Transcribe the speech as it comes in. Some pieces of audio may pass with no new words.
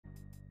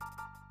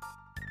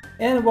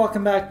And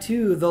welcome back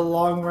to the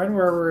long run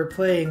where we're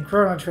playing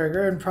Chrono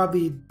Trigger and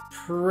probably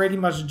pretty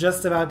much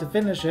just about to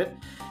finish it.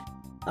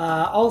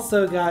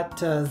 Also got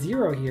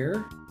Zero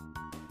here.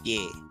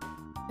 Yeah.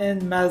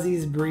 And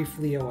Mazzy's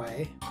briefly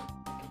away.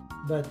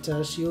 But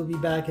she'll be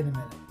back in a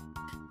minute.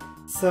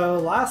 So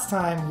last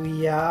time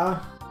we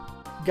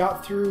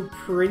got through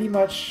pretty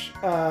much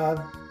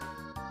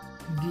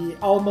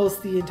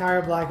almost the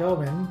entire Black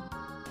Omen.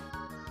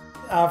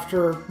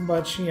 After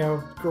much,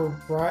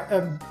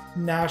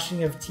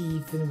 gnashing of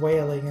teeth and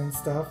wailing and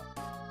stuff.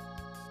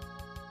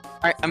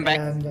 Alright, I'm back.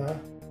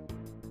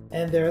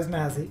 And there's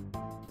Mazzy.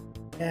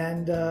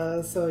 And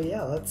so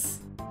yeah, let's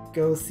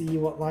go see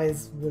what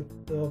lies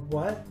with the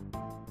what?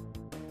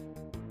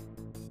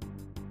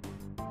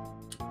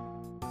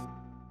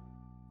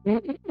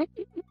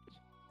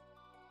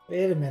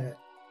 Wait a minute.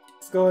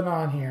 What's going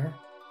on here?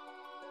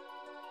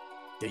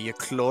 They're your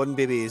clone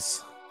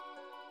babies.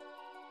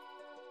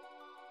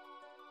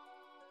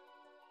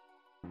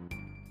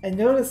 I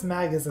notice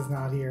Magus is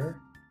not here.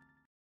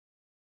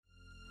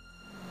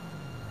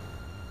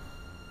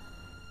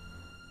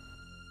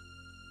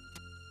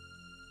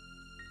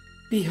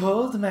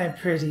 Behold, my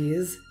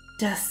pretties,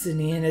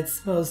 destiny in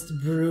its most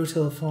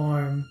brutal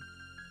form.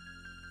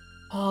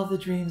 All the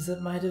dreams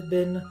that might have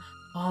been,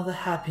 all the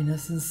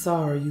happiness and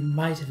sorrow you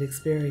might have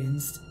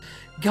experienced,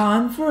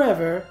 gone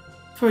forever.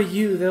 For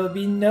you there will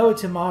be no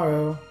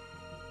tomorrow.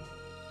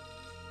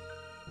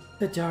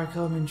 The Dark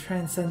Omen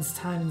transcends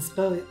time and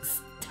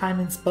space.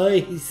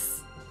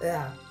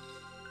 Yeah.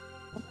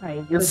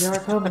 The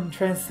Dark Omen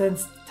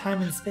transcends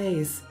time and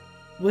space,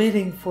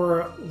 waiting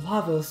for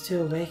Lavos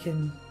to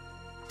awaken.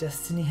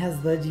 Destiny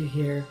has led you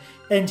here,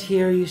 and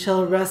here you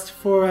shall rest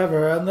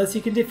forever unless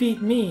you can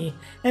defeat me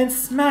and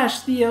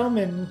smash the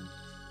Omen.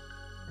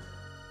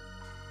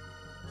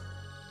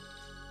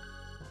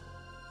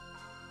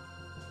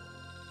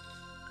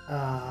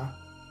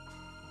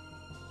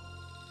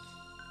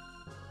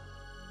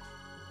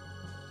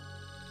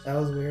 That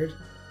was weird.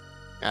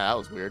 Yeah, that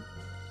was weird.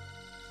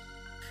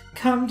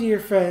 Come, dear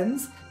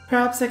friends.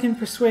 Perhaps I can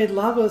persuade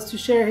Lavos to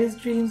share his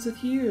dreams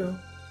with you.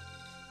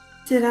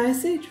 Did I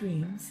say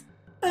dreams?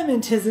 I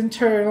meant his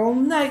eternal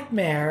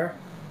nightmare.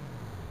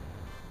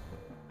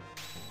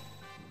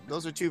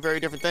 Those are two very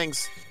different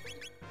things.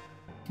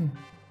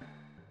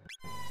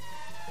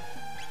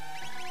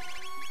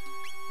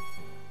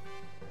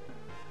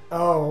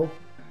 Oh.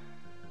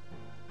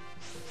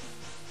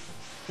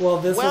 Well,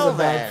 this was a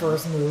bad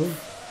first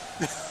move.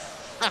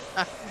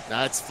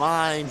 That's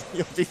fine.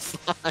 You'll be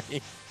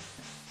fine.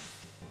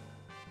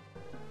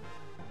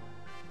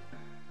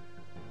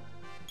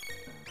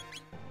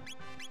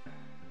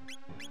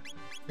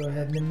 Go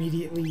ahead and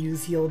immediately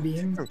use Heal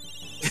Beam.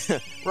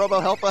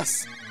 Robo, help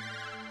us.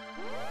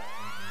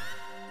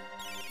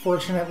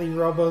 Fortunately,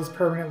 Robo's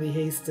permanently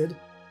hasted.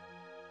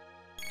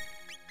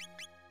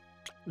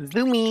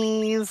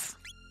 Zoomies!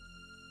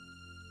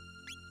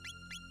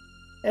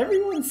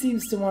 Everyone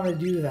seems to want to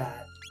do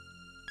that.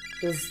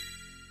 Just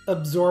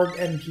absorb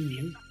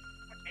MP.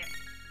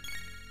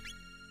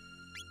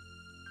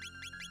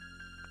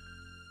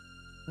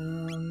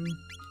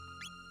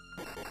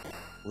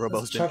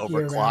 Robo's been Chucky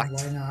around,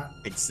 overclocked. why not?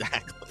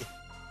 Exactly.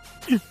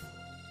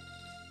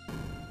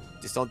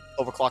 Just don't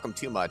overclock him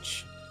too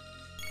much.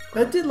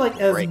 That did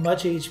like as Break.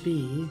 much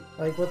HP.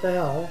 Like, what the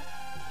hell?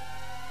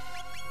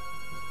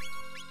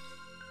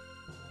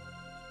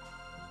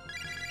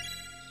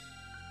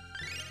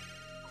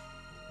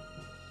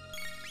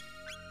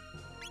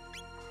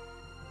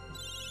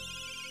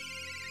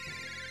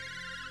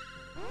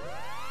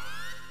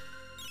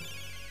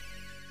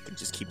 Can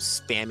just keep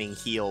spamming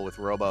heal with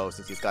Robo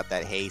since he's got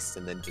that haste,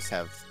 and then just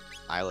have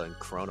Isla and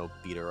Chrono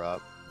beat her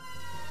up.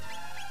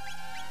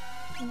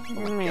 Oh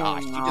my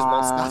gosh, she just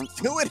won't stop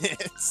doing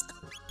it.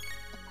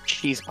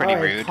 She's pretty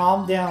Alright, rude.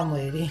 calm down,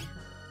 lady.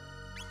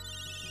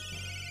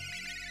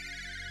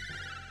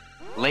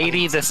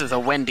 Lady, this is a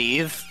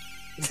Wendy's.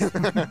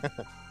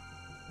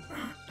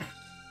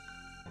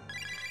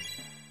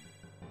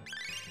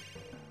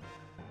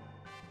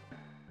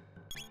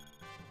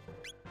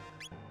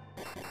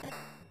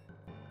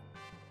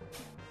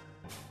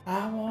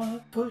 I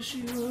wanna push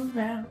you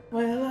around.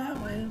 Well, I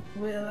will.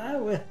 Well, I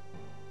will.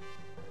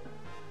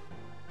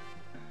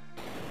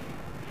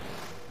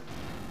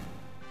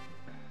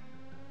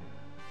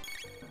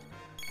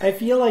 I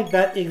feel like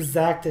that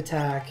exact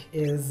attack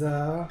is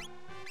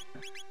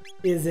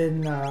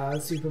in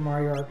Super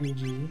Mario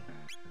RPG.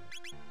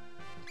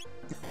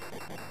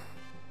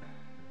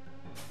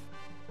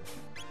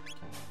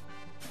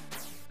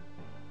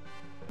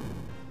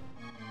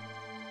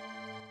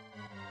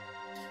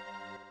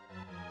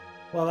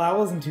 Well, that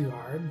wasn't too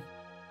hard.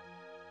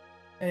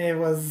 It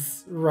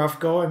was rough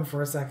going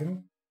for a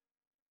second.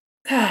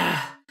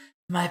 Ah,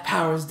 my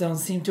powers don't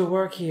seem to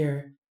work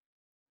here.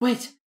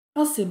 Wait,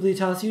 I'll simply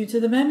toss you into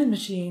the Mammon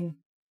Machine.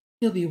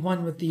 You'll be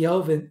one with the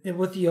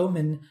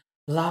Omen,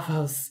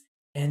 Lavos,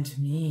 and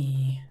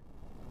me.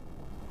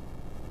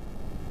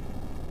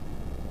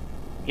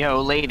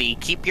 Yo, lady,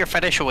 keep your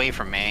fetish away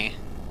from me.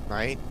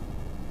 Right?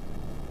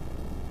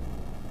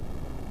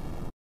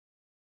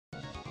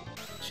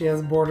 She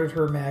has boarded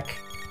her mech.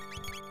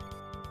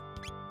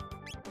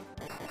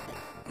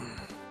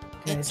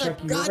 Can I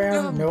check you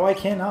around? No, I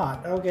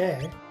cannot.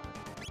 Okay.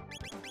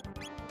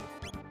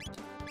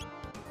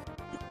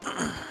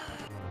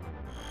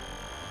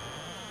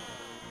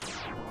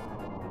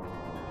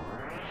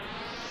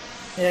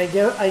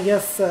 Yeah, I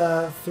guess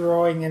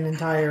throwing an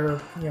entire,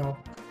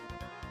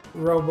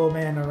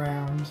 Robo-Man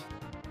around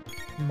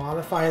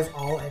modifies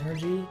all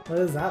energy? What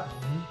does that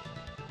mean?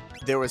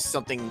 There was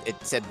something it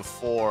said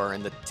before,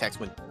 and the text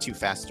went too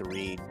fast to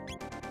read.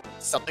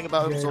 Something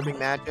about absorbing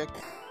magic?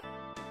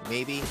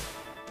 Maybe?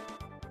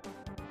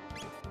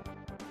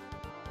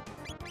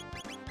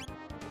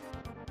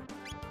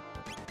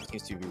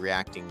 Seems to be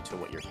reacting to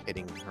what you're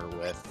hitting her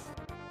with.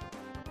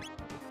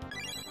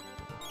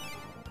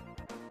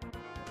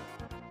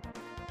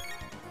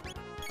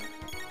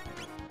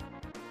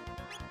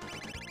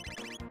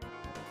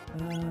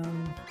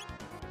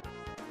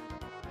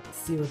 Let's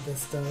see what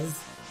this does.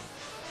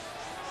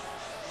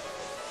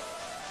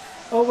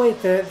 Oh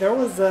wait, there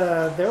was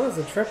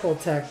a triple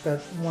tech that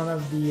one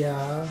of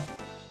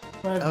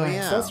my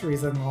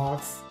accessories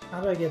unlocks. How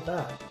do I get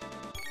that?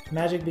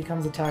 Magic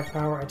becomes attack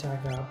power,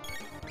 attack up.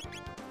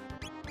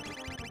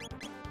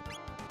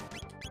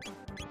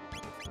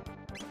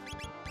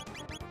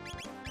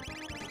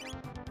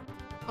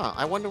 Huh,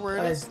 I wonder where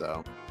it is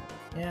though.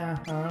 Yeah,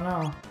 I don't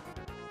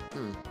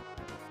know.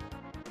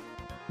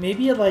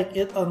 Maybe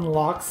it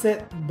unlocks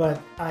it,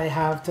 but I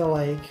have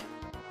to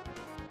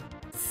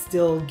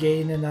still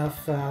gain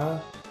enough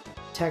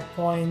tech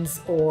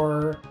points,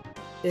 or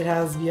it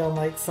has to be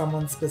on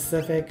someone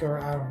specific, or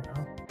I don't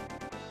know.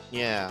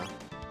 Yeah.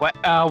 What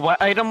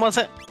item was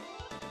it?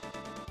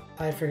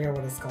 I forget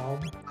what it's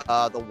called.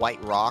 The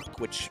White Rock,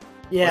 which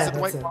that's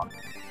it. Rock?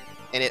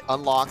 And it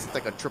unlocks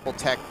a triple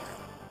tech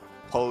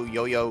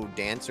Yo-Yo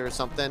dance or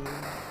something.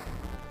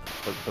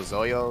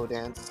 Pozoyo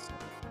dance.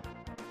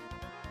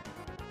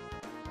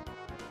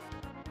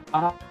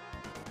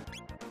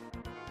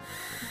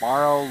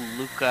 Maro,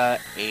 Luca,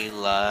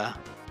 Ayla.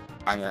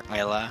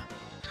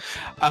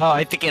 Oh,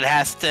 I think it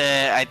has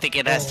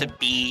to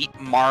be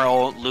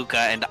Maro, Luca,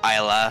 and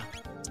Ayla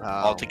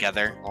all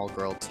together. All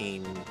girl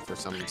team for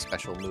some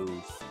special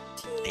move.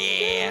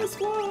 Yeah.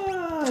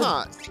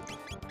 Huh.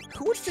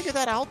 Who would figure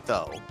that out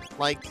though?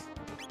 You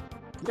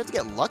have to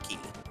get lucky.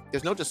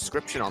 There's no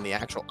description on the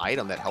actual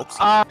item that helps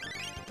you.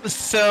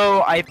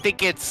 So I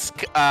think it's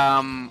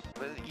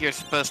you're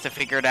supposed to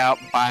figure it out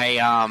by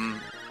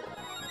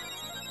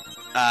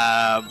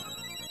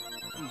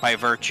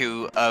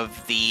virtue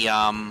of the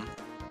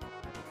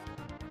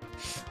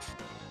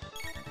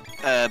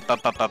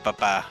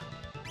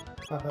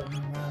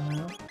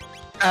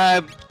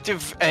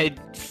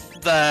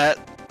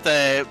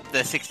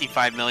the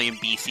 65 million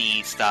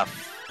BC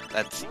stuff.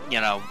 That's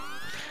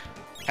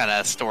kind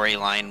of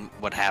storyline.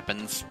 What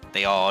happens?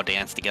 They all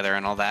dance together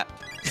and all that.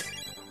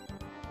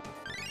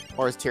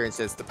 Or as Tyrion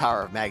says, the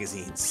power of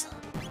magazines.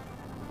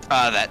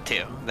 That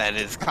too. That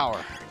is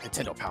power.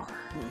 Nintendo power.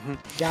 Mm-hmm.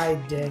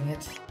 God dang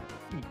it.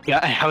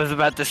 I was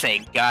about to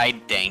say,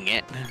 God dang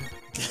it.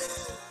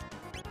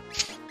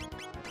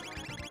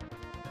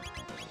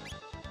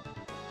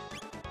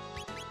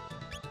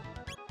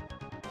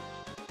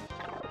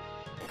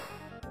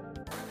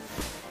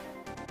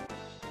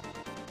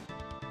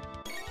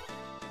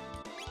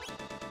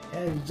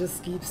 Yeah, you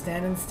just keep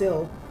standing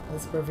still.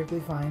 That's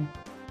perfectly fine.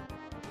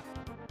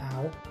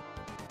 Ow.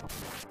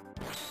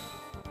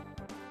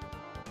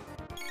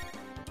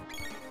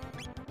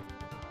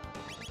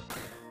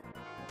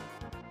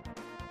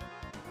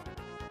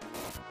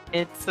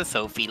 It's a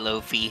Sophie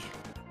Lofi.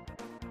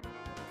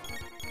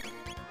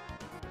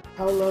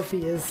 How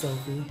Lofi is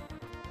Sophie?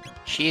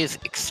 She is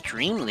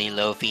extremely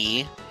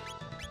Lofi.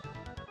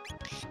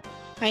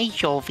 Hi,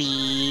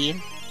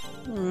 Sophie.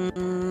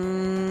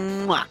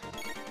 Mwah.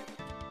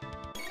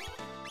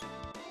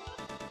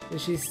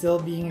 Is she still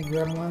being a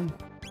gremlin?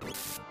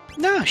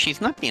 No,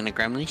 she's not being a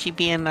gremlin. She's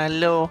being a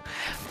little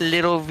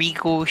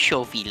Rico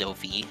Sophie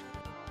Lofi.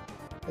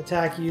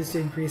 Attack used to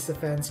increase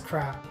defense.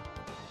 Crap.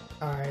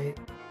 Alright.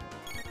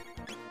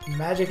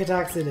 Magic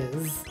attacks it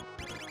is.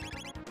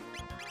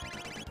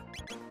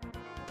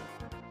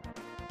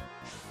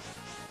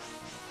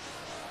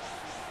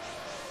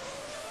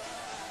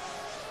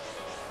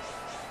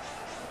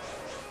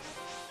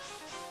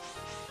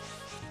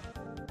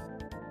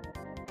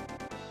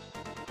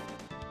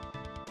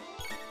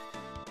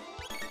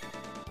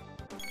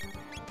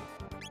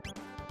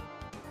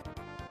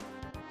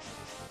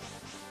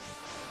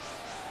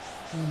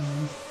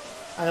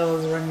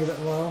 Isla's running a bit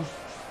low.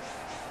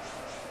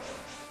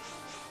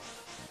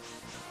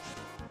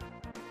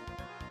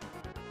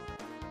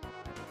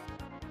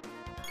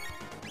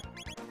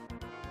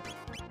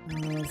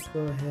 Let's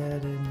go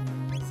ahead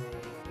and use a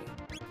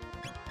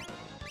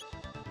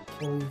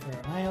Holy for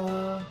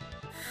Isla.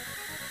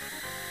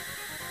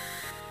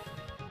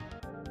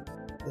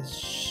 This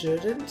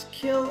shouldn't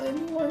kill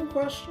anyone,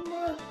 question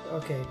mark?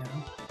 Okay,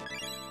 no.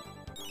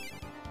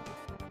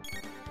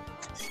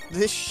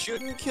 This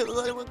shouldn't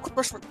kill anyone,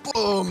 question mark.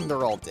 Boom!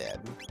 They're all dead.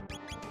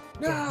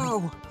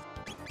 No!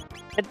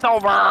 It's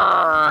over!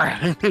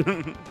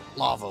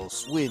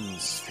 Lavos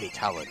wins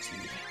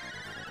fatality.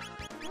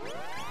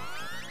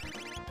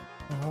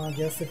 Well, I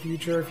guess the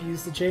future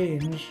refused to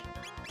change.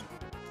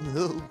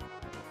 No.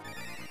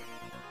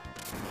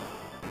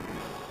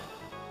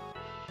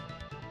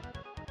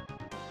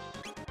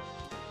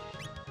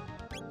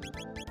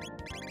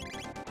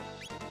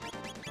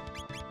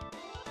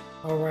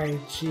 Alright,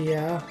 she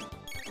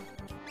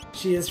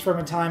is from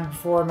a time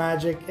before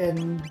magic,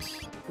 and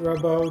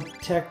Robo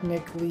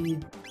technically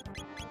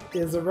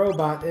is a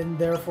robot and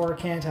therefore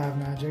can't have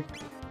magic.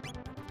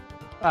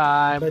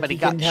 But he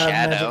got can have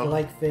Shadow.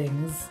 magic-like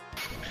things.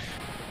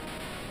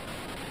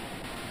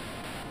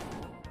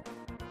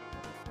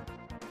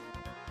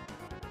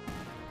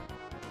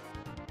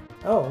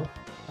 Oh,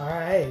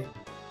 alright.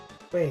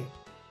 Wait.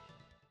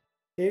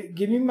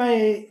 Give me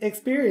my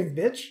experience,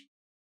 bitch.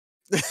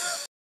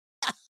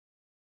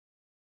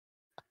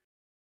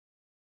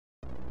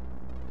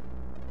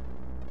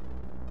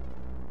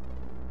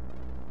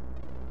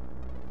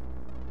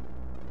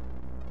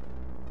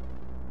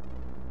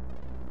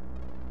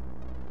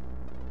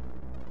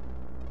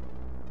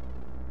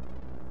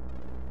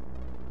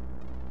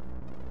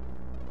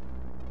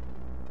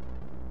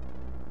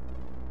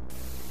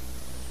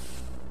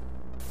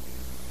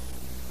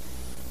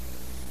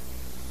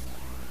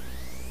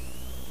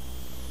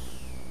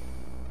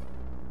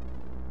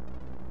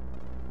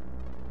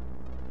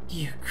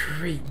 You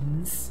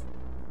cretins.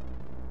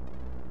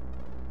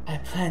 I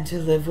plan to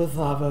live with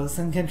Lavos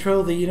and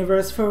control the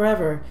universe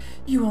forever.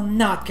 You will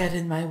not get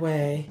in my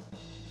way.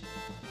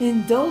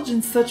 Indulge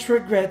in such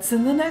regrets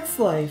in the next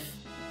life.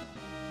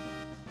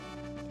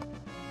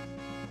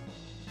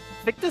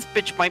 I think this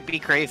bitch might be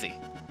crazy.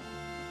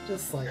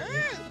 Just slightly.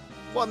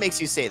 What makes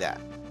you say that?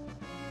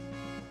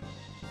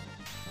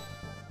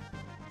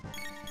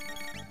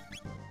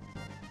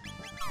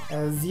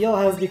 Zeal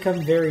has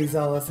become very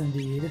zealous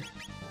indeed.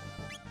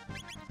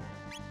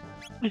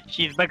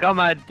 She's become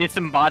a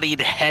disembodied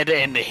head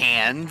and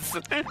hands.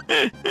 Have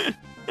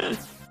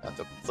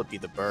to Flippy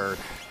the bird.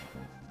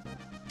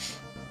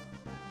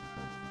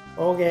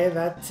 Okay,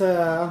 that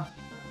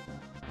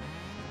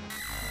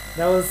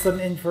was some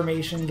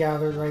information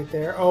gathered right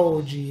there.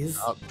 Oh, jeez.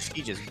 Oh,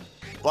 she just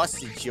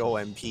busted your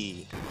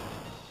MP.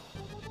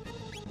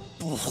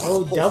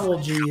 Oh, double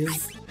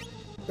G's.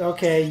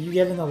 Okay, you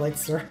get an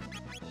elixir.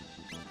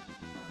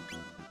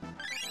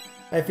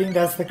 I think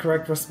that's the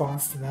correct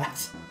response to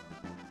that.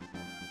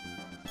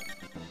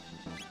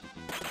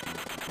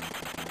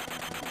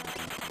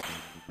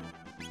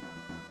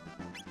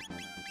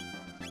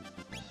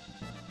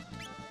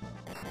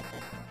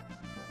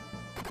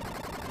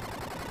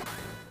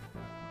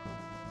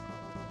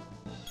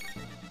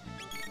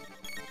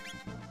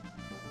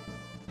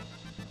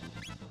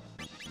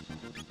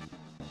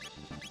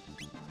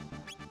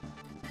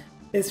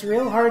 It's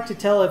real hard to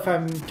tell if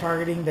I'm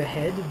targeting the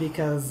head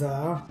because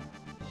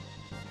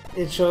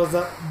it shows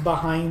up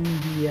behind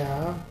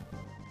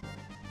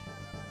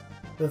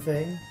the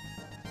thing.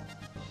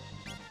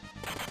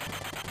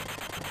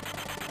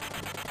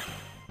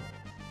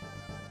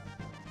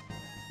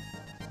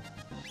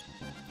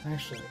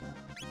 Actually,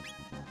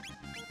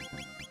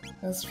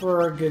 that's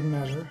for a good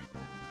measure.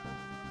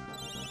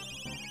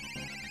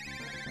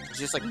 She's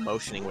just like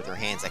motioning with her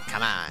hands, like,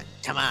 come on,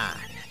 come on.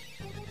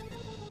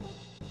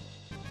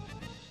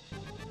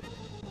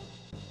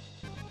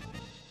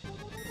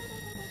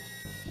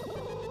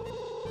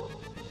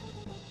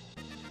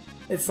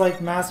 It's like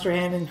Master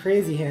Hand and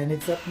Crazy Hand,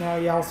 except now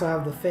you also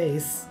have the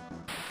face.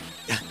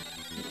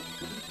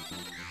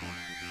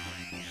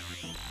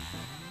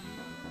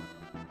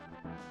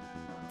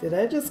 Did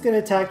I just get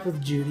attacked with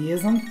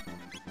Judaism?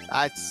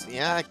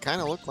 Yeah, it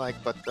kind of looked like,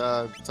 but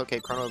it's okay.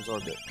 Chrono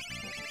absorbed it.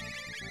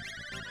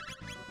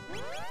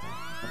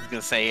 I was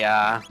gonna say,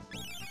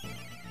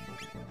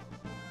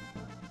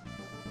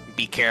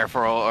 be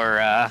careful,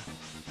 or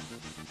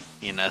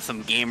you know,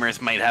 some gamers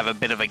might have a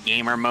bit of a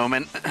gamer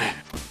moment.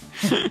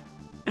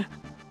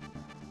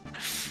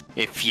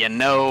 If you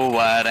know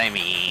what I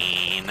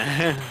mean.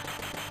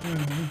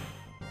 Mm-hmm.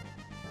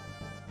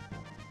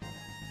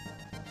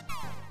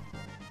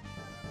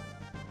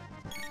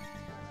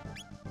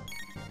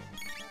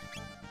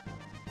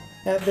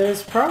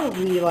 There's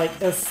probably like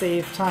a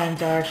safe time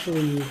to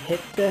actually hit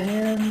the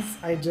hands.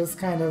 I just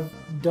kind of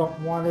don't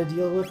want to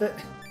deal with it.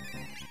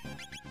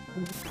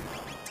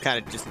 It's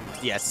kind of just,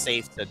 yeah,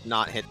 safe to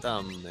not hit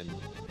them, and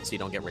so you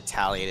don't get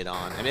retaliated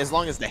on. And as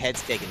long as the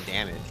head's taking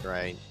damage,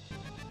 right?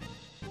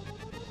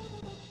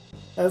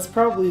 That's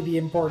probably the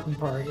important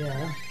part,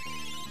 yeah.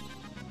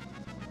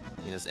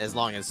 You know, as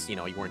long as, you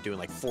know, you weren't doing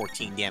like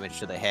 14 damage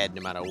to the head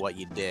no matter what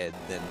you did,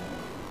 then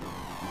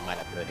you might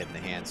have to hit the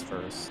hands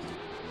first.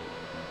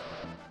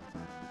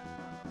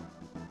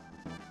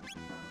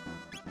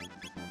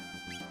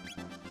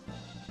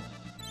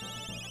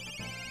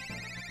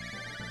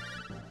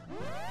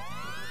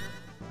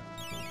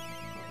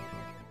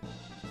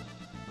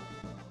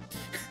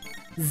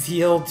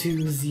 Zeal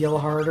to zeal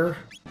harder.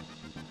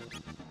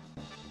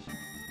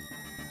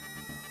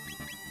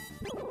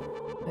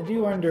 I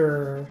do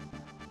wonder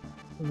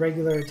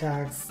regular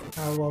attacks,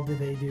 how well do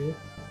they do?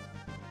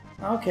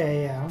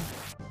 Okay, yeah.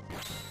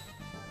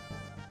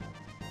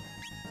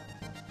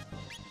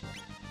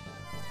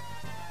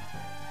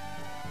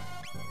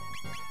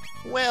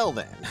 Well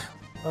then.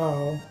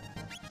 Oh.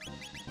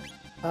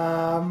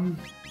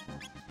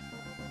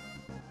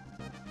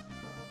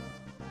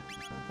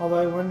 Although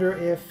I wonder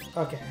if...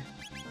 Okay.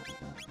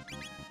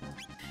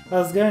 I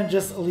was gonna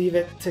just leave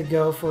it to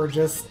go for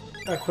just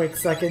a quick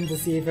second to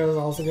see if it was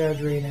also gonna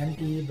drain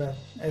MP, but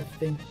I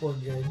think we're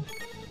good.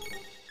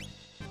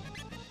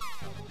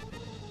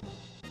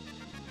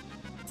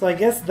 So I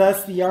guess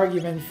that's the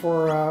argument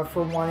for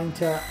wanting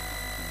to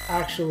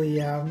actually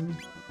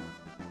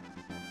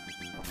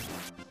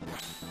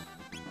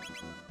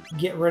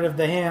get rid of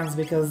the hands,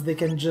 because they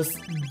can just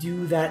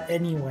do that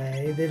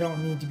anyway. They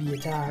don't need to be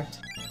attacked.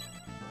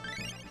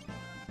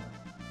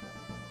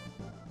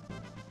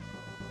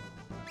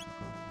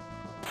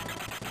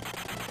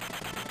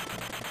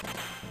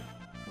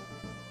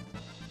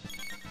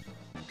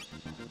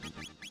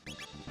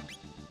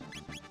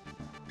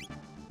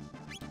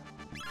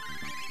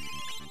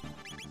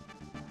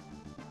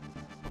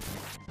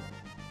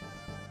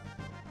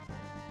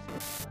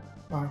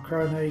 Come on,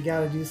 Chrono, you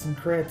gotta do some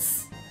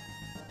crits.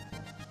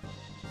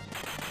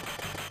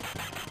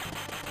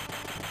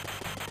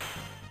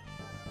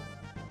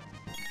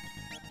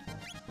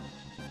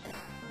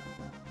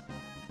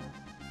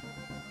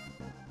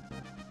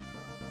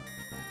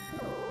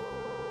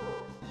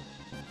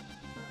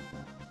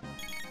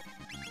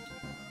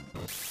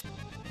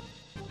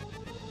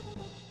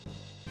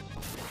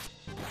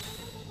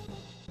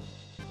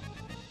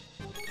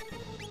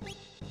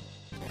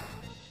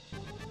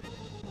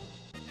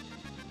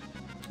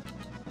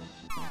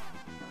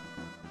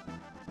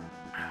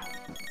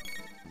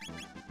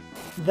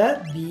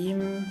 That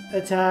beam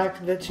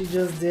attack that she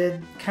just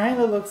did kind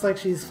of looks like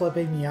she's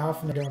flipping me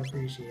off, and I don't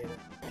appreciate it.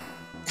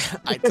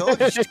 I told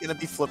you she's gonna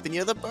be flipping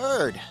you the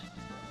bird.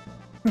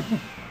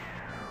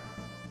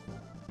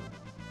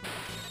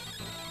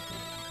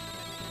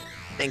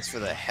 Thanks for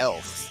the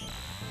health.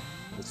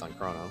 It's on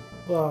Chrono.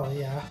 Well,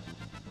 yeah.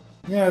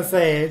 I'm gonna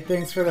say,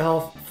 thanks for the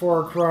health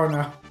for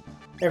Chrono.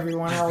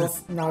 Everyone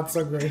else, not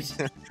so great.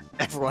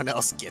 Everyone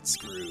else gets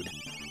screwed.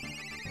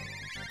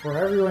 For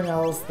everyone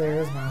else,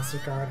 there's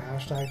MasterCard,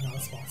 hashtag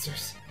not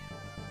sponsors.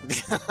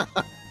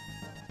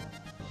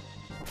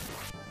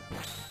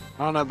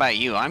 I don't know about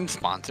you, I'm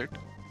sponsored.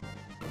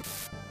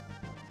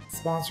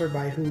 Sponsored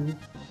by who?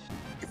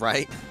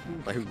 Right?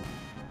 By who?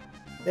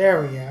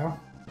 There we go.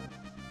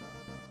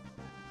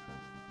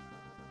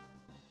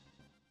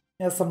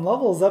 Yeah, some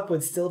levels up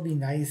would still be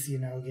nice, you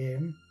know,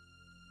 game.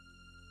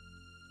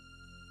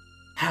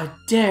 How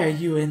dare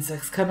you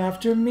insects come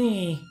after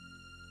me!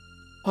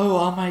 Oh,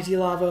 almighty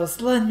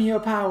Lavos, lend me your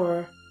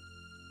power!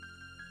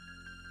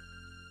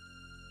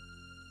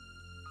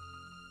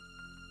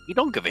 We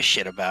don't give a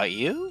shit about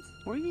you.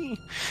 What do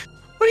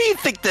you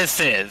think this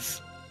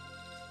is?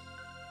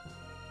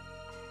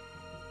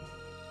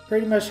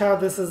 Pretty much how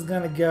this is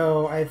gonna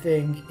go, I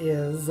think,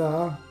 is,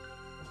 nah,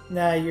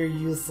 you're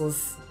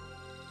useless.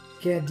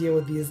 Can't deal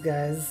with these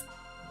guys.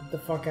 Get the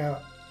fuck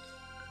out.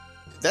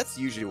 That's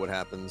usually what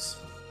happens.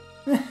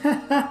 At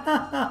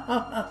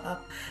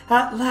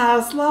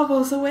last,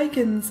 Lavos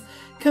awakens.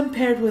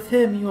 Compared with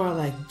him, you are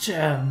like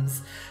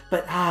gems.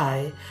 But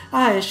I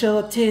shall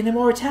obtain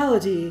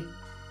immortality.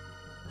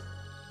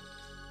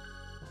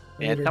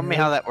 Yeah, tell me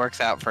how that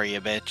works out for you,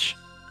 bitch.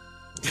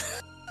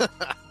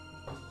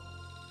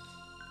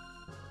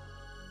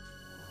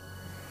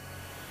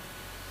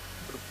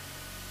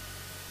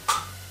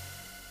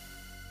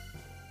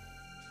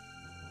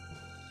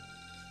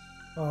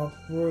 Well,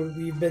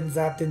 we've been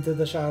zapped into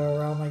the Shadow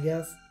Realm, I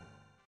guess.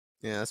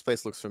 Yeah, this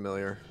place looks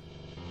familiar.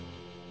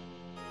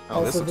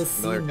 Oh, Also, this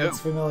this looks scene looks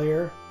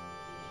familiar.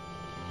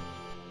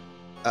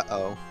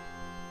 Uh-oh.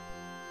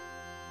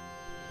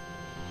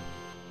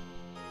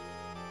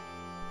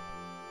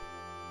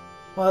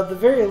 Well, at the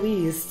very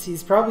least,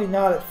 he's probably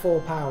not at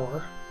full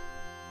power.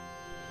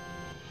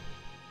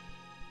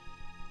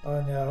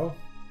 Oh no.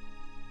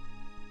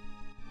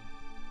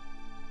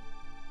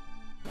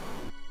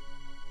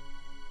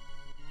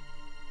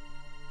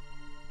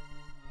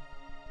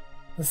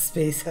 The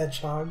space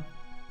hedgehog.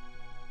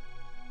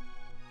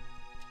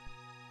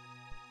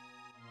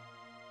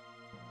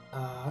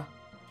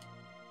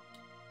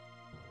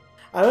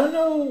 I don't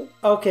know.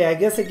 Okay, I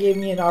guess it gave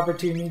me an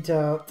opportunity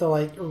to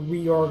like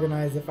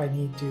reorganize if I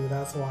need to.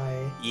 That's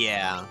why.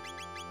 Yeah.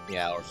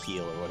 Yeah, or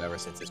heal or whatever,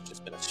 since it's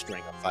just been a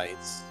string of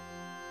fights.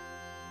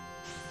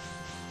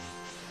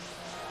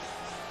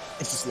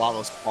 It's just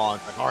Lavos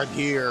spawns like, I'm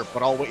here,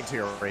 but I'll wait until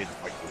you're ready to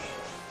fight me.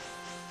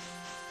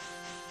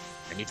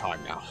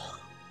 Anytime now.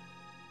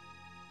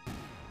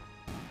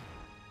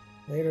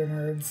 Later,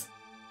 nerds.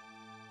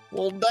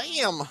 Well,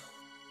 damn.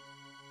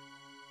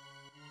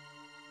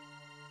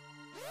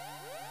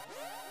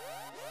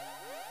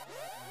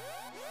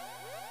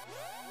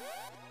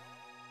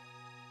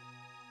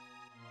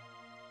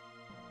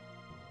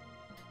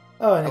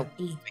 Oh, and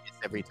it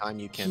every time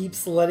you can.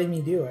 keeps letting me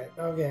do it.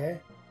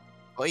 Okay.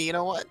 Well, you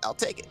know what? I'll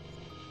take it.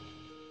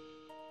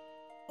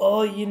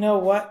 Oh, you know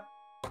what?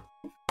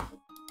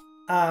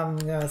 I'm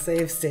gonna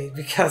save state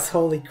because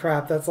holy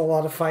crap, that's a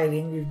lot of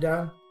fighting we've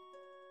done.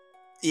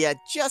 Yeah,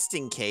 just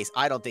in case.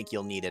 I don't think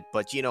you'll need it,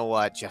 but you know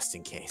what? Just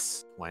in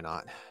case. Why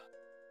not?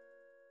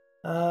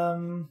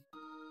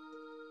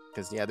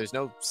 Because, yeah, there's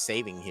no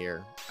saving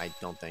here, I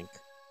don't think.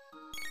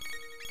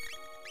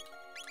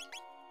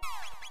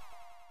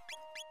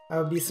 I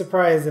would be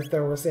surprised if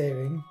there were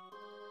saving.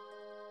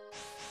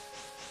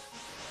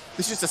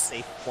 There's just a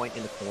safe point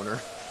in the corner.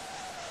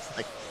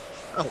 Like,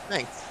 oh,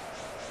 thanks.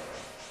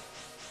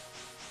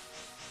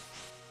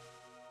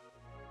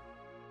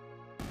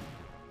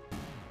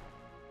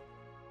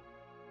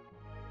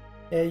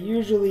 Yeah,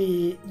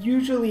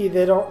 usually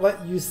they don't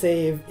let you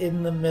save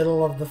in the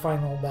middle of the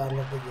final battle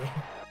of the game.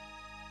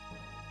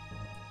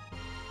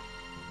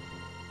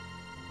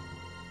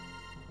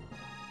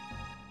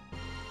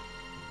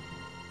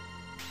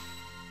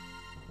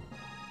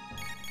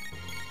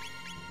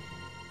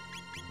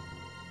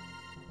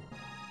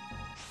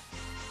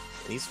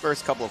 These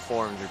first couple of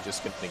forms are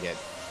just going to get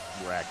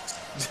wrecked.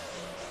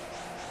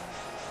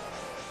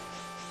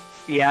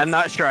 Yeah, I'm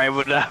not sure I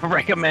would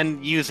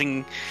recommend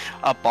using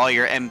up all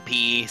your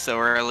MP so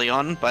early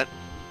on, but...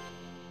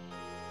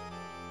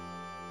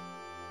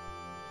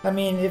 I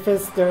mean, if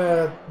it's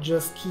gonna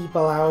just keep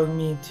allowing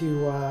me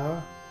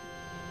to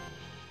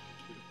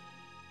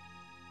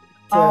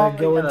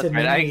go into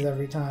menus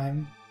every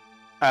time.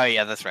 Oh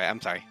yeah, that's right. I'm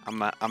sorry.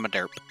 I'm a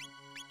derp.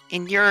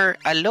 And you're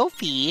a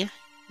Lofi.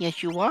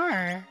 Yes, you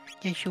are.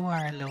 Yes, you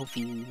are a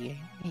Lofi.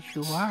 Yes,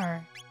 you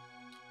are.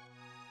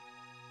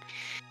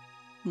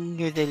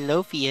 You're the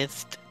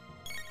Lofiest.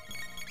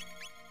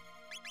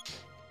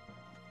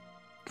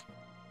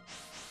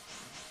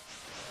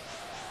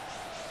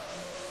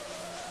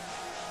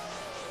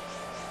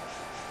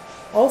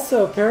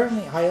 Also,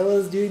 apparently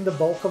Isla's doing the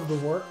bulk of the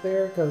work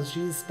there because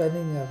she's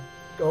spending a...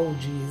 Oh,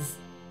 jeez.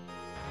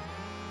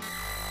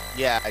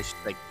 Yeah, I should,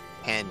 like,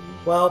 10.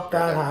 Well,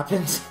 that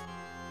happened.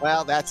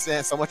 Well, that's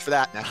so much for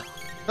that now.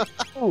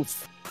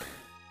 Oof.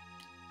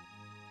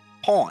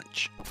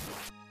 Paunch.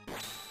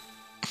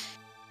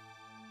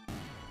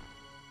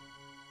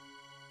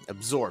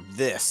 Absorb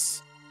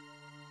this.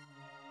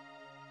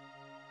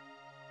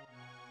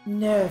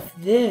 Nerf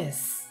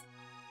this.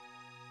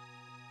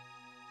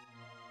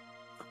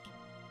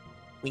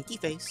 Winky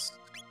face.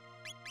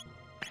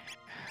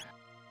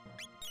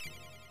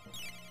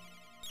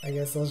 I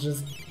guess I'll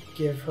just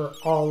give her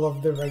all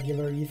of the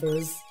regular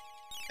ethers.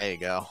 There you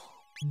go.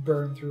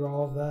 Burn through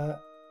all of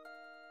that.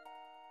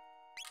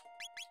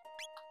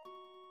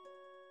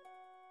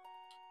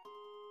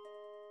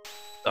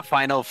 The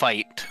final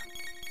fight.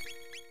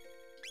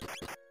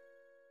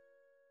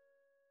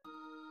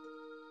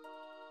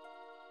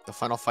 The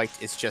final fight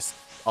is just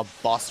a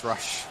boss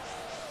rush.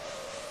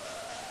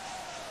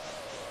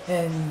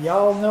 And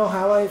y'all know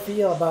how I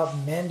feel about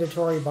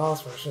mandatory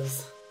boss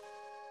rushes.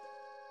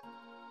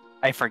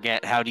 I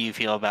forget. How do you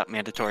feel about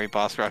mandatory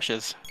boss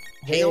rushes?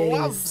 They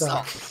love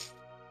suck.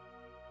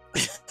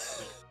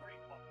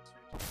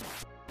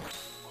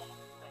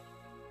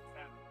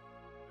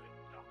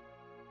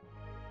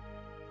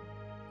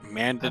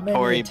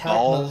 Mandatory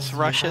balls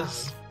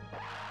rushes?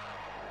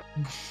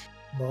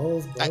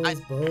 Balls. I've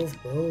got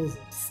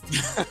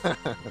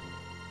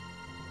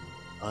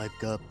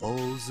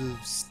balls of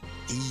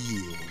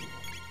steel.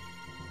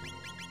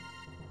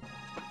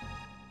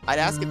 I'd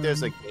ask if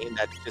there's a game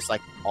that's just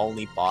like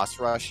only boss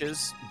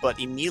rushes, but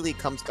immediately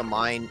comes to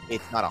mind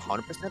it's not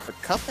 100%, but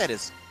Cuphead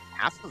is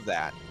half of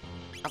that.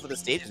 Half of the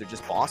stages are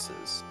just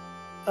bosses.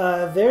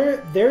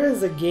 There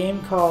is a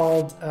game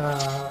called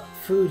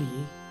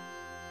Foodie,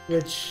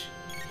 which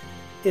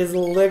is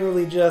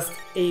literally just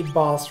a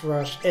boss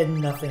rush and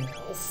nothing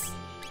else.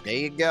 There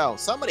you go.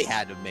 Somebody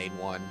had to have made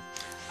one.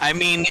 I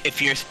mean,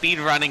 if you're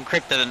speedrunning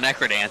Crypt of the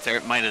Necrodancer,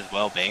 it might as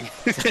well be.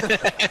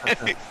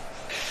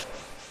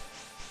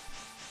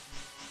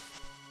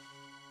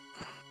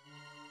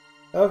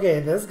 Okay,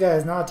 this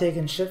guy's not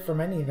taking shit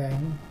from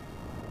anything.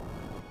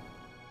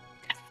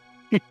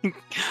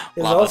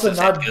 Is also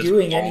not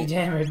doing any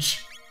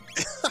damage.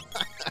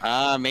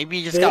 Maybe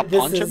you just got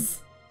punch him?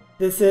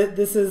 This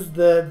is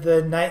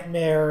the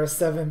Nightmare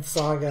 7th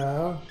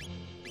Saga.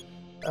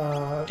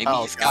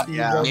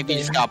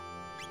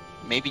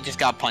 Maybe just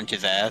got punch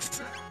his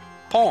ass.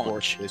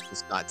 Punch. It's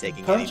just not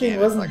taking Punching any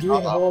damage. wasn't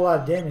doing a whole lot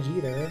of damage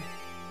either.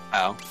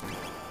 Oh.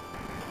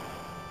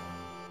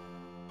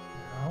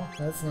 No,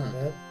 that's not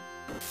it.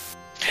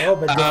 Oh,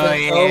 but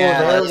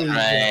that's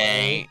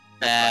right.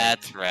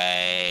 That's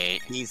right.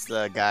 He's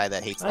the guy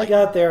that hates. I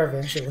got there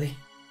eventually.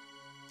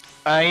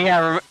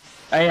 Yeah,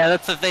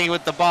 that's the thing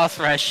with the boss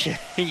rush.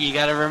 You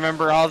gotta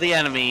remember all the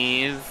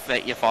enemies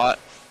that you fought.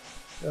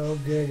 Oh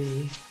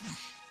goody.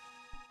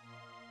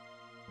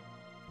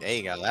 There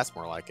you go. That's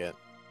more like it.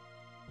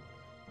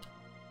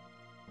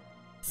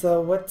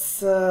 So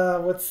what's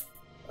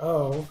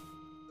oh.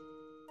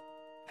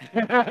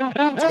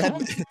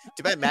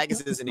 Too bad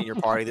Magus isn't in your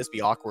party. This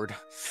be awkward.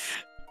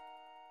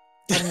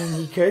 I mean,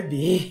 he could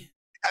be.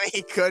 I mean,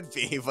 he could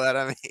be, but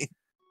I mean.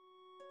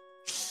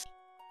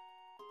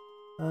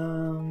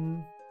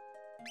 Um.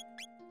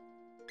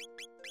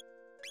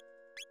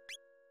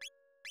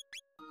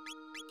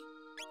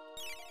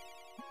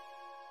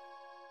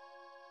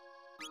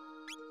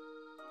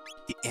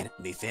 The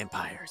enemy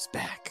vampire's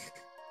back.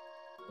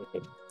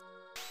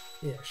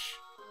 Ish.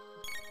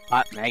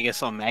 Hot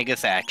Magus on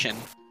Magus action.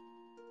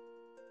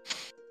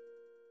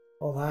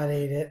 Well, that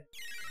ate it.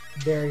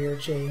 Barrier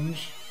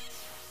change.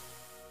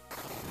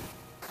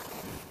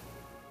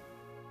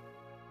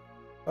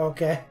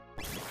 Okay.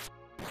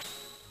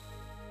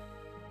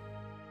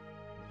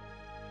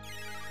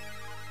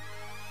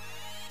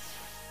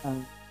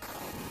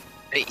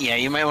 Yeah,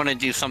 you might want to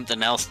do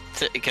something else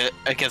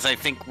because I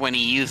think when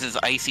he uses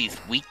ice, he's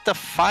weak to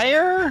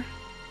fire.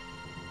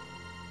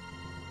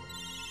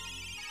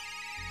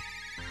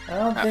 I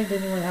don't think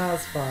anyone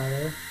has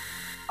fire.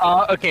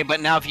 Okay,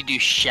 but now if you do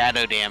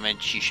shadow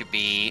damage, you should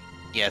be...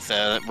 Yes,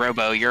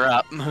 Robo, you're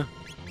up.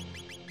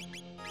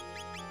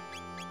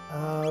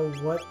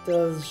 What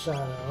does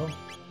Shadow?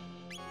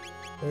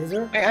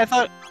 Laser? I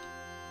thought...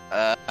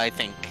 I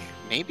think...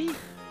 Maybe?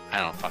 I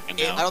don't fucking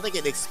know. I don't think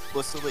it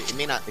explicitly... It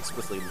may not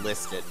explicitly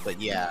list it, but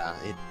yeah,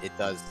 it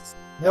does...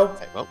 Nope.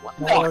 Okay, well, what?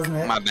 That wasn't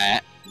it. My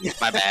bad.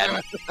 My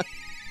bad.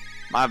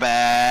 My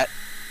bad.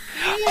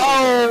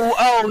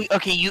 Oh,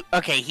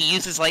 okay, he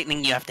uses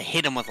lightning, you have to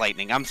hit him with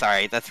lightning. I'm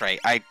sorry, that's right.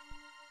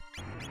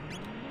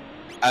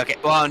 Okay,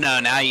 well, no,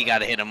 now you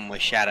gotta hit him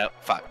with shadow.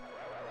 Fuck.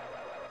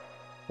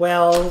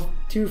 Well,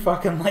 too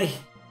fucking late.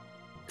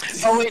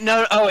 Oh, wait,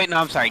 no,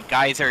 I'm sorry.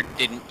 Geyser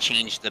didn't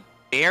change the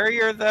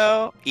barrier,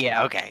 though?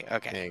 Yeah, okay.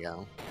 There you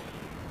go.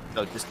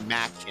 So just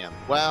match him.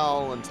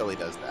 Well, until he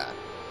does that.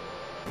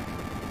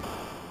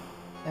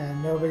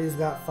 And nobody's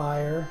got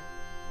fire.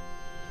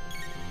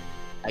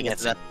 I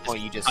guess at that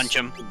point you just punch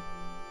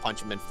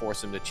him and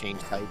force him to change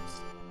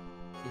types.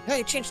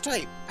 Hey, change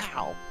type!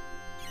 Ow!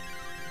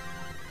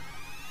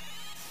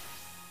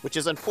 Which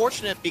is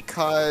unfortunate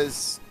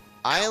because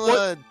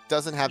Isla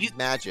doesn't have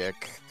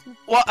magic.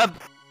 Well,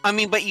 I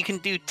mean, but you can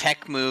do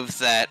tech moves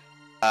that,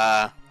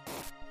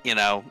 you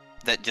know,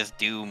 that just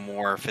do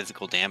more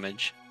physical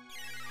damage.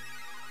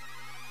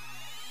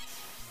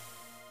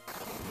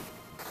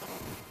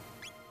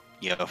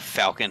 You know,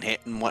 Falcon hit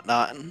and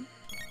whatnot.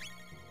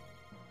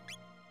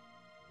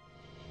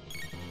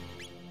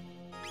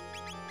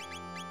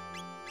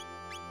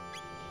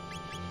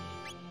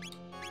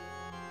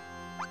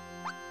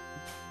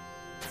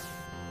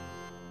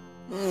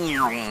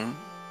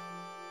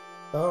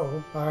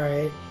 Oh,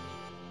 alright.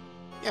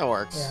 Yeah, it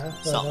works. Yeah,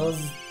 so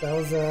that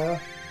was a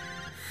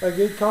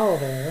good call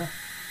there.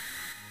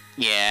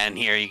 Yeah, and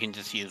here you can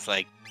just use,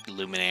 like,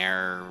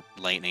 Luminaire or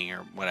Lightning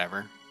or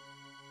whatever.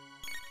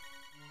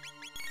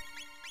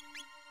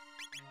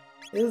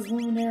 Is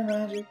Luminaire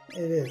magic?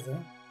 It is, huh?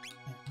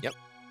 Yep.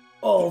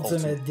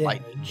 Ultimate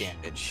light damage.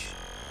 damage.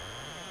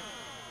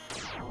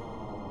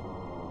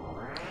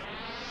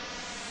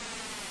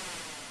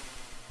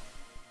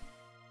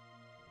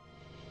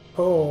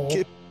 Oh.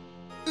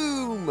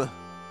 Boom!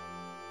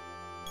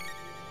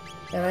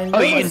 And I know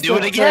Oh, you can do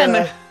it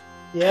again?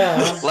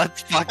 Yeah.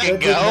 Let's fucking that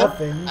did go!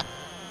 nothing.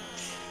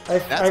 I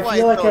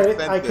feel like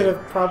I could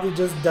have probably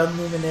just done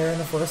Luminaire in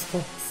the first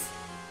place.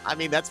 I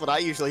mean, that's what I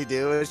usually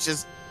do. It's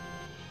just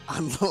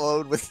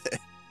unload with it.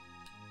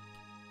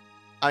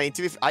 I mean,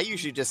 I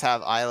usually just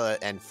have Isla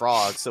and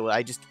Frog, so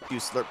I just do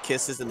Slurp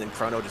Kisses, and then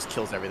Chrono just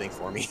kills everything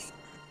for me.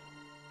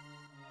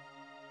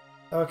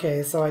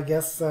 Okay, so I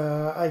guess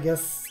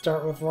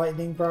start with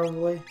lightning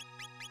probably.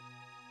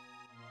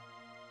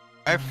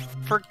 I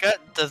forgot,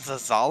 does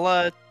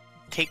Azala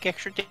take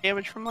extra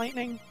damage from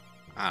lightning?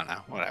 I don't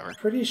know, whatever.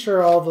 Pretty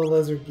sure all the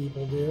lizard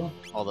people do.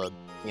 All the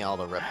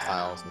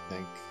reptiles, I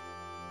think.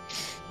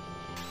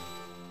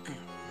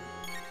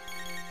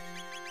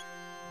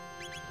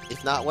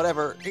 If not,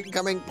 whatever.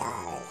 Incoming.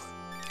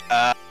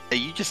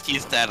 You just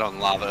used that on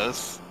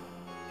Lavos,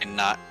 and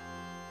not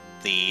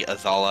the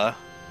Azala.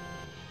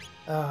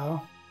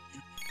 Oh.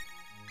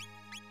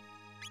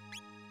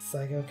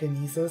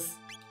 Psychokinesis.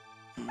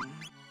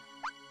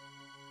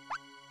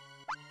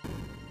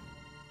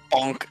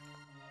 Bonk.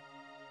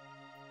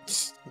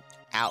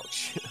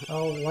 Ouch.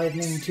 Oh,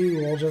 lightning too.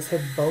 We'll just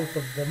hit both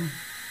of them.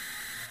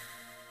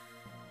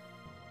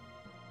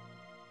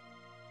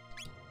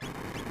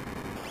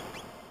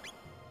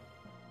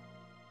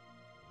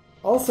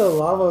 Also,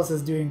 Lavos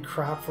is doing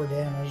crap for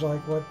damage.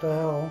 Like, what the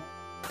hell?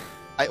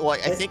 I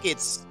think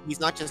he's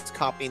not just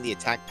copying the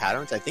attack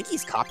patterns. I think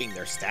he's copying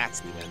their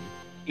stats even.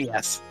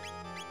 Yes.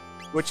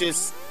 Which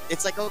is,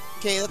 it's like,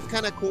 okay, that's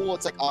kind of cool.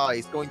 It's like,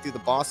 he's going through the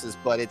bosses,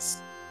 but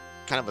it's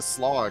kind of a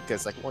slog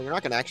because, like, well, you're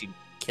not going to actually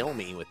kill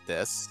me with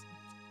this.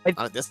 Not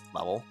at this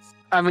level.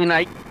 I mean,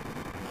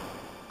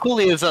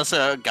 Coolio's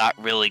also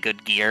got really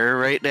good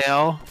gear right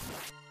now.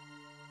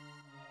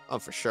 Oh,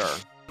 for sure.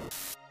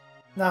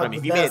 Not I mean,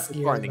 if you made it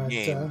this far in the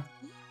game,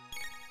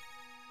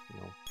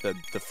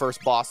 the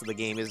first boss of the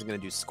game isn't going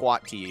to do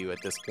squat to you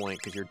at this point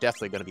because you're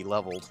definitely going to be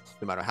leveled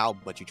no matter how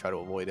much you try to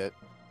avoid it.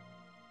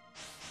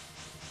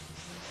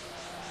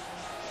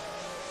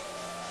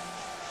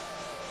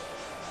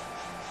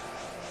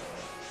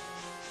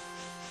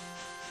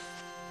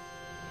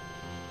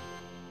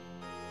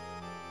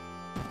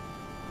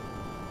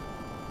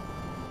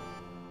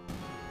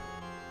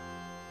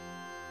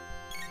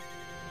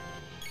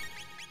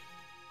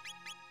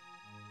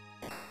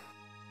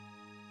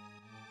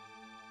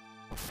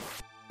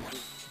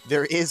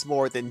 there is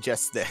more than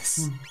just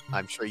this.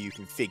 I'm sure you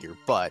can figure,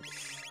 but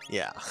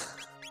yeah.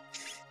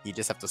 You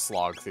just have to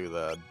slog through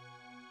the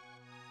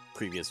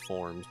previous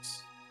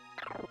forms.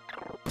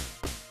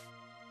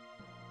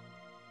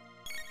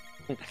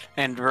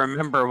 And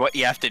remember what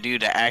you have to do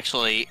to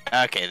actually...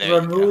 Okay, there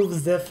you go.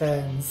 Removes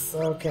defense.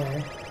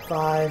 Okay.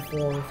 5, 4,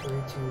 3, 2,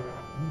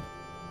 1.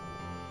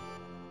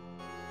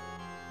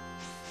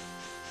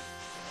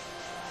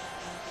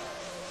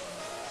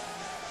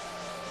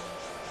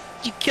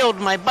 You killed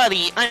my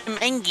buddy. I'm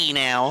angry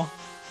now.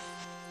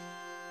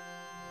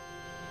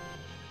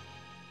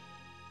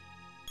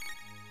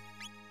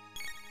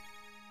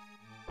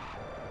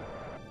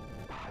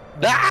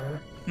 Ah!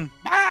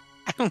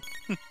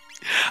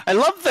 I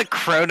love the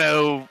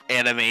Chrono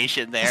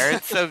animation there.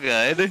 It's so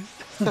good.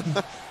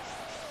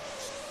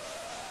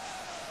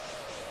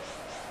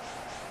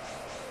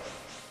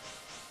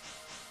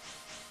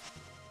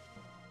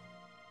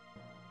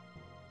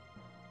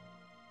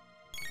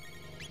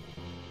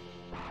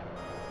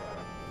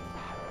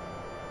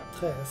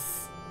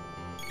 This.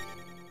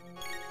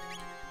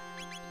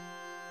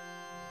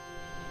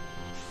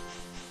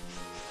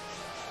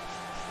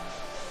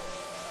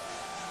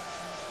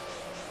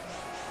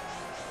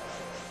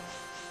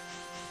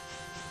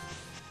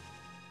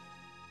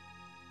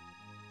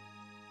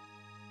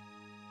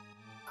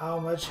 How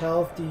much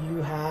health do you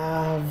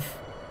have?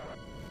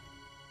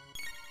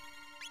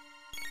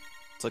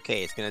 It's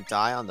okay. It's gonna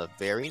die on the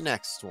very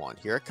next one.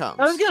 Here it comes.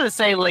 I was gonna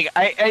say, like,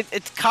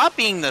 it's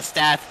copying the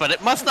stats, but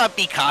it must not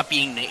be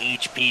copying the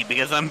HP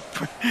because I'm,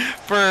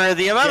 for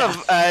the amount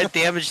of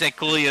damage that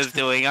Coolio's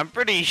doing, I'm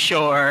pretty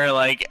sure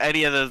like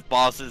any of those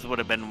bosses would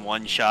have been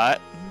one shot.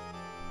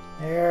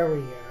 There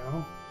we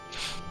go.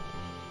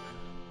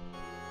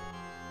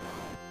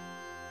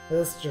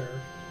 This jerk.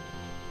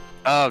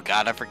 Oh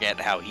god, I forget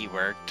how he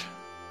worked.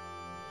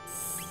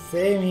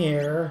 Same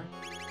here.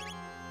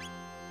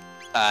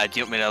 Do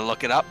you want me to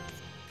look it up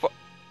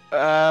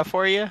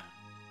for you?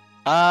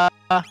 I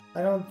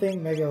don't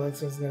think Mega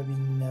Elixir is going to be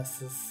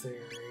necessary.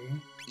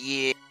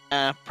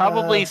 Yeah,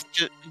 probably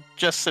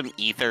just some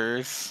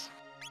ethers.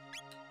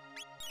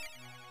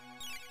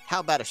 How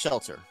about a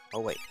shelter?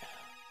 Oh wait.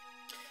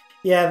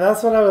 Yeah,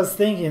 that's what I was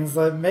thinking. It's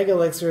like Mega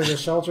Elixir is a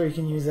shelter you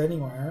can use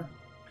anywhere.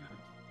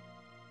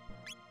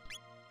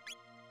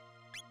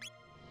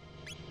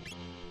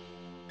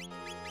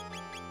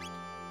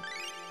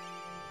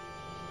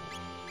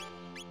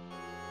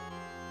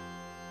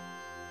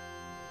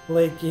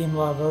 Late game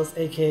Lavos,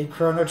 aka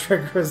Chrono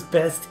Trigger's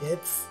best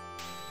hits.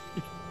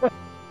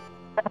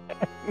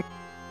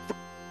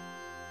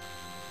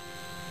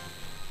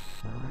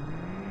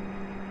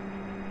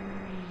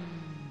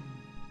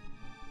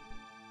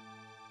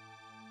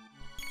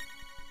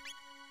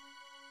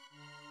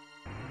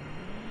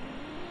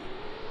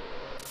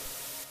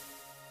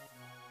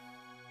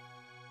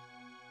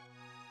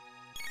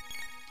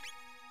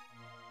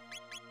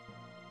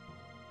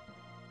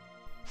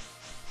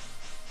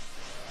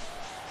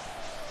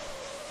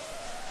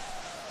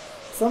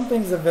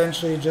 Something's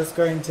eventually just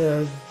going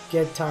to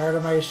get tired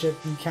of my shit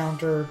and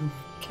counter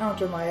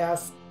my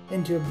ass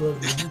into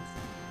oblivion.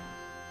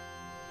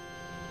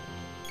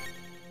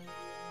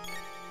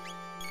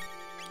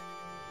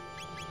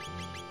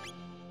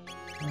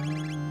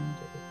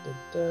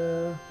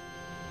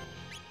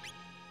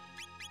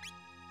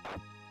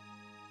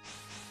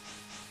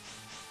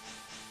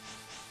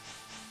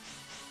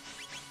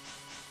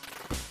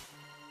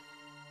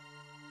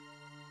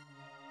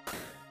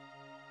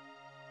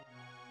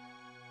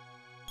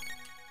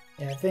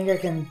 Yeah, I think I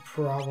can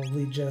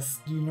probably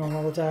just do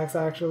normal attacks,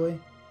 actually.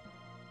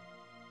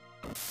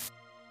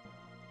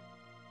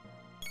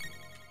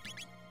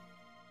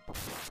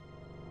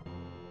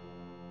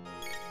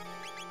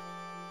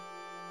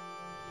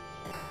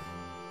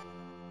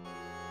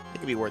 It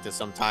could be worth it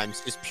sometimes,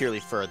 just purely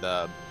for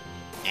the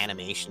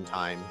animation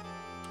time.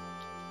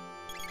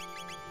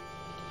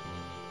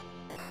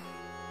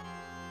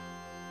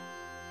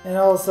 And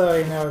also,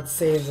 you know, it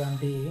saves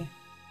MP.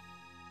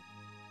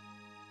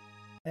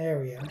 There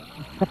we go.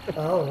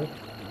 Oh.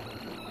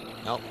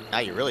 Nope, now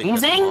you're really...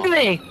 He's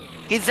angry!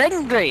 He's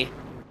angry!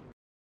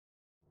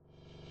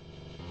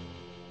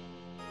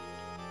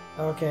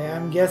 Okay,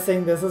 I'm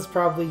guessing this is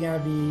probably gonna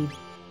be,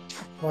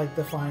 like,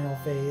 the final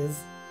phase.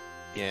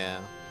 Yeah.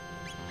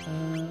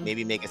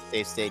 Maybe make a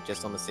save state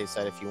just on the safe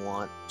side if you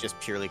want, just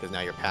purely because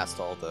now you're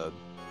past all the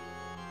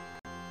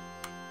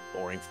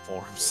boring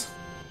forms.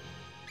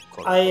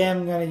 I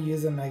am gonna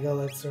use a Mega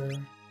Elixir.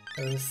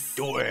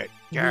 Do it!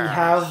 We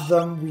have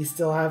them, we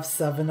still have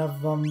 7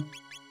 of them.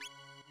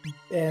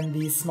 And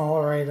these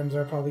smaller items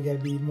are probably gonna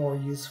be more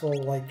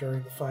useful, like,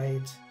 during the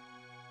fight.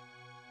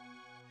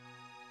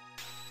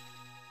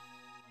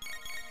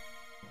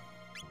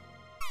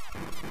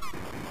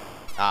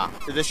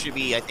 So this should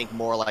be, I think,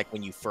 more like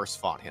when you first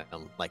fought him,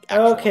 like.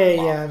 Okay,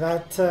 yeah,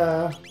 that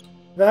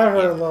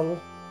hurt a little.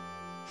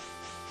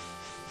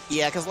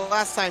 Yeah, because the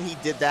last time he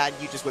did that,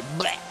 you just went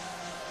bleh.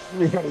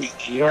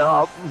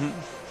 Yup.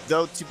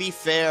 Though, to be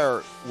fair,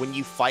 when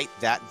you fight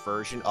that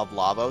version of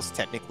Lavos,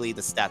 technically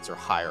the stats are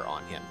higher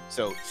on him.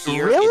 So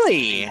here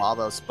Really? it's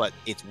Lavos, but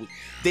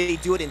they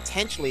do it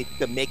intentionally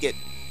to make it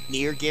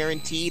near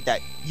guaranteed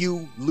that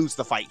you lose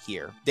the fight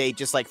here. They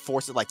just like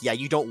force it like, yeah,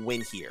 you don't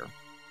win here.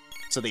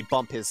 So they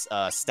bump his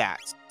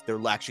stats. They're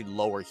actually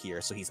lower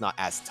here, so he's not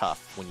as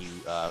tough when you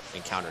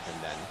encounter him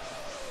then.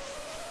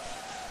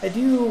 I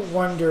do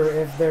wonder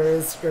if there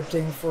is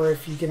scripting for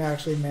if you can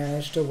actually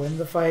manage to win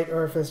the fight,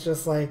 or if it's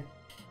just like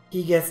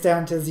he gets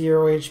down to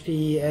 0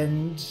 HP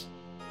and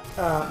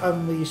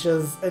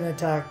unleashes an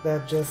attack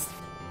that just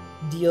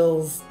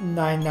deals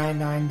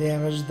 999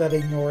 damage that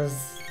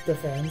ignores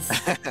defense.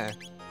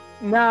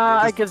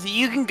 Nah, because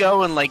you can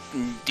go and like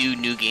do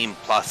New Game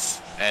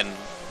Plus and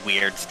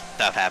weird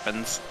stuff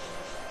happens.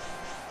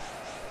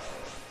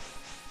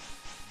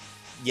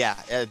 Yeah,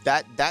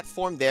 that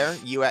form there,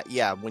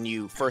 when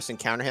you first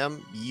encounter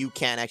him, you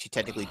can actually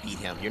technically beat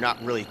him. You're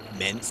not really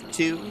meant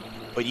to,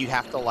 but you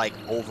have to like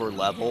over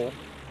level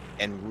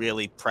and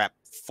really prep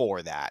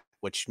for that,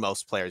 which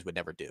most players would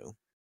never do.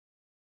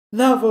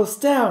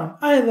 Lavos down,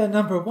 Isla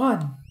number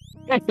 1.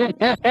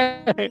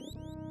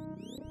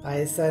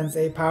 I sense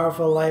a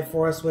powerful life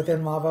force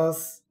within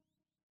Lavos.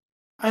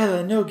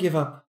 Isla, no give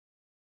up.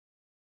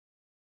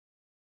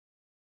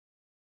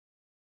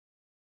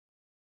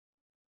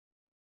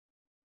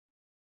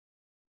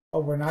 Oh,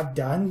 we're not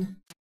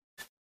done?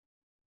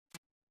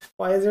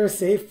 Why is there a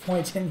save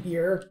point in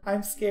here?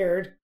 I'm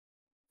scared.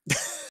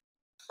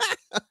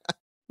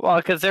 Well,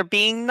 because they're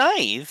being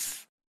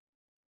nice.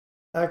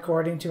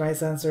 According to my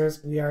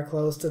sensors, we are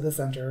close to the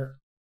center.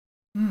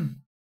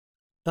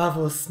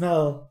 Lavos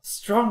smell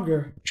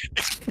stronger.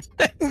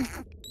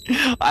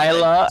 I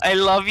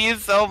love you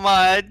so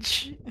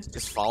much.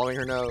 Just following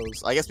her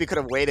nose. I guess we could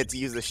have waited to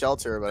use the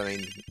shelter, but I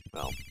mean,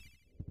 well.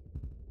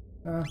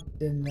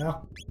 Didn't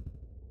know.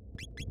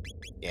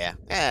 Yeah,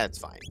 it's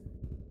fine.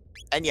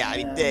 And yeah, I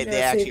mean, Yeah,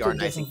 they actually are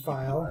nice.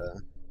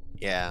 File.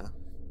 Yeah.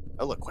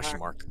 Oh, look, question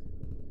mark.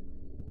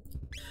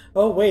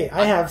 Oh, wait,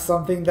 I have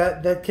something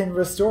that can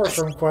restore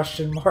from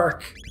question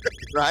mark.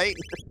 Right?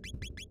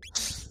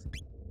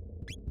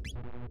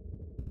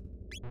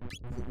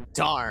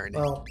 Darn.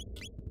 Well,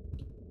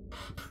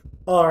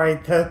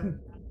 alright then.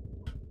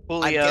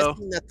 Julio. I'm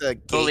guessing that the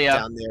gate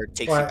down there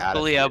takes you out of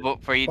Julio, here.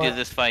 before you do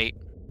this fight,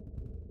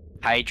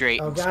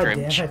 hydrate and God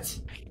damn stretch.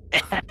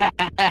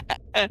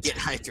 Get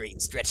hydrated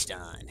and stretched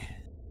on.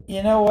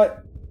 You know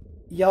what?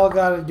 Y'all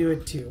gotta do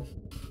it too.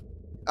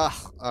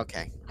 Oh,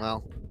 okay.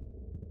 Well.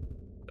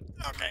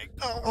 Okay.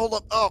 Oh, hold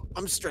up. Oh,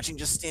 I'm stretching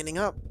just standing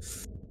up.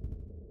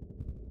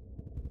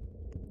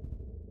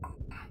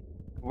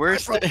 We're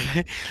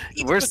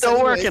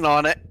still working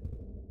on it.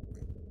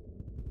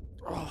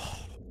 Oh,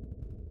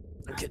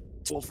 I'm getting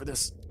too old for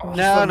this.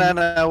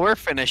 No. We're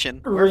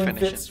finishing. We're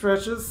finishing. Fit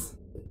stretches.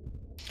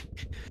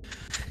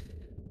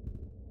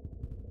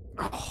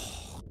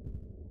 Oh.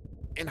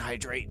 And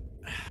hydrate.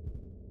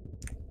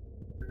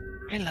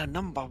 Hello,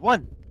 number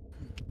 1.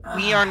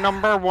 We are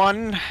number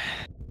 1.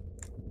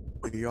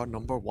 We are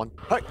number 1.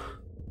 Hi.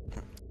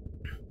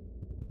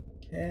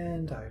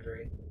 And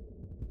hydrate.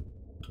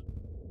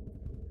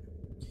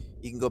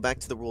 You can go back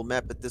to the rule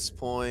map at this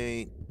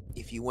point.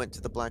 If you went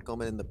to the Black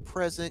Omen in the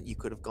present, you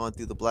could have gone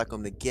through the Black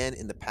Omen again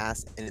in the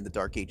past and in the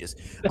Dark Ages.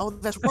 Oh,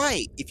 that's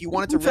right. If you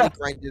wanted to really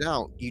grind it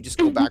out, you just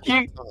go back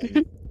in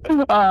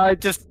time.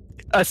 Just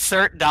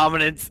assert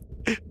dominance.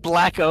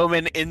 Black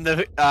Omen in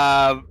the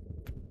oh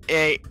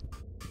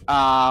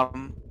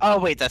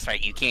wait, that's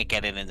right. You can't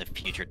get it in the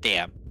future.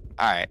 Damn.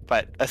 All right,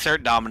 but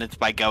assert dominance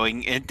by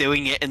going and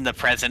doing it in the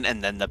present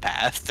and then the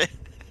past.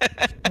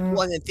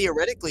 Well, and then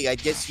theoretically, I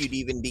guess you'd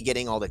even be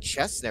getting all the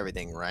chests and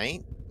everything,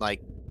 right?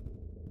 Like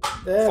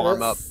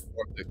farm up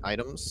more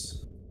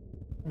items.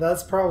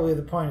 That's probably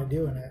the point of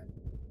doing it.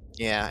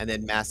 Yeah, and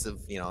then massive,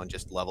 and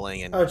just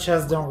leveling and. Oh,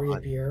 chests don't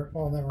reappear.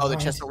 Well, never mind. Oh, the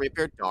chests don't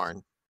reappear.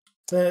 Darn.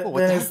 Then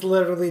it's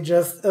literally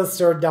just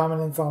assert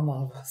dominance on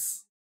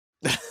Lavos.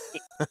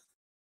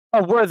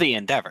 A worthy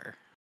endeavor.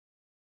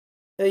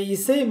 You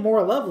say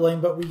more leveling,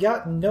 but we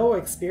got no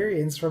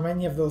experience from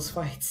any of those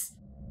fights.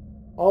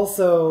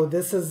 Also,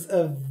 this is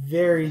a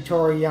very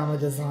Toriyama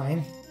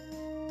design.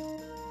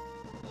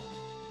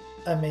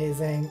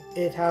 Amazing.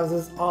 It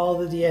houses all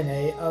the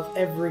DNA of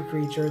every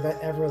creature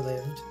that ever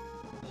lived.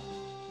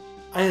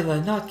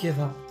 Isla, not give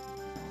up.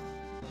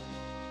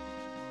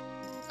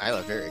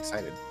 Isla, very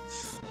excited.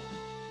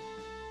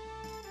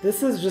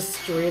 This is just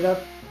straight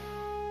up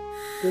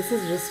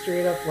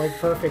like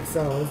Perfect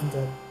Cell, isn't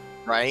it?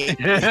 Right?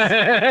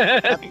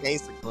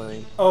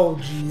 Basically. Oh,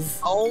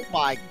 jeez. Oh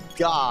my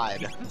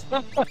god.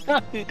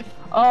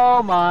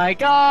 Oh my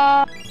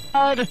god!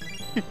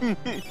 You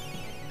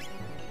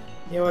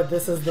know what?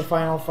 This is the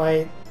final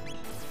fight.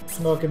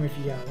 Smoke him if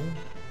you got him.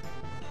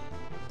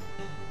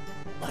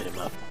 Light him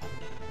up.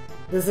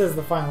 This is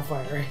the final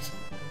fight, right?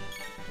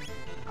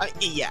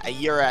 Yeah,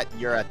 you're at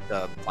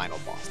the final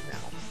boss now.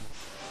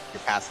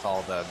 You're past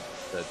all the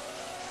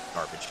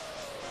garbage.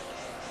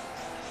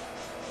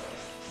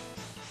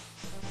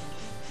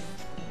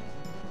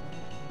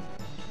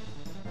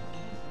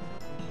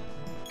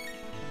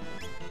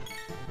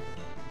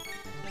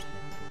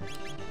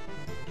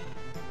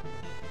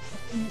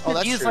 could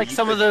that's use true. like You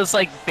some of could- those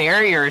like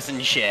barriers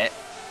and shit.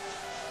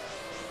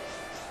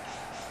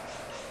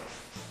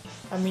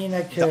 I mean,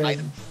 I could.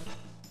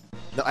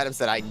 The items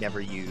that I never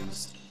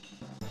used.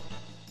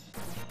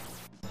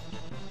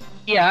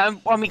 Yeah,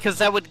 I mean, because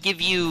that would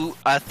give you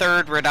a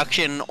third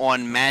reduction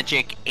on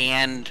magic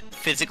and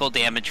physical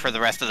damage for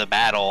the rest of the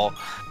battle.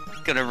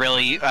 Gonna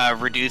really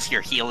reduce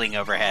your healing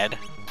overhead.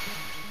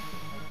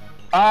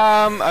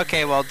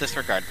 Okay, well,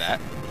 disregard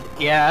that.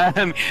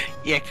 Yeah,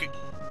 yeah,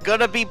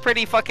 gonna be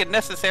pretty fucking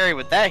necessary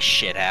with that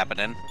shit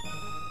happening.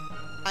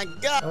 My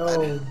God.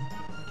 Oh,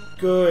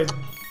 good.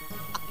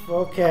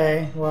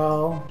 Okay,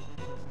 well.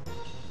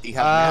 Do you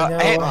have no.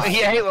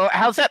 Hey, well,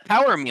 how's that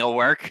power meal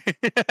work?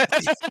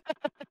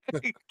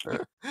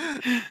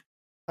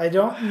 I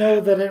don't know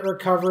that it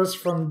recovers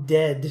from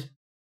dead.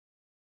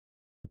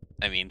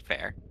 I mean,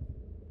 fair.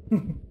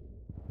 Good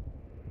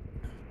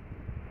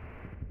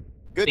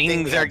thing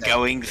Things we are had that-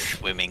 going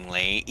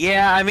swimmingly.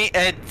 Yeah, I mean,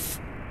 it's...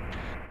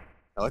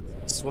 Oh,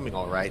 it's swimming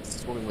all right.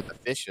 It's swimming with the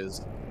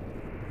fishes.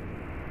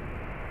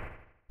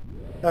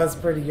 That's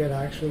pretty good,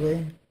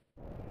 actually.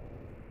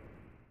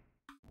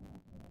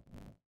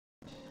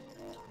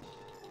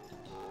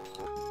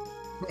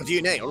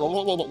 DNA.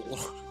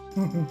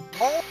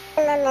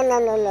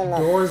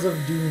 Doors of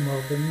Doom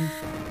open.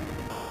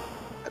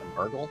 That a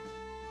burgle?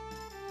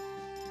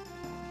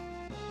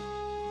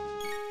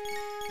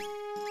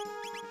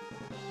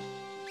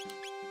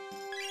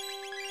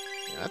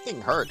 Yeah, that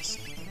thing hurts.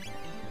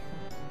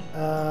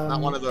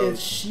 Not one of those.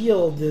 Its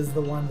shield is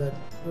the one that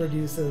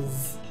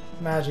reduces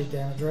magic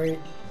damage, right?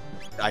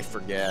 I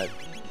forget.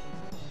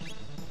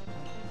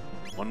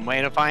 One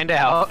way to find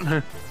out.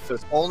 So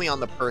it's only on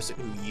the person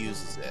who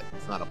uses it.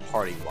 It's not a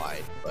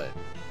party-wide, but...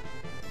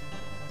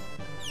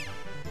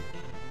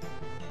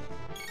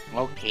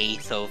 Okay,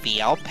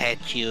 Sophie, I'll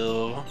pet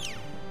you.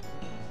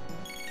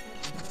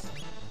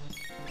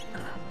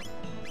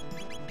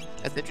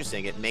 That's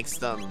interesting. It makes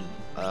them,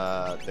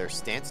 their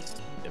stance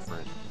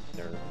different.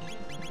 Their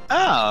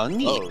Oh,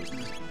 neat. pose.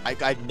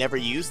 I've never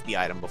used the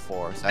item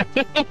before, so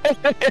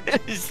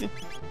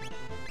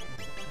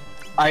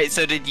Alright,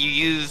 so did you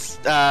use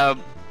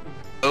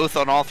both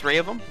on all three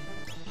of them?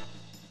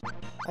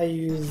 I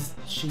used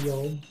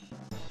shield.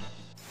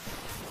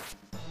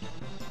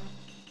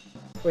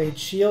 Wait,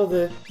 shield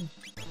it...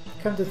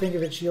 Come to think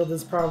of it, shield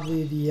is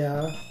probably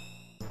the,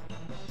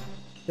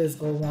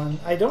 physical one.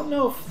 I don't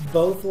know if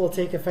both will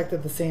take effect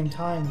at the same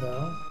time,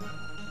 though.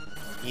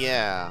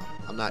 yeah,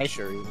 I'm not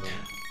sure either.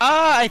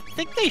 I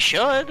think they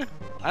should.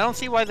 I don't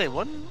see why they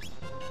wouldn't.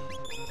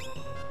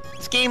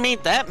 This game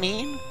ain't that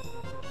mean.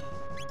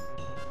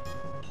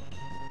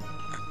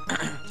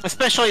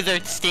 Especially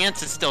their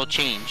stance is still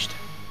changed.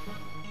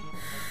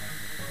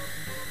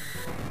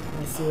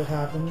 Let's see what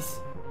happens.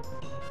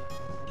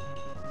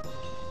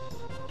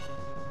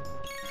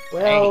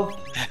 Well,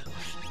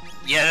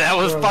 Yeah, that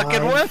was We're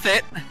fucking alive. worth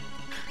it.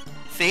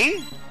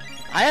 See?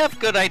 I have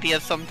good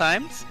ideas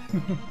sometimes.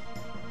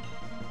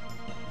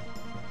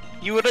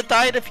 You would have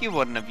died if you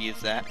wouldn't have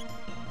used that.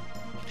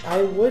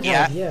 I would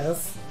Yeah. have,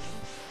 yes.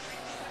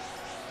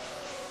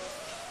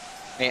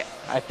 Yeah,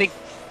 I think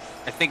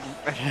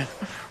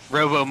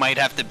Robo might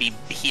have to be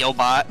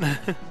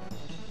Healbot.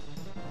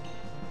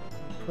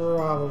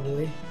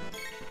 Probably.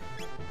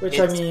 Which,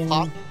 It's I mean...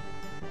 pop-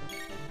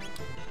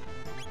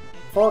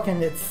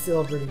 Falcon, it's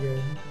still pretty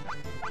good.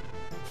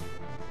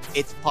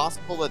 It's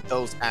possible that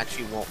those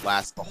actually won't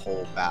last the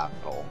whole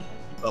battle,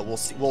 but we'll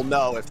see. We'll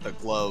know if the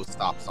glow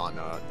stops on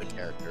the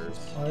characters.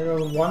 Well, there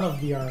goes one of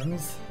the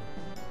arms.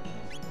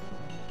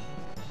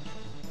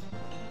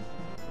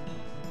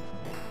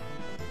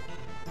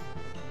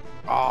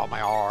 Oh,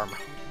 my arm.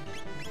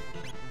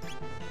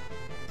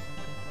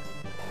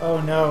 Oh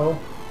no.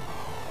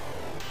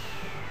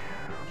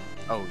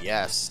 Oh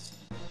yes.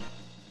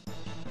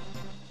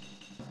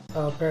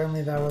 Oh,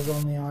 apparently that was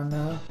only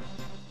on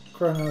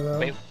Chrono,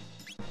 though.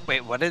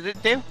 Wait, what did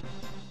it do?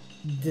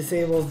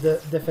 Disables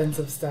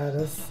defensive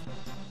status.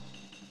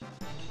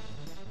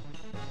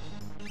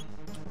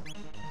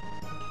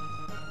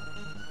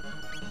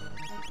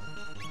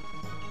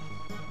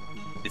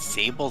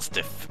 Disables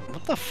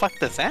what the fuck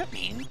does that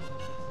mean?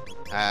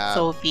 Uh,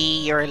 Sophie,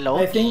 you're low.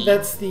 I think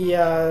that's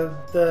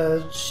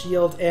the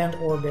shield and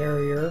or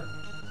barrier.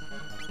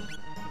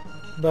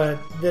 But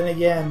then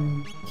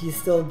again, he's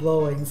still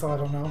glowing, so I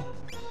don't know.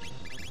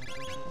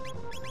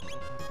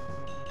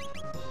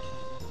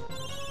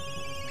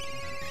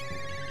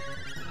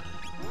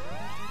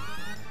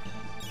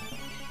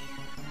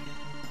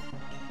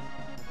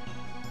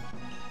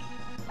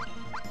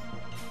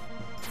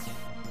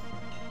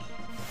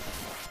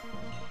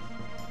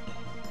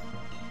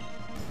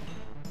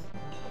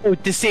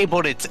 It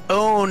disabled its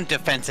own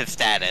defensive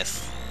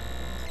status.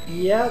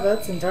 Yeah,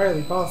 that's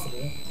entirely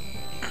possible.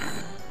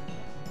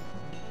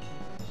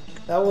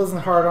 That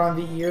wasn't hard on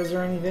the ears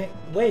or anything.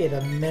 Wait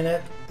a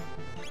minute.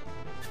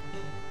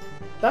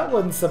 That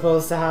wasn't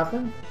supposed to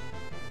happen.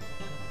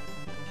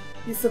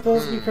 He's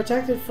supposed to be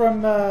protected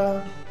from,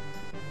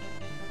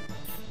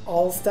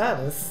 all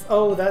status.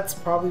 Oh, that's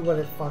probably what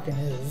it fucking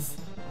is.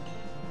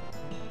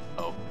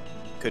 Oh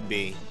Could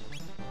be.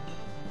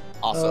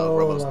 Also,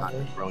 Robo's not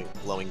lovely.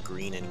 glowing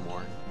green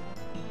anymore.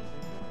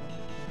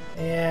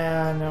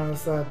 Yeah, I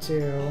noticed that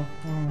too.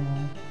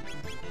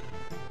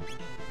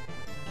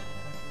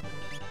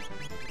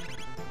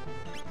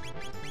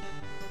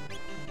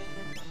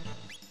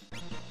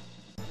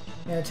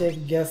 Yeah, take a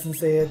guess and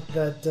say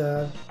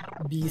that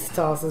Beast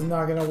Toss is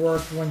not going to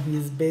work when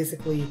he's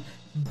basically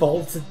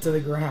bolted to the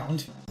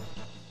ground.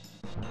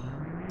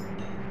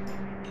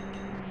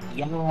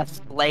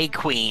 Yes, Slay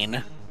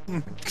Queen.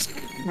 I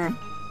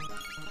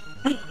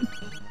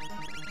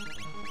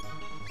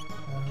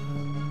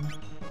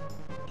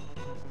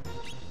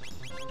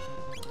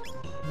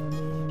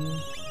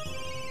mean...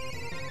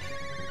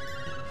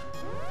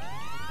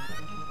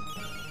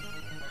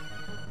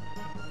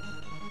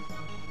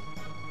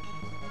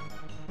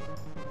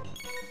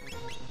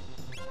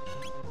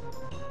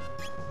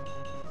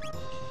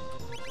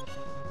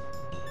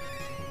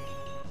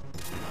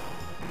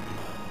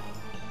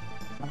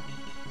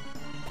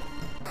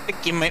 I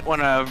think you might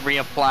want to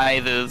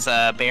reapply those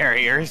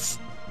barriers.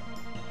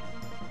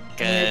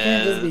 I mean, I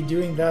can't just be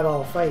doing that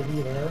all fight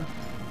either.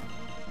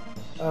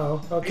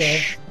 Oh,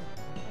 okay.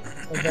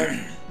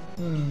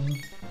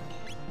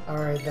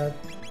 Alright, that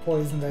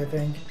poisoned, I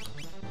think.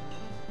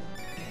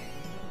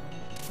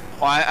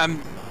 Well,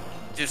 I'm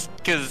just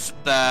because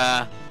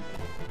the...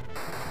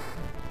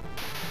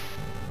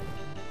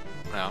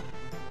 No.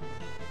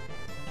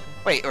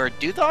 Wait, or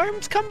do the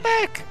arms come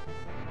back?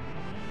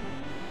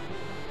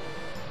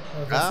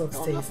 Oh, this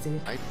looks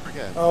tasty. I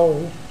forget.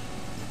 Oh.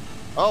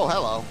 Oh,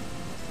 hello.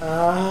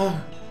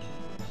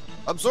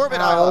 Absorb it.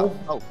 Ow.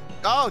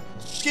 Oh,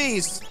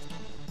 jeez.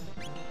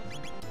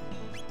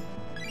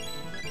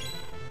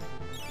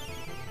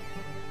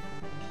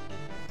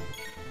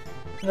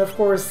 And of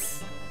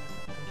course...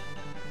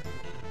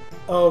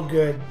 Oh,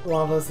 good.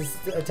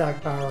 Lavos'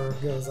 attack power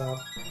goes up.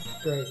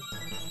 Great.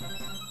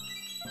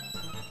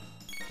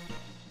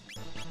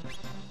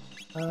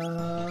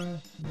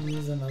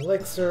 Use an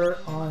elixir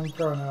on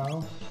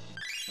Chrono.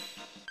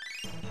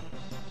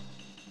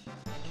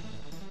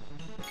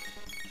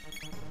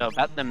 So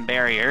about them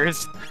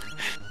barriers.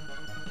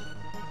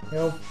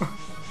 Nope.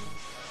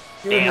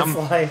 Damn. His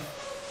life.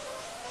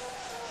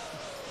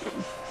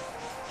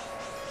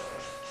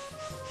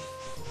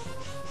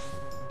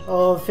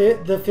 Oh,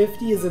 the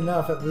 50 is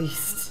enough at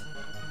least.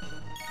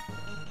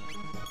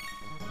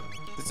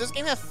 Does this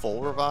game have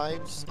full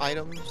revives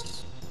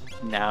items?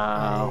 No.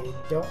 I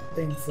don't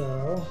think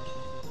so.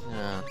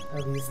 Yeah.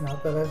 At least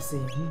not that I've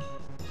seen.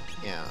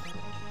 Yeah.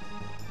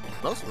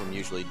 Most of them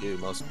usually do.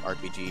 Most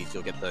RPGs,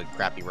 you'll get the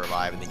crappy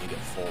revive and then you get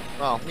full.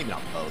 Well, maybe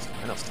not most.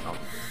 I know some.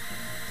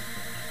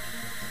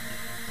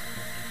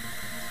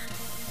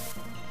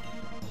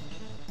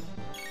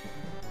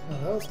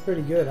 Oh, that was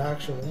pretty good,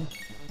 actually.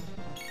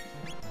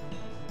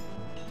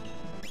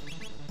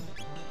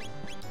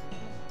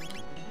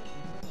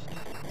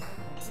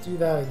 Let's do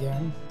that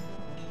again.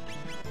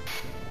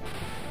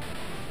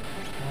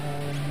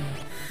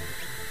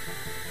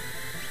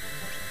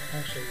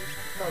 Actually,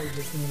 probably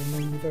just need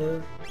a new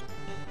third.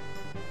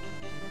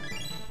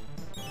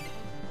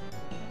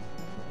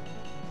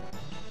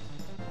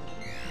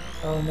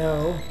 Oh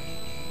no,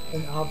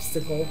 an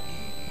obstacle.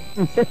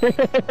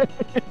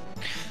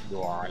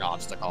 You are an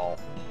obstacle.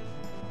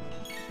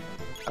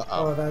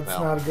 Oh, that's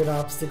not a good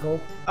obstacle.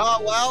 Oh,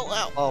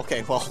 well,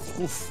 okay, well,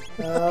 oof.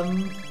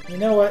 You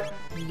know what?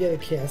 You get a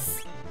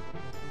kiss.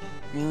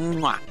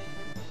 Mwah.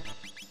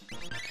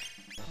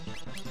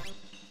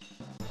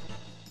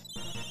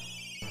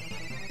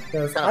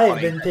 Because I've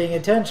been paying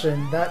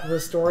attention, that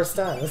restores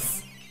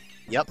status.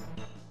 Yep.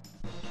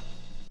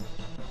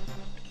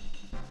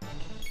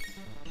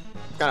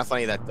 Kind of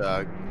funny that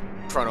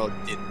Chrono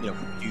did,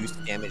 reduce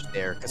damage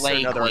there, because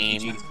certain other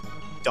RPGs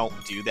don't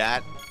do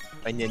that,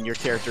 and then your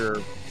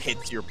character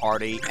hits your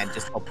party and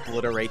just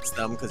obliterates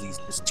them because he's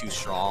just too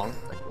strong.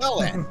 Like, well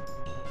then.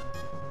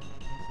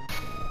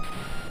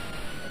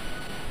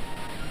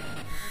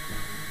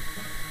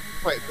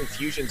 Right,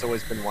 confusion's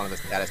always been one of the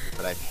statuses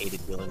that I've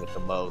hated dealing with the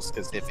most,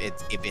 because if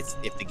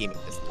the game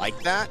is like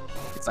that,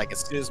 it's like as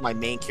soon as my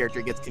main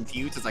character gets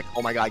confused, it's like,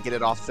 oh my god, get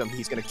it off him,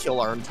 he's gonna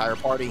kill our entire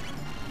party.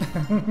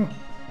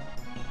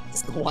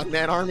 It's the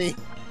one-man army.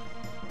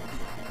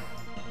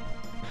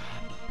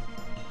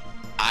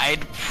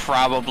 I'd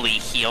probably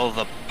heal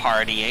the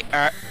party.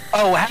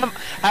 Oh,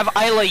 have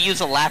Isla use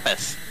a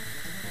lapis.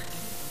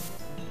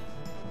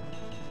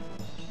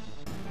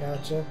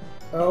 Gotcha.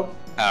 Oh,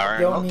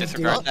 Alright, I'll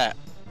disregard that.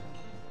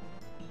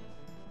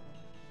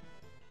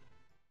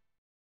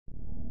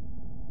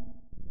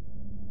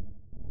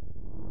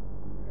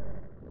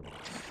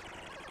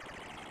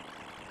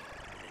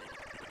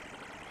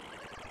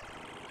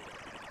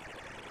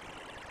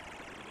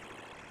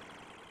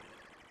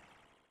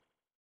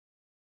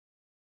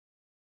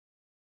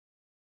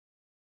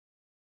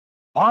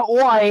 But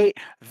wait,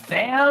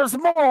 there's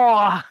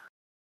more!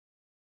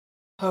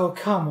 Oh,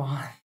 come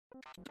on.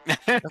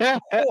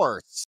 Of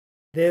course.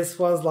 This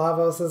was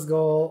Lavos'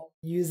 goal,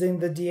 using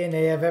the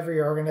DNA of every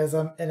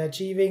organism and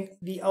achieving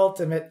the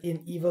ultimate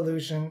in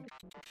evolution.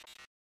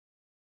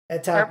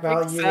 Attack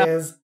value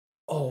is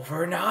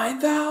over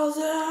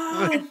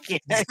 9,000!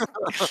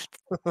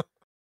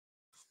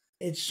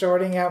 It's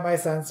shorting out my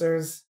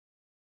sensors.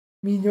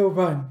 Me no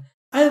run.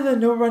 Isla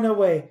no run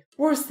away.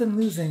 Worse than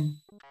losing.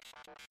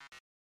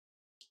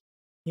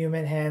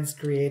 Human hands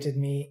created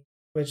me,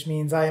 which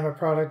means I am a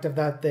product of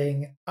that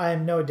thing. I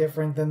am no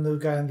different than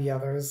Luca and the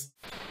others.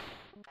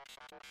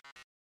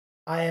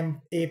 I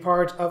am a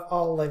part of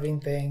all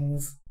living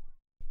things.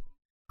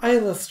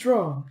 Isla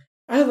strong.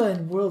 Isla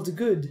in world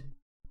good.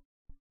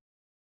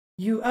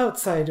 You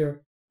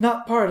outsider,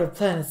 not part of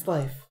planet's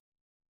life.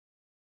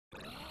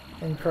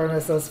 And Chrono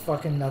says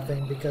fucking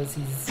nothing because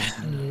he's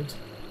mute.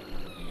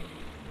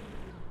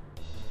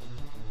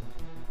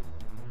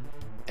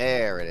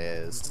 There it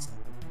is.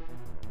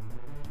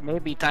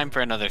 Maybe time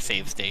for another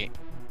save state.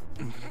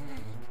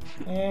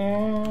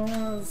 And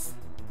let's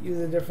use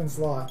a different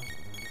slot.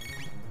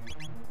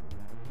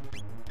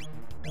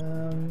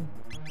 I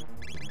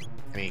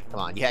mean, come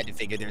on, you had to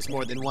figure there's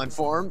more than one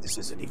form. This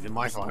isn't even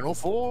my final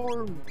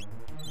form.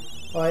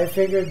 Well, I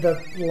figured that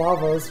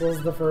Lavos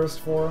was the first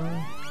form.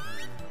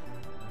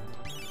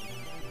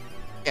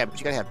 Yeah, but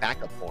you gotta have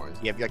backup forms.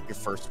 You have like your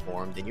first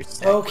form, then your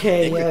second.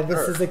 Okay, yeah,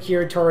 this is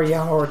Akira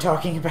Toriyama we're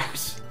talking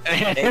about.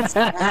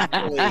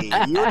 Exactly.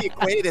 You already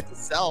equated it to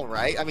Cell,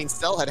 right? I mean,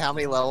 Cell had how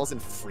many levels,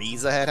 and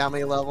Frieza had how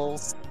many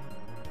levels?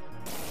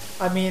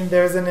 I mean,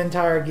 there's an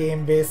entire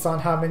game based on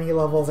how many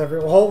levels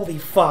every. Holy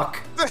fuck!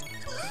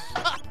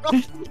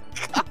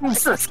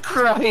 Jesus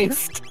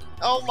Christ!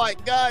 Oh my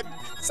god!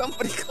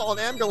 Somebody call an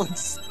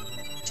ambulance!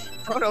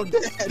 Chrono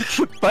dead!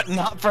 But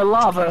not for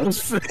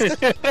Lavos!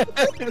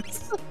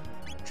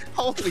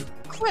 Holy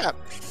crap!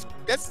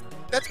 That's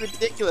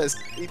ridiculous.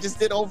 You just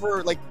did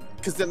over, like,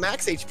 because the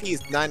max HP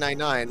is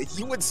 999.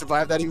 You wouldn't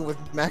survive that even with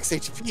max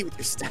HP with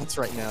your stats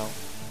right now.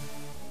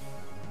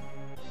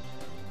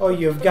 Oh,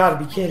 you've got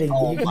to be kidding me.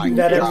 Oh You can do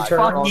that every turn.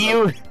 Fuck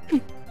you!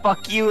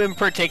 Fuck you in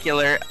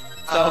particular.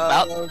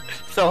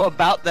 So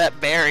about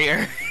that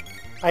barrier.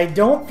 I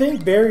don't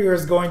think barrier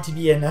is going to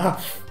be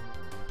enough.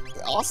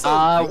 Also,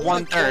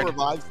 1/3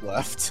 revives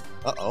left.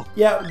 Uh-oh.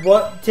 Yeah,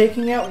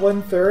 taking out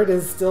 1/3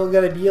 is still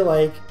gonna be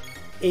like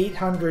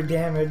 800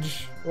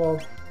 damage. Well,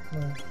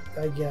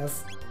 I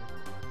guess.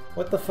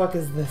 What the fuck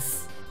is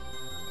this?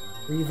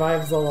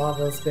 Revives the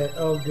lava spit.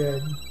 Oh,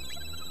 good.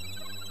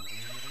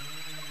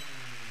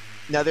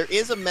 Now, there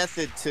is a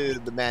method to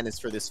the madness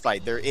for this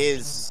fight. There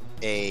is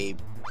a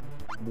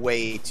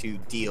way to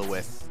deal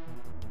with,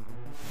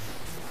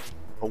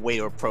 a way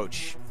to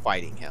approach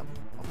fighting him,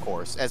 of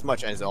course, as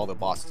much as all the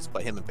bosses,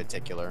 but him in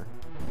particular.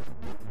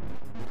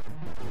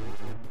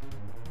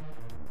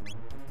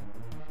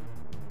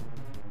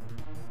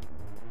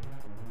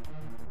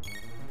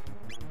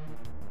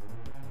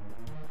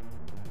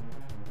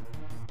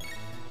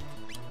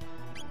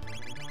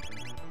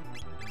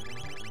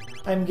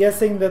 I'm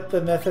guessing that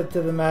the method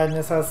to the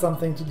madness has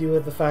something to do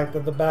with the fact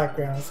that the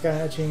background is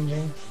kind of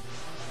changing.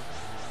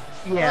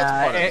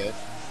 Yeah,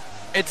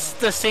 it's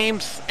the same.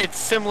 It's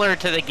similar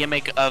to the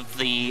gimmick of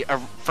the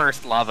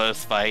first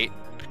Lavos fight,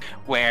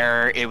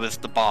 where it was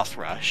the boss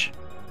rush.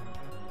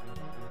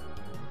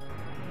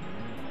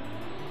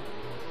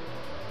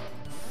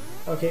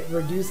 Okay,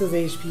 reduces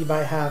HP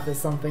by half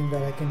is something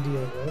that I can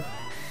deal with.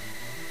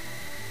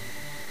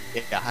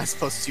 Yeah, I'm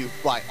supposed to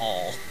by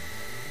all.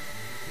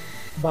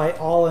 By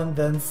all and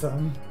then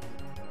some.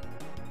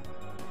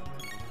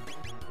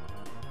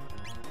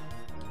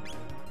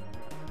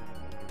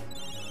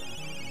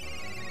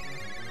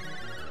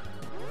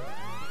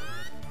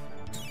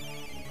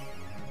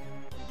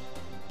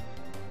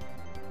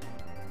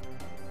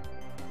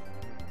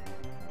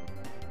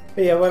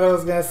 But yeah, what I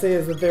was gonna say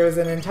is that there is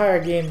an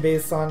entire game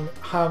based on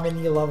how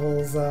many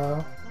levels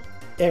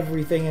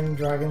everything in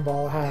Dragon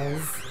Ball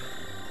has.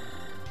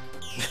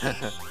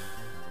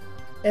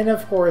 And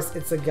of course,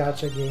 it's a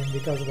gacha game,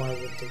 because why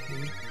would it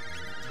be?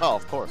 Oh,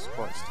 of course, of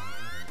course.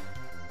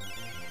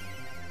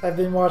 I've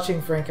been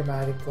watching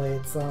Frankomatic play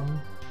it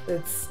some.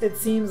 It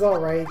seems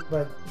alright,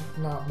 but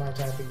not my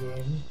type of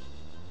game.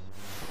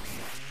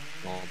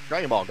 Well,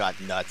 Dragon Ball got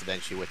nuts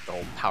eventually with the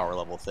whole power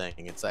level thing.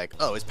 It's like,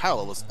 oh, his power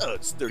level's, oh,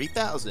 it's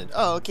 30,000.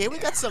 Oh, okay, we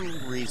got some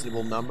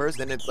reasonable numbers.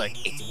 Then it's like,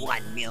 it's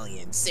 1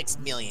 million, 6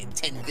 million,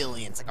 10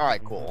 billion. It's like,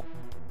 alright, cool.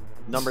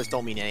 Numbers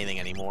don't mean anything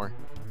anymore.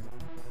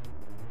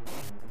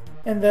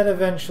 And then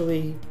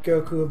eventually,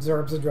 Goku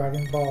absorbs the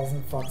Dragon Balls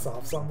and fucks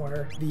off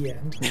somewhere. The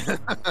end.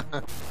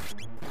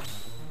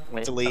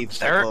 Wait, to leave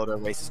Cycloda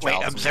racist Wait,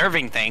 child.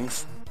 observing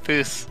things.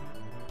 Foos,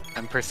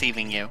 I'm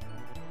perceiving you.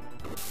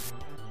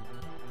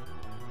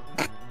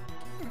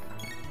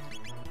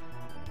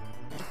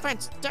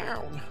 Defense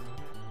down.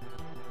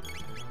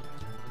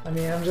 I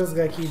mean, I'm just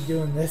gonna keep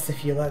doing this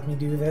if you let me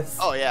do this.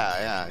 Oh yeah,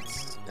 yeah.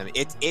 I mean,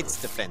 its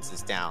defense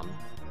is down,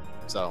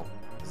 so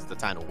this is the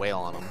time to wail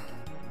on them.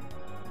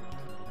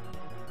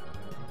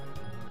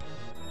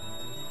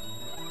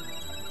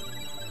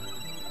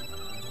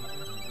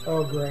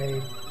 Oh,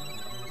 great.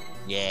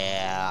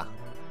 Yeah.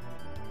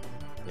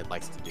 It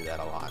likes to do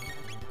that a lot.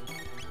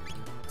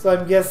 So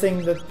I'm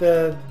guessing that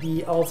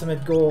the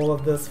ultimate goal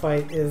of this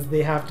fight is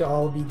they have to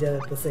all be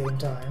dead at the same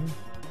time.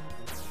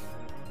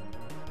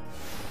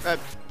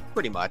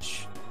 Pretty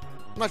much.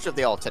 I'm not sure if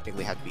they all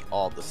technically have to be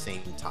all at the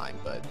same time,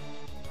 but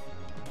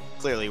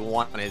clearly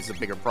one is a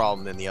bigger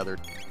problem than the other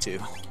two.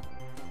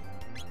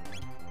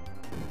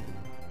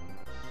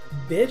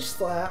 Bitch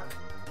slap.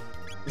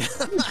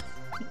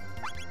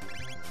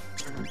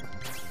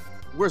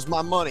 Where's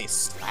my money?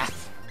 Slap.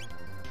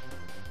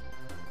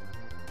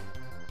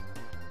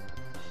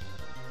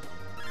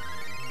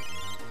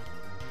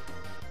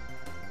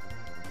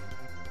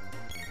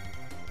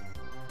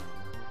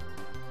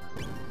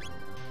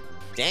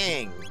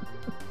 Dang.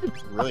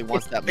 Really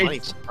wants that money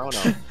from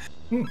Chrono.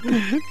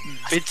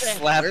 Bitch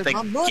slapped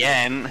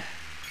again.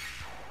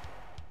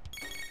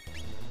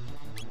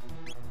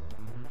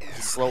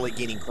 He's slowly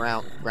gaining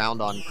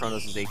ground on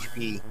Chronos'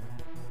 HP.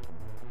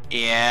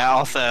 Yeah,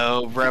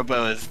 also,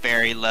 Robo is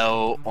very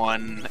low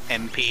on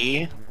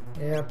MP.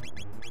 Yep.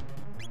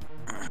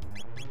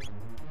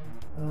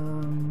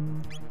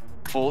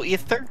 Full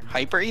ether?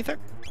 Hyper ether?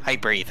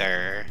 Hyper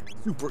ether.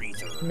 Super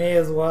ether. May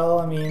as well,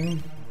 I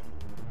mean,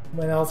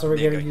 when else are we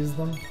gonna use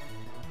them?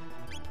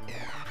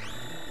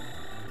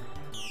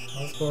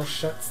 Also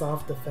shuts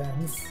off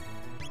defense.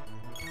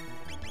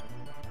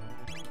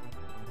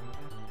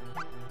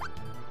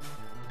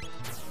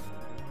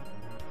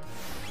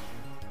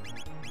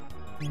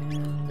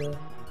 And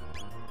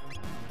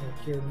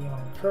here we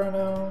on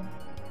Chrono.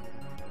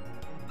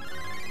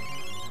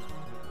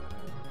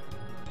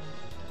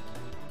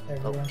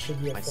 Everyone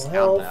should be at full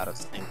health. Out of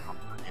sync on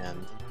my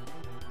end.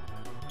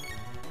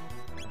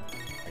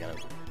 I gotta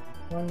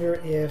wonder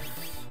if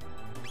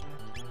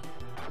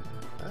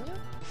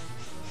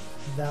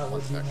that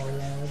would do more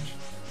damage.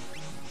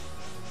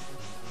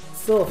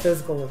 Still a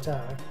physical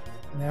attack.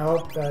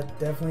 Nope, that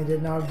definitely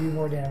did not do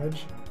more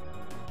damage.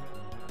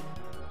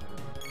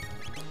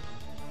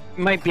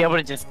 Might be able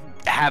to just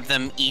have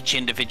them each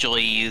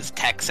individually use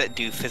techs that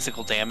do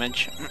physical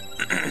damage.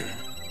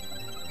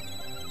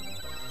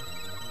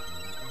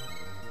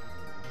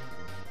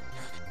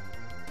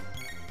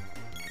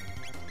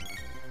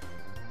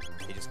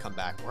 They just come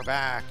back. We're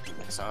back. You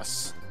miss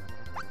us.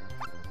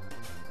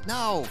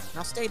 No!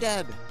 Now stay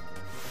dead!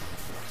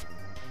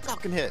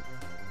 Falcon hit!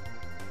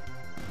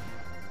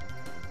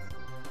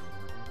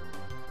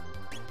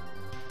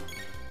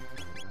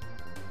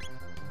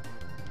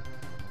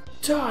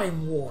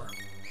 Time Warp!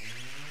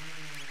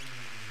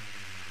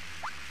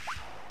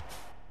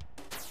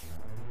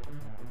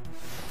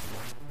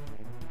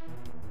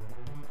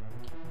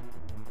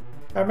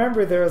 I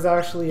remember there was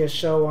actually a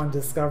show on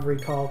Discovery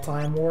called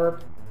Time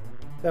Warp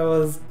that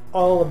was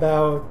all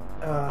about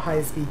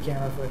high-speed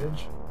camera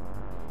footage.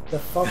 The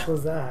fuck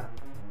was that?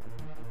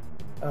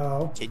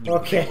 Oh,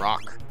 okay.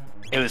 Rock.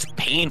 It was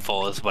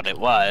painful is what it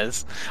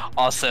was.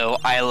 Also,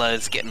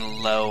 Isla's getting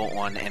low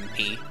on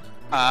MP.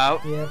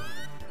 Yep.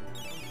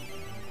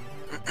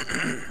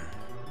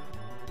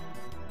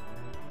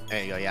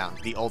 There you go, yeah.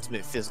 The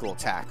ultimate physical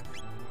attack.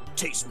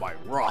 Taste my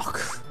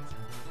rock!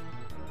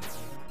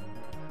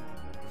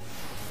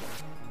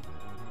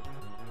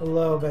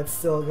 Low, but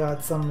still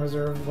got some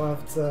reserve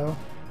left, so...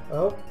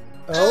 Oh.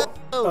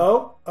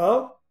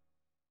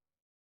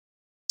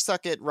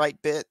 Suck it,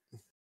 right bit.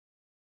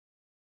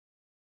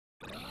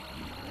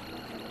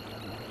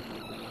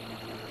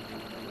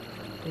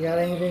 You got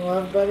anything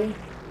left, buddy?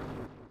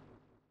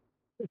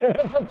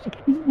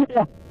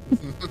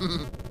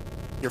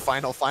 Your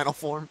final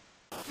form?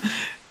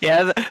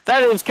 Yeah,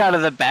 that is kind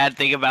of the bad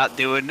thing about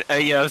doing,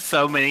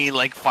 so many,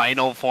 like,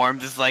 final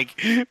forms. Is like,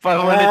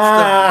 but when it's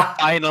the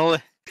final...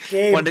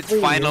 Game, when it's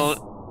please.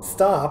 final...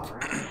 Stop.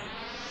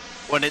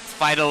 When it's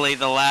finally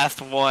the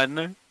last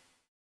one...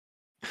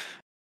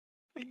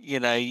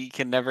 you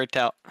can never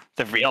tell.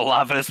 The real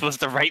Lavos was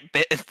the right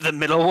bit. The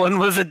middle one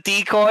was a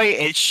decoy.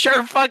 It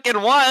sure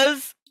fucking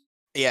was!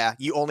 Yeah,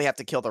 you only have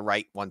to kill the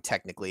right one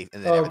technically,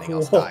 and then everything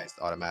else dies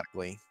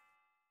automatically.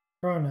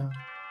 Chrono.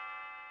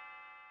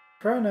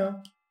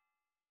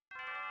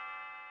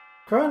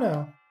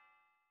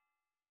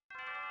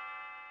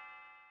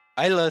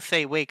 Isla,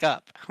 say wake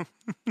up.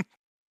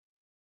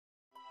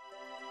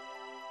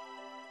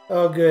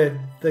 Oh good,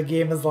 the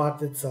game has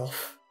locked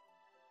itself.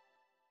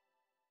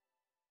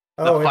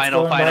 The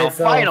final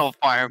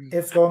farm.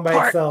 It's going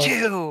by itself. Part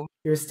 2!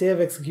 Your stay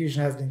of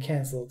execution has been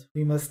cancelled.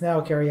 We must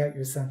now carry out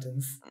your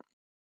sentence.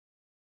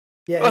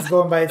 Yeah, it's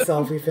going by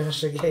itself. We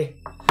finished the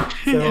game.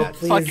 So Yeah,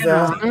 please,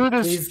 rude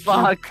as please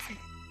fuck.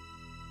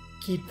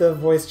 keep the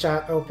voice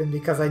chat open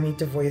because I need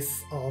to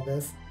voice all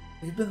this.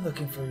 We've been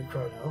looking for you,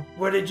 Chrono.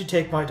 Where did you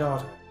take my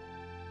daughter?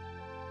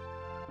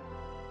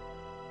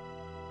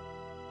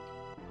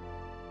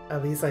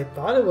 At least I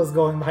thought it was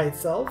going by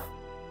itself.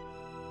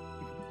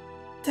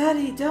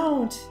 Daddy,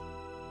 don't!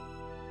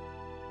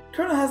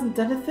 Chrono hasn't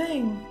done a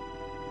thing.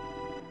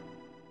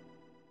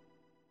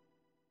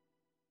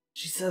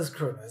 She says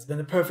Chrono has been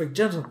a perfect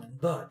gentleman,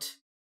 but...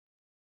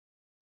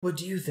 What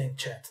do you think,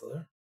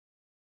 Chancellor?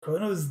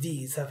 Chrono's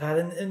deeds have had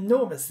an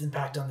enormous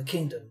impact on the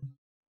kingdom.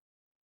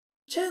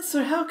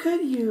 Chancellor, how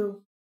could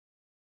you?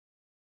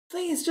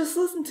 Please, just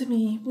listen to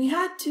me. We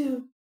had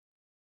to.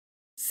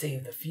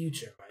 Save the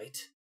future,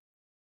 right?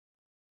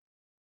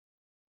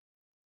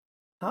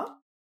 Huh?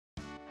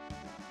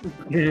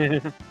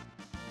 You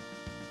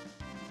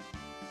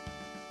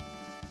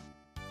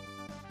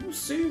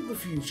saved the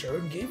future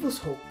and gave us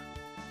hope.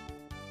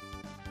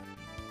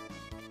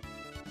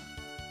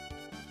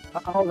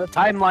 Oh, the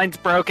timeline's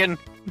broken.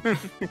 You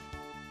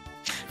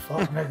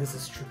fought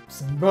Megas'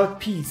 troops and brought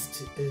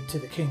peace to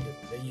the kingdom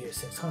in the year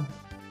 600.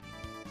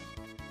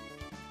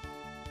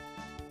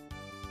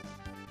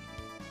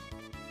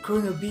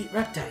 Chrono beat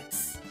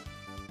Reptites.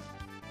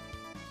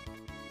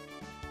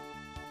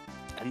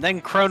 And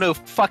then Chrono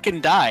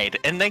fucking died,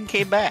 and then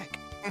came back.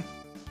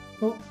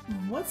 Well,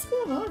 what's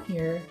going on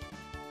here?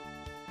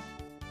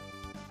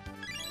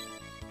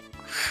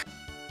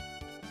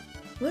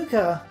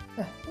 Luca,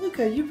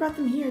 you brought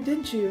them here,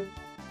 didn't you?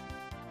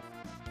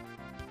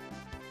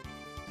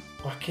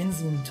 Our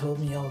kinsman told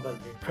me all about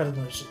your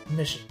incredible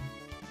mission.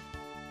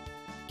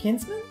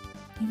 Kinsman?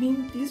 You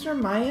mean these are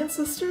my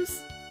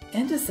ancestors?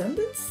 And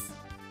descendants?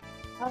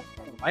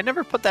 I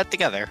never put that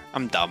together.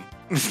 I'm dumb.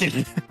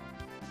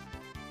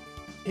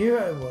 Here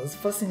I was,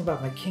 fussing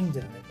about my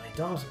kingdom and my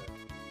daughter,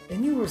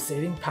 and you were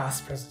saving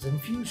past, present,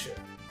 and future.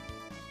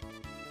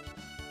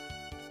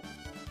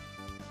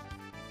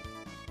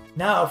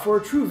 Now for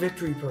a true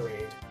victory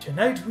parade.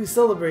 Tonight we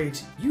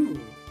celebrate you.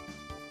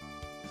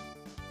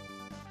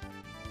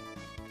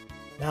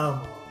 Now,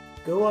 Mom,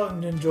 go out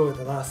and enjoy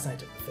the last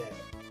night of the fair.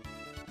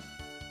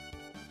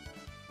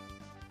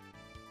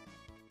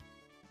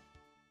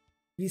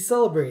 We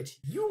celebrate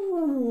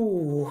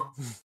you.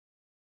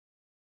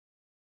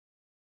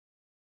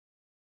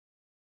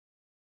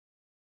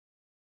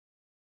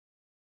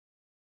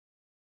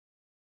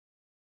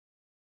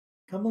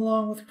 Come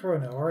along with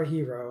Chrono, our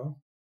hero.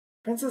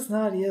 Princess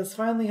Nadia is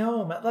finally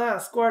home. At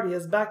last, Guardia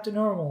is back to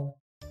normal.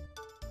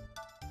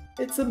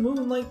 It's a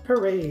moonlight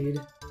parade.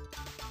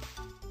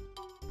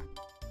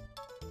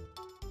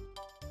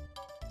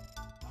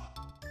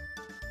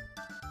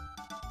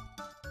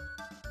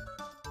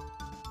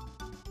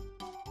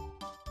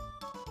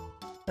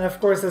 And of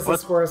course, this is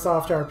a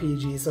Squaresoft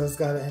RPG, so it's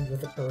gotta end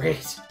with a parade.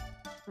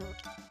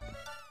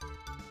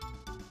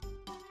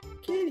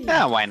 Kitty!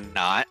 Yeah, why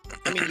not?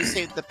 I mean, you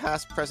saved the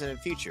past, present, and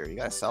future. You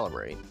gotta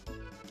celebrate.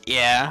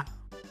 Yeah.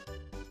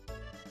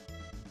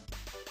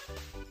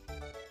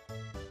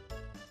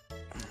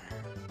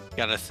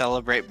 Gotta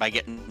celebrate by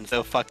getting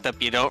so fucked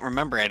up you don't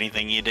remember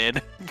anything you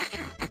did.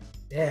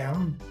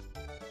 Damn.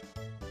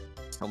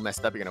 So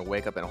messed up, you're gonna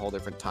wake up in a whole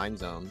different time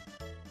zone.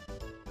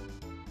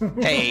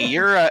 Hey,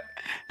 you're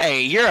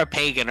a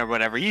pagan or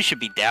whatever. You should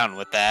be down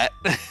with that.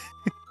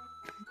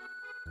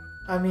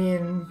 I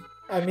mean,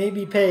 I may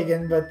be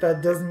pagan, but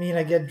that doesn't mean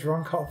I get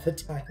drunk all the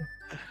time.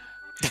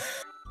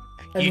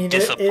 You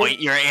disappoint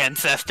your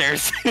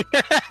ancestors.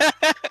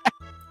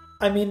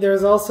 I mean,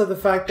 there's also the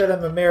fact that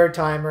I'm a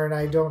maritimer and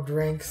I don't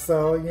drink,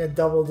 so, you know,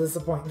 double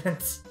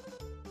disappointments.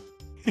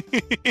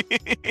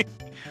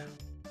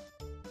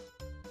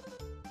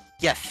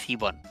 Yes, he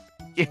won.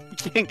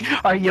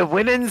 Are you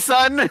winning,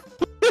 son?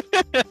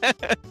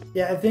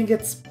 Yeah, I think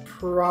it's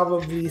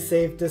probably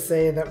safe to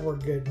say that we're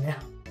good now.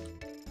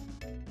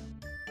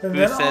 And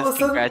Who says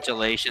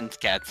congratulations,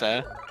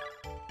 Katza?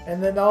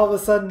 And then all of a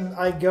sudden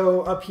I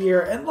go up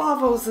here and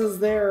Lavos is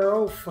there.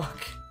 Oh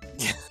fuck.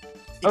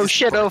 Oh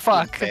shit, oh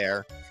fuck.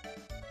 There.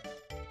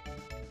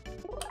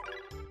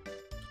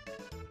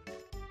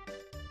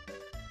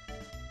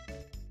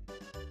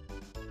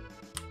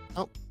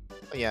 Oh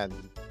yeah.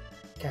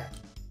 Cat.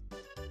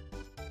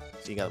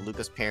 So you got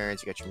Luca's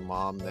parents, you got your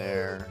mom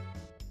there.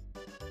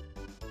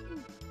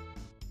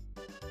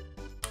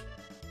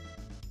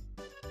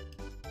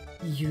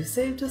 You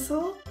saved us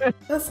all?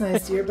 That's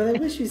nice, dear, but I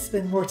wish you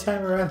spend more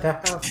time around the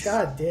house.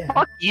 God damn.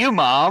 Fuck you,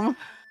 Mom.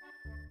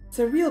 It's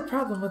a real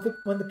problem with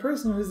when the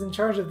person who's in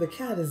charge of the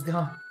cat is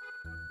gone.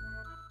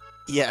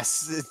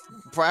 Yes,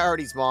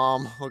 priorities,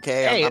 Mom.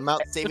 Okay, Hey, I'm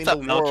out saving what's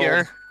the up, world.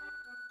 Melchior?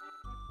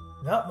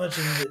 Not much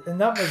business in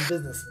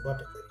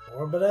weapons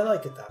anymore, but I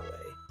like it that way.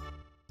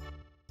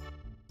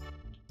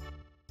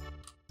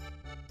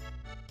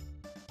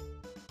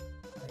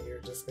 Oh, you're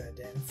just gonna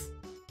dance.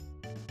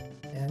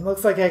 And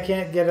looks like I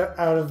can't get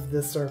out of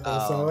this circle,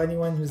 so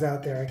anyone who's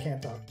out there I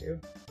can't talk to.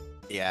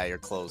 Yeah, you're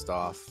closed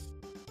off.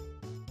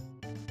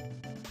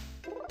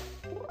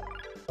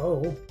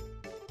 Oh.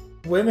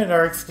 Women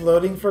are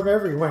exploding from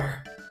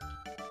everywhere.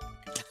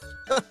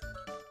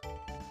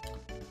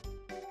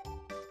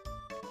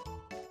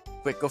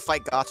 Quick, go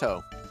fight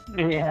Gato.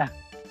 Yeah.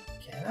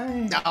 Can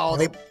I? No, Nope.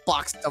 they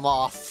boxed him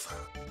off.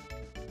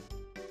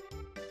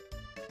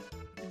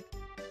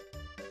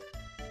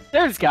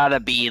 There's gotta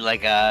be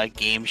like a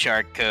Game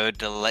Shark code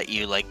to let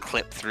you like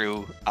clip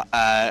through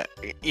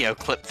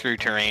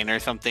terrain or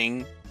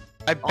something.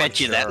 I bet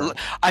you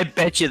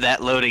that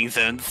loading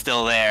zone's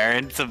still there,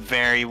 and some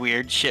very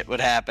weird shit would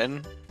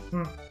happen.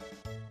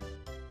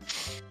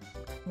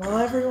 Well,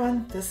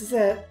 everyone, this is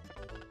it.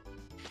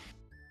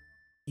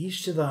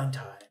 Each to thine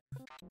time.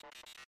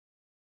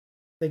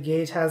 The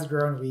gate has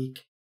grown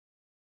weak.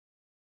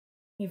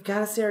 We've got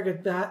to say our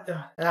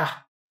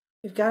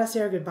We've got to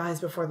say our goodbyes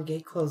before the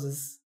gate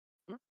closes.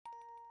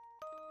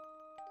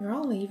 You're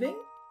all leaving?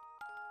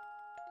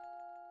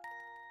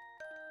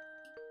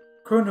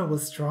 Chrono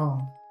was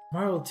strong.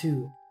 Marl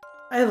too.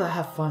 Isla,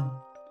 have fun.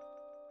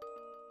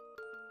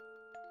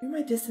 You're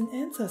my distant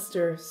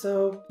ancestor,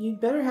 so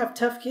you'd better have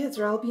tough kids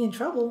or I'll be in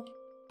trouble.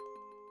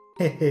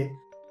 Hehe,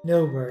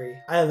 no worry.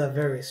 Isla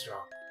very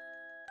strong.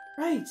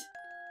 Right.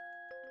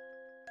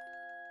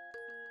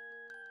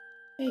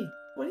 Hey,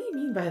 what do you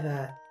mean by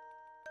that?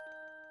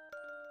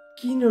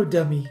 Kino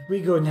dummy,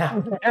 we go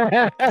now.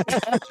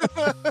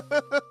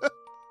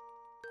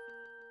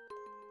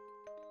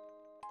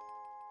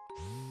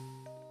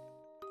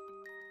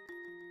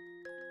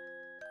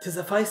 'Tis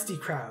a feisty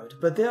crowd,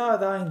 but they are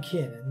thine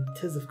kin, and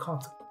 'tis of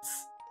consequence.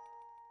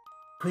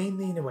 Queen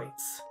Lean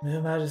awaits.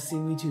 Her Majesty,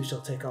 we too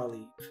shall take our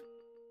leave.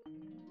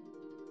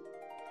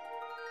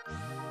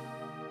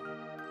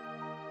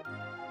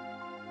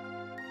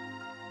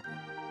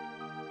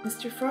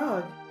 Mr.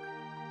 Frog.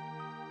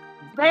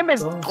 His name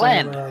is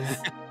Glenn.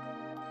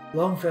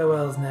 Long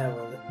farewells now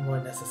are more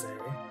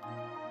necessary.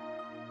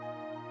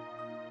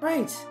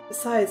 Right.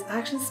 Besides,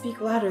 actions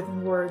speak louder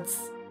than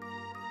words.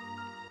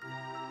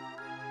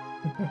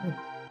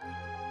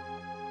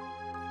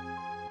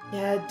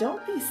 Yeah,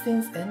 don't these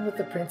things end with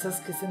the princess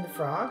kissing the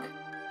frog?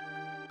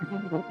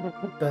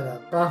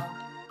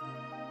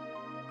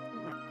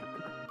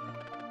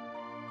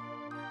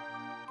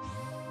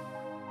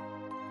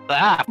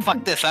 But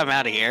fuck this, I'm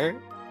out of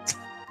here.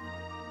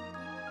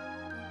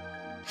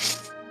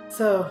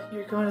 So,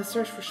 you're going to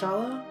search for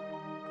Shallow?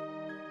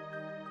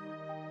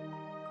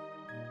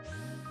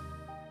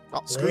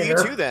 Oh, screw you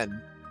too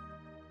then.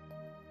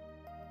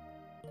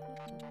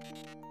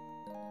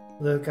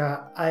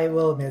 Luca, I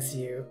will miss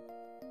you.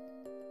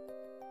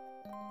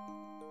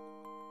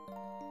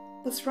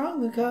 What's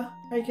wrong, Luca?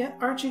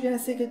 Aren't you gonna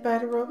say goodbye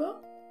to Robo?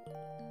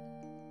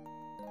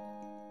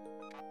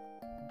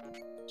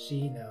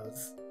 She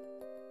knows.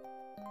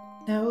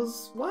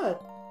 Knows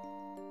what?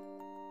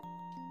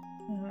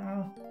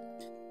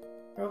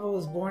 Robo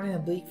was born in a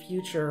bleak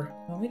future.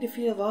 When we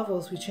defeated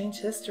Lavos, we changed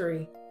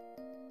history.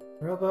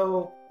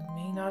 Robo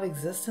may not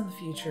exist in the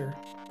future.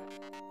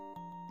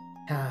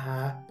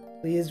 Haha,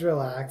 please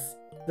relax.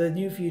 The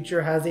new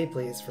future has a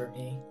place for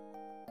me.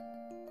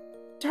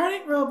 Darn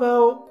it,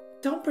 Robo!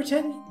 Don't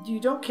pretend you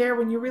don't care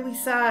when you're really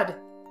sad.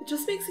 It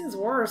just makes things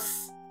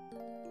worse.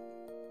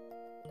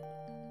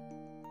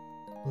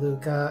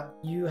 Luca,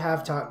 you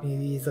have taught me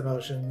these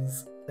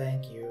emotions.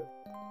 Thank you.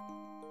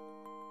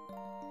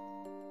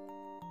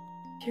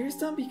 Tears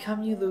don't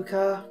become you,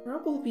 Luca.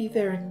 Robo will be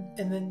there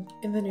in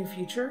the new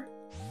future.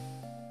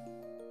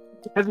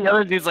 And the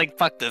other dude's like,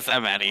 fuck this,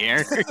 I'm out of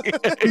here.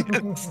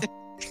 This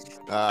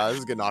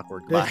is getting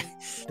awkward. Goodbye.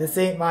 This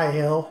ain't my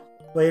hill.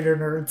 Later,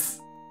 nerds.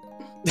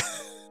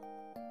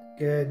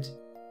 Good.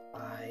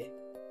 Bye.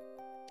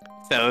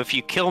 So if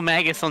you kill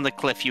Magus on the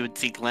cliff, you would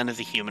see Glenn as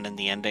a human in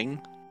the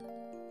ending.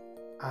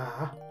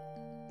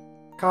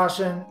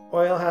 Caution,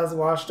 oil has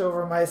washed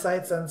over my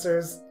sight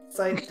sensors.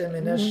 Sight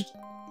diminished.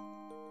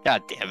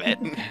 God damn it.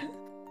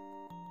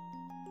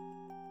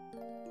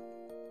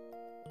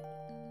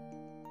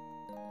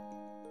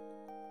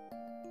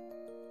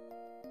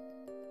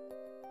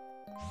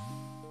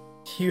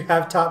 You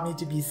have taught me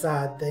to be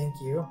sad, thank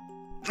you.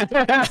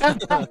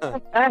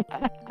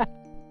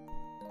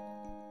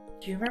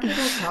 Do you remember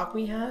that talk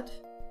we had?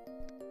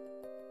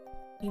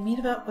 You mean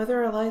about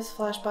whether our lives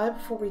flash by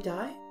before we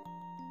die?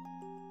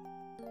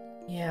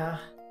 Yeah,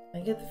 I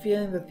get the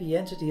feeling that the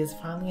entity is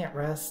finally at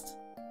rest.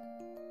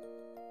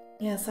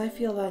 Yes, I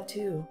feel that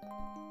too.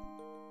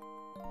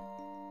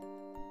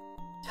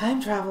 Time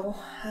travel,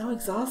 how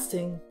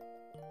exhausting.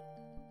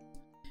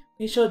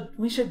 We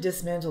should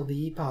dismantle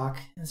the epoch.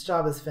 Its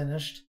job is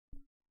finished.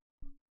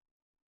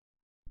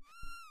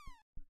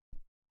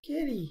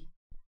 Kitty.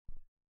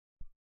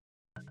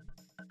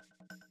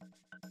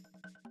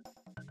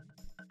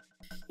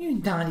 You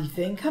naughty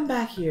thing, come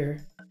back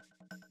here.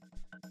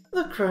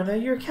 Look, Chrono,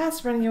 your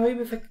cat's running away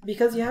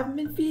because you haven't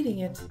been feeding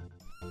it.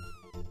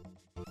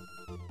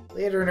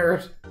 Later,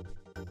 nerd.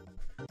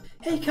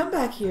 Hey, come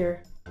back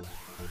here.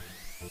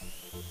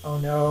 Oh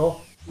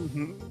no.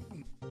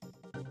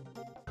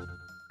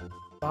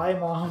 Bye,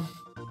 Mom.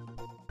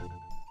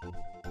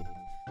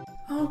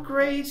 Oh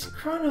great,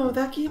 Chrono,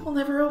 that gate will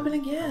never open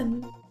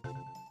again.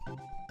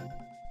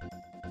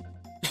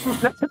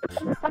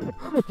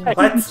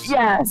 What?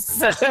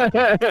 Yes!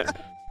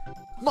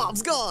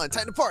 Mom's gone!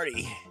 Time to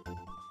party!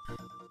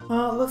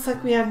 Well, it looks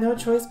like we have no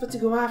choice but to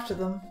go after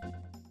them.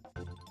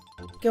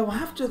 Go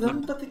after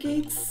them, but the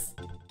gates...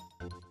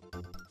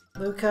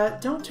 Luca,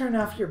 don't turn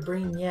off your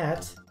brain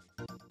yet.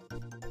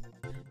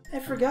 I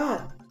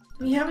forgot.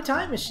 We have a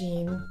time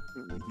machine.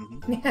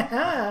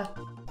 Yeah.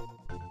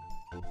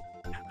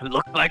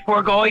 Looks like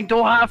we're going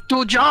to have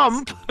to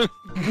jump!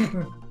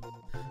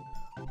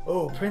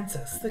 Oh,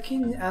 Princess, the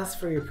king asked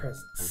for your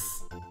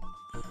presence.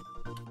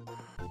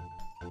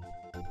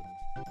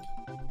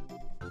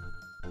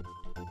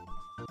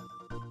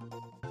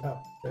 Oh,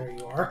 there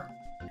you are.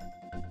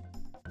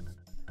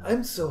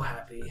 I'm so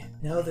happy.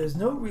 Now there's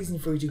no reason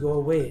for you to go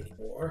away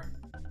anymore.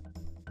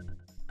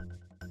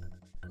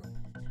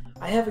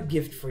 I have a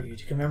gift for you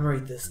to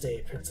commemorate this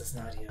day, Princess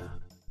Nadia.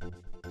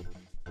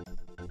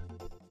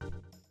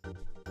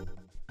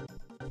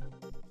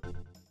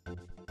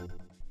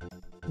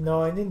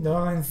 No, I didn't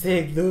know and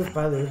say glue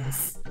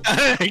balloons.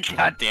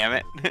 God damn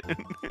it.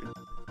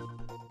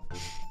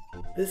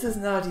 This is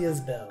Nadia's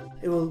bell.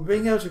 It will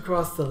ring out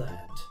across the land.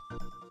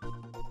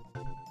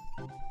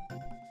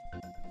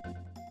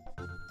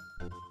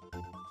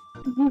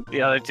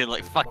 The other two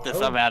like, fuck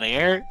this, I'm out of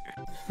here.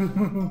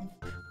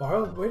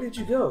 Marl, where did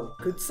you go?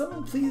 Could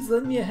someone please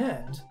lend me a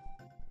hand?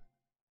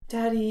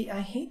 Daddy, I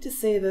hate to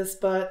say this,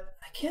 but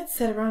I can't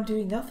sit around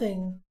doing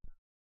nothing.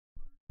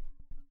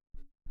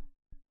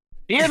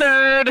 You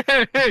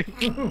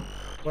nerd!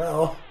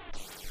 Well...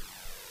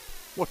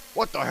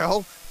 What the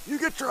hell? You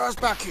get your ass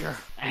back here!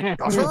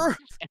 Daughter?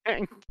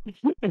 You're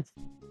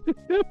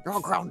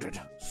all grounded.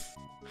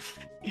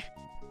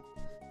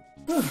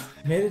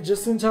 Made it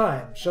just in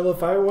time. Shall I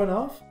fire one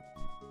off?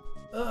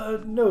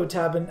 No,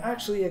 Tabin.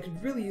 Actually, I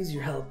could really use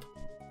your help.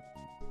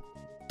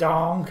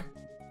 Dong.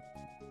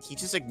 He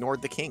just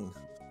ignored the king.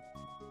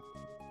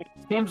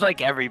 Seems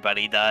like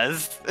everybody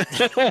does.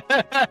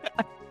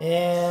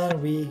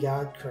 And we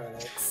got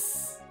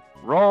credits.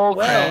 Roll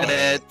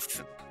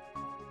credits.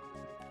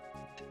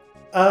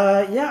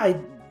 Yeah, I...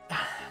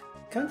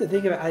 Come to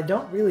think of it, I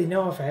don't really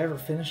know if I ever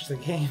finished the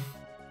game.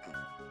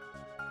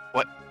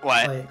 What?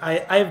 Like,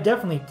 I've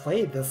definitely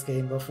played this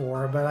game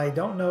before, but I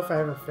don't know if I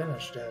ever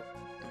finished it.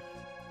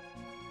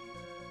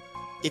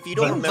 If you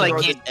don't Seems remember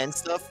like the end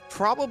stuff,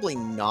 probably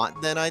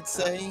not, then I'd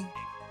say.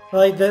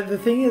 Like, the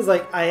thing is,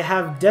 like, I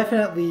have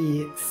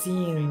definitely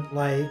seen,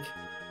 like,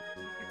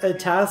 a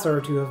task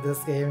or two of this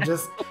game.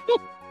 Just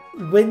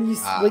when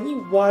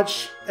you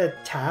watch a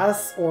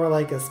task or,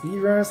 like, a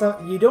speedrun or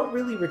something, you don't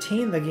really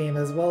retain the game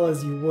as well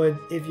as you would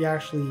if you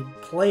actually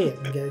play it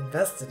and get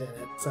invested in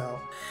it. So,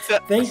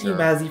 thank you,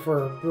 Mazzy,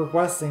 for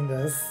requesting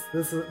this.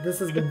 This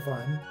has been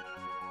fun.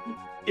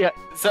 Yeah,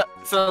 so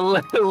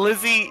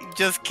Lizzie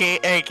just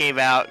came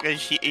out because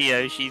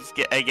she's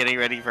getting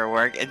ready for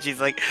work, and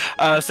she's like,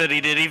 so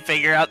did he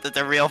figure out that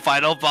the real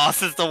final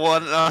boss is the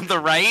one on the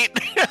right?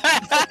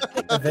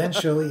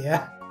 Eventually,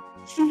 yeah.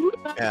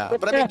 Yeah,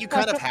 but I mean, you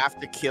kind of have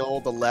to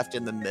kill the left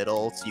and the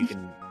middle so you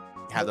can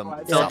have them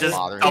They'll stop just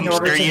bothering In you.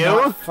 order to you?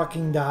 not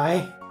fucking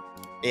die.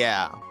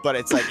 Yeah, but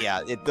it's like,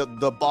 yeah,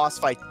 the boss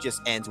fight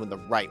just ends when the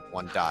right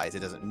one dies.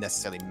 It doesn't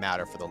necessarily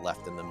matter for the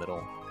left and the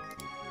middle.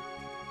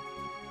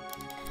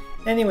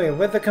 Anyway,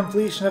 with the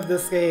completion of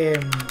this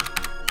game,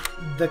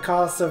 the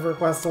cost of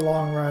Request a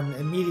Long Run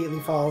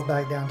immediately falls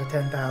back down to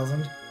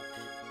 10,000.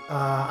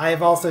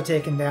 I've also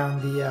taken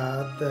down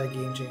the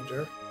Game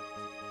Changer.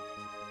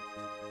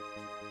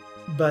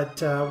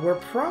 But we're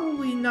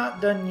probably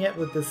not done yet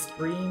with the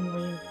stream.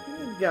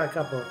 We've got a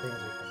couple of things we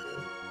can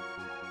do.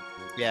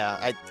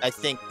 Yeah, I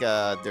think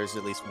there's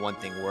at least one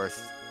thing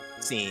worth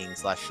seeing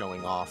 /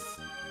 showing off.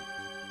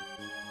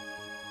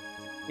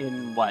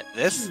 In what,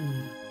 this?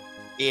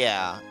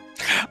 Yeah.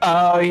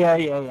 Oh, yeah,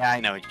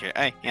 I know what you're...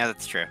 yeah,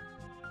 that's true.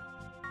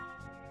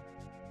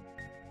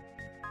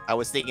 I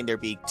was thinking there'd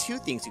be two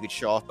things you could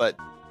show off, but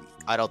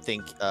I don't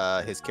think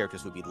his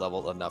characters would be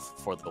leveled enough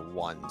for the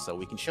one, so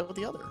we can show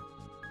the other.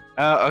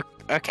 Oh,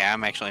 okay,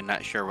 I'm actually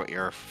not sure what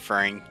you're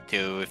referring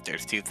to if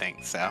there's two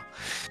things, so...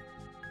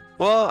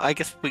 Well, I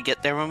guess we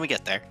get there when we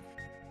get there.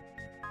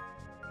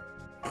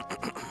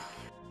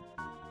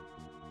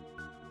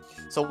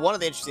 So one of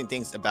the interesting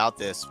things about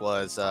this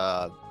was,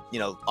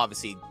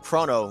 obviously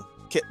Chrono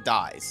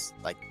dies.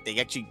 Like,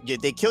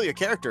 they kill your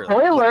character.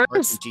 Spoilers! Like,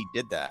 RPG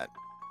did that.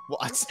 Well,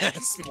 I said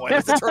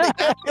spoilers. It's already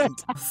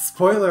happened.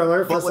 Spoiler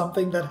alert for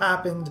something that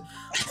happened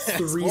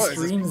 3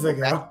 streams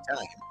ago.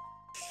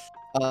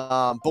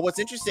 But what's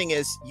interesting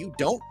is you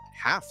don't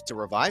have to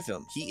revive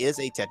him. He is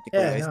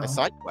technically a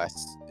side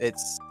quest.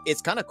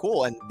 It's kind of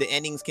cool, and the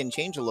endings can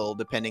change a little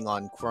depending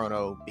on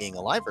Chrono being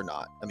alive or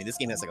not. I mean, this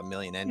game has like 1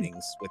 million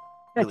endings with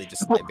really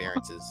just slight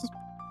variances.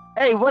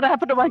 Hey, what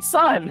happened to my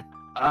son?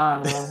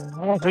 I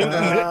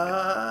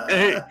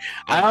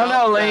don't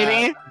know,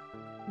 lady.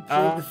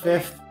 Plead the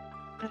fifth.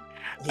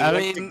 He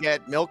went to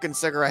get milk and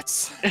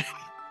cigarettes.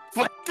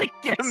 What to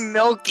get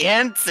milk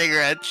and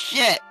cigarettes?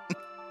 Shit.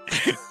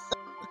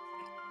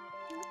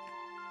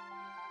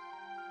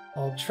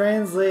 Well,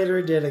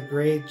 Translator did a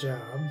great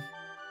job.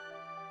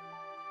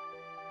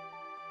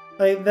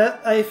 Like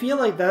that, I feel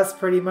like that's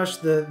pretty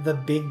much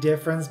the big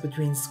difference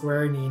between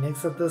Square and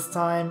Enix at this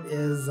time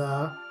is,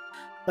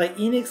 like,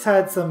 Enix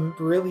had some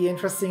really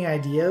interesting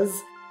ideas,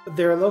 but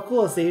their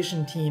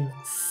localization team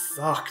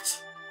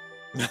sucked.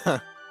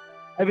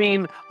 I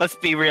mean, let's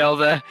be real,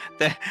 the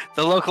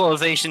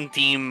localization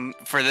team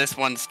for this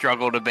one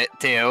struggled a bit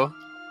too.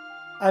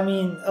 I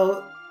mean,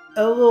 a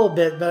little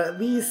bit, but at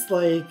least,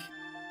 like,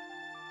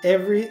 a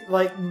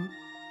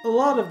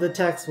lot of the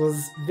text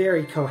was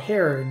very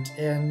coherent,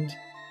 and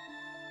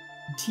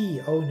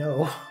oh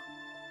no.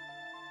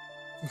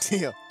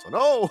 Oh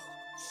no!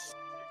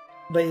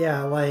 But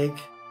yeah, like,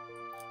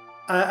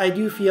 I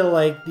do feel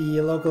like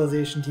the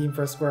localization team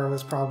for Square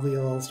was probably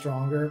a little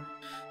stronger.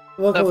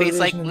 Sophie's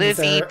like, Localization in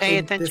Lizzie,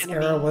 pay this attention to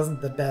era me.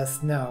 wasn't the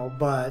best, no,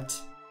 but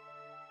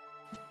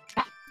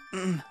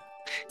Mm.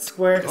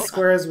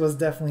 Square's was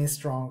definitely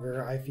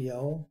stronger, I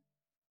feel.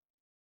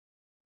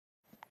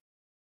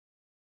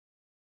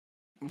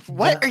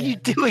 What are you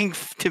doing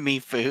to me,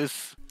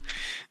 Foos?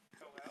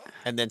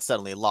 And then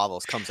suddenly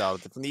Lavos comes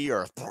out from the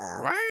earth.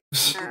 Ba,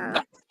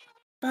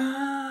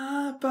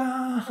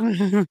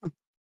 ba.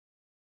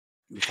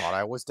 You thought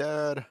I was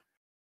dead.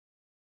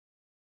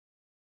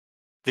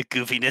 The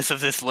goofiness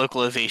of this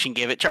localization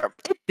gave it charm.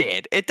 It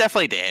did. It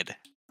definitely did.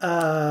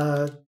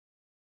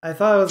 I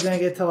thought I was gonna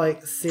get to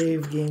like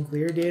save game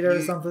clear data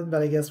or something,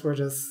 but I guess we're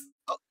just.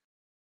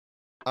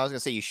 I was gonna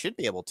say you should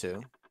be able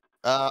to.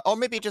 Or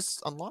maybe it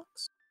just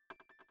unlocks.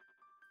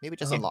 Maybe it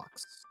just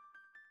unlocks.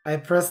 I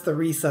pressed the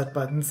reset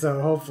button,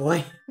 so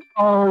hopefully.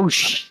 Oh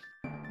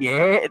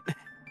shit!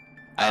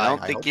 I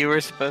don't think you were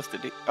supposed to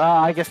do.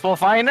 I guess we'll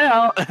find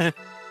out. He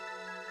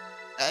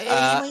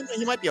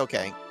might be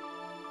okay.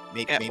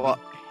 Maybe. Well,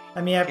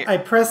 I mean, I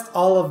pressed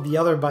all of the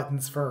other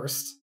buttons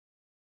first.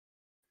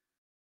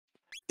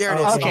 There it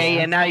is. Okay,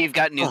 and now you've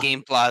got New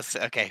Game Plus.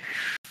 Okay,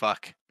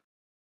 fuck.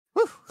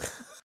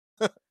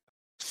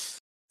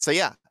 So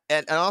yeah,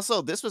 and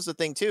also this was the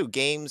thing too.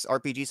 Games,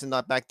 RPGs, and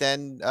not back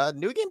then.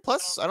 New Game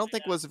Plus, I don't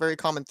think was a very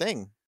common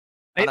thing.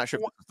 I'm not sure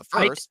if it was the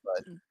first,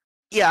 but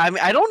yeah, I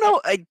mean, I don't know.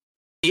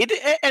 Did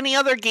any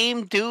other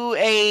game do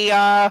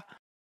a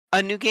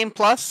New Game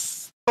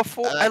Plus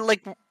before?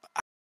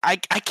 I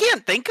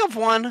can't think of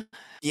one.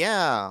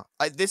 Yeah,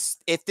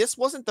 if this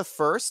wasn't the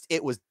first,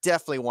 it was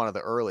definitely one of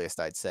the earliest,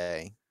 I'd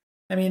say.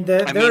 I mean,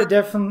 there were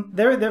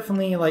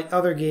definitely like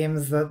other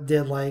games that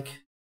did like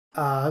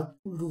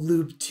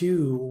Loop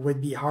 2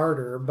 would be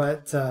harder,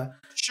 but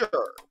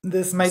sure,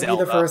 this might be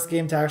the first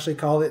game to actually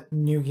call it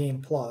New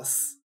Game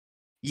Plus.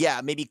 Yeah,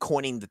 maybe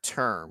coining the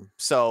term.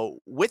 So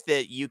with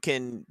it, you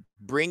can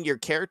bring your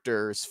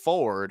characters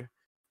forward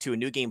to a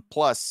New Game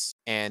Plus,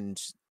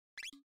 and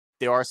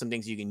there are some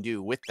things you can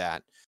do with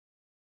that.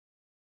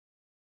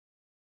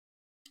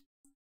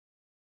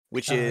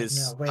 Which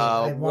is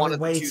one of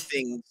the two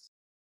things.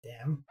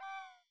 Damn.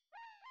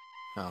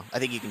 Oh, I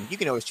think you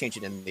can always change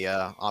it in the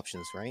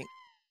options, right?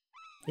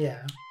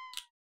 Yeah.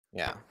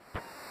 Yeah.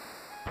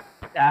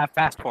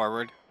 Fast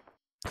forward.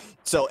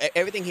 So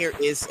everything here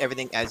is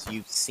everything as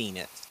you've seen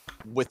it.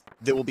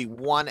 There will be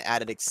one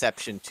added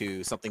exception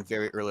to something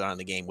very early on in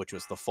the game, which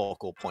was the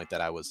focal point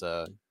that I was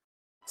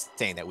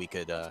saying that we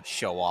could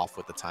show off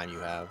with the time you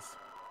have.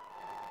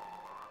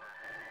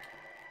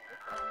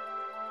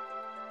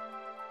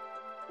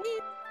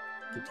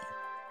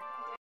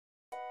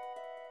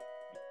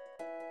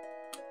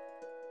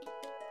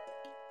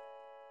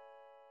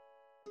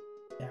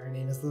 Yeah, her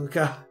name is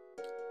Luca.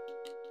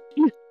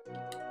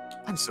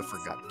 I'm so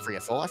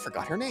forgetful. I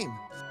forgot her name.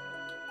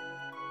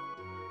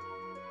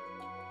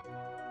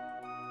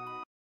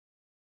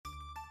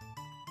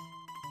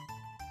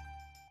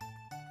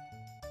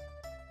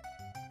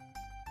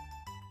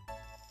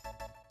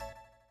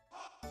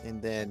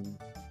 And then...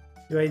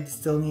 Do I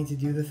still need to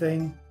do the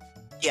thing?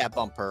 Yeah,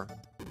 bump her.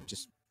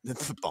 Just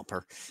bump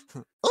her.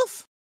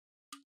 Oof!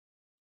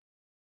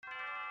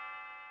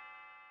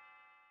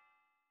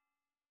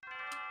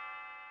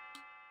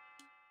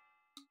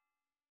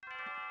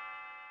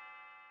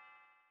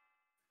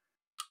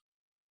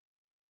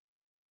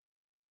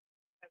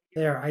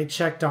 There, I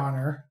checked on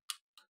her.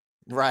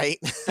 Right?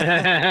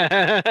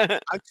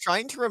 I'm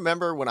trying to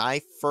remember when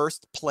I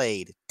first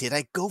played. Did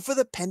I go for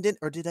the pendant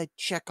or did I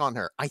check on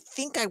her? I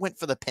think I went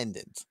for the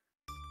pendant.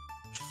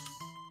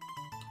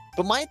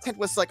 But my intent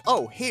was like,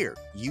 oh, here,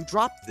 you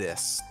drop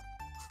this.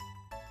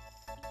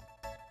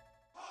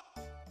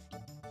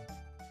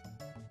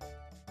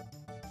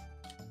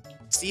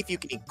 See if you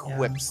can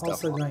equip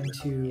stuff. I'm also going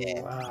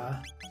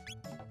to...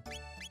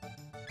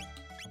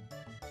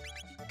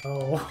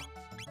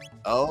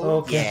 Oh,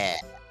 okay. Yeah.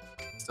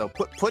 So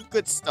put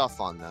good stuff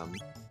on them.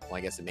 Well,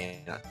 I guess it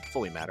may not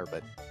fully matter,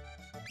 but...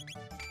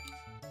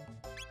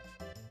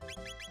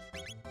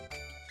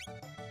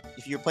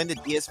 If you're playing the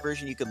DS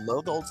version, you can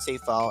load the old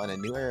save file and a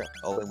new area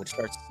open, which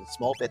starts a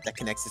small bit that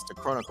connects this to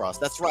Chrono Cross.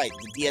 That's right,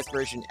 the DS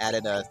version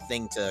added a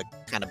thing to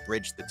kind of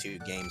bridge the two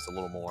games a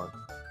little more.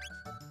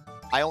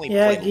 I only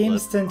played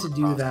games tend to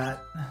do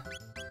that.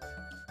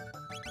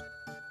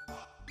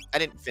 I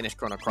didn't finish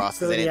Chrono Cross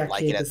because I didn't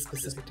like it as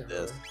much as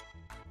this.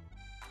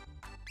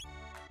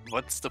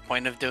 What's the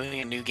point of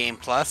doing a New Game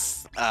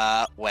Plus?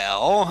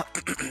 Well...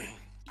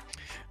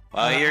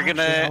 well, you're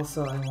gonna...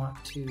 Also, I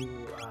want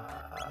to...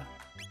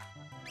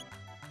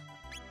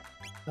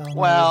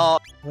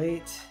 well...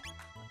 Wait.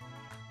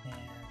 And,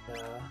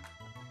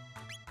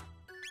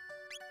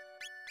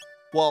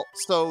 Well,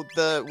 so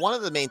one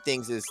of the main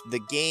things is the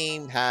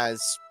game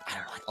has, I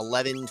don't know, like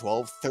 11,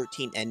 12,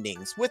 13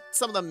 endings, with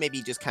some of them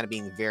maybe just kind of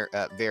being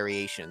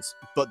variations.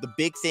 But the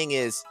big thing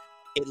is,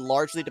 it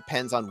largely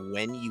depends on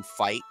when you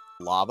fight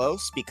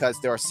Lavos, because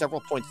there are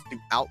several points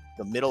throughout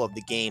the middle of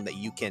the game that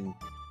you can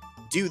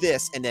do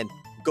this and then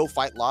go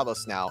fight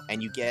Lavos now,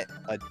 and you get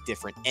a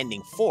different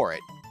ending for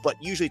it. But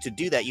usually to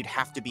do that, you'd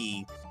have to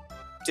be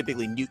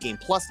typically New Game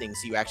Plusing,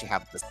 so you actually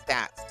have the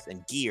stats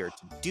and gear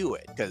to do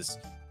it. Because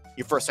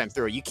your first time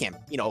through, you can't,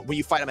 when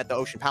you fight them at the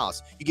Ocean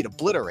Palace, you get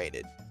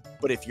obliterated.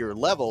 But if you're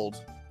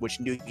leveled, which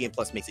New Game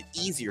Plus makes it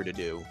easier to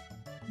do,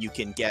 you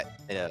can get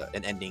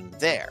an ending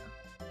there.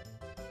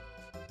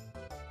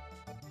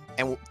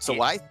 And so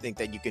what I think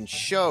that you can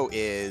show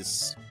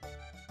is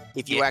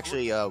if you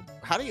actually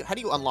how do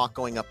you unlock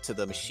going up to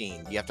the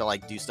machine? Do you have to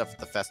like do stuff at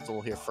the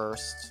festival here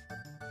first?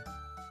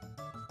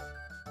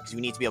 Because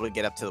we need to be able to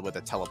get up to where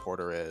the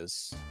teleporter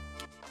is.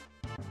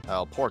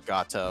 Oh, poor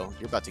Gato.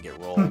 You're about to get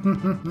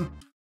rolled.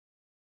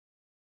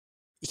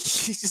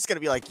 He's just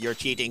gonna be like, you're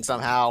cheating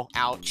somehow.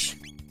 Ouch.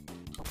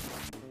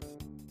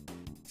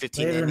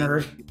 15 Later,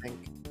 endings, nerd. you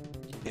think?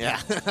 Yeah.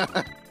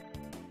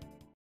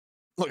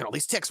 Look at all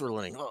these texts we're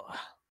learning. Ugh.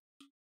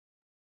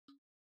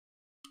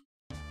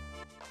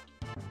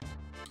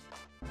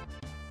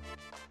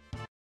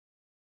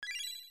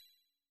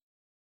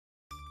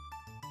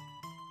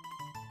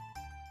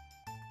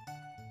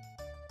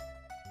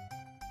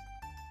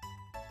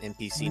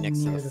 NPC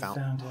next to the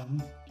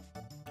fountain.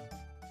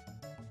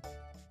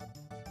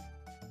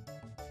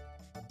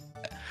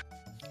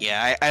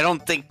 Yeah, I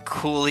don't think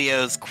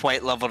Coolio's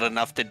quite leveled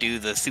enough to do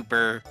the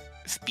super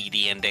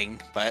speedy ending,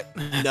 but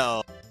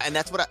no. And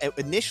that's what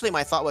initially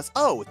my thought was,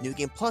 oh, with New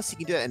Game Plus you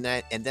can do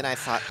it, and then I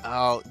thought,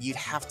 oh, you'd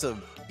have to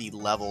be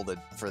leveled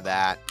for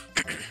that,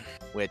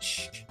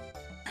 which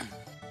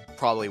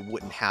probably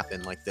wouldn't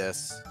happen like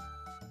this.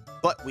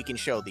 But we can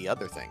show the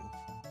other thing.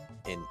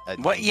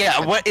 What?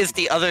 Yeah, what is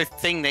the other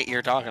thing that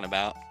you're talking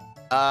about?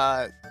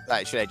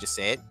 Should I just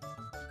say it?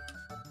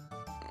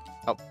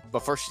 Oh,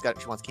 but first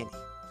she wants candy.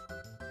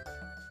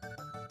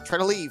 Try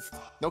to leave.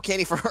 No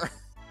candy for her.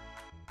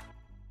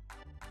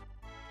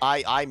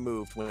 I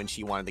moved when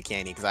she wanted the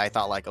candy because I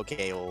thought like,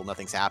 okay, well,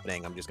 nothing's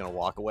happening. I'm just gonna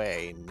walk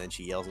away, and then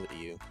she yells at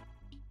you.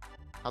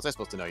 How's I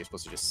supposed to know? You're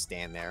supposed to just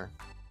stand there.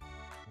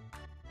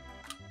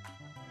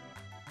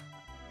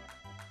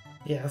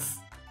 Yes.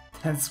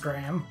 And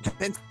scram.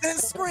 Then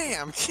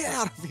scram! Get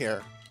out of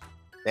here!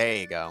 There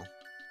you go.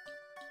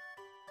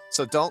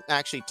 So don't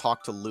actually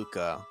talk to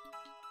Luca.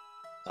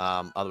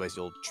 Otherwise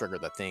you'll trigger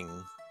the thing.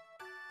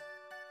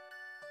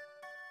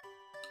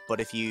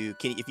 But if you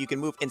can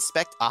move,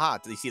 inspect. Aha!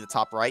 Do you see the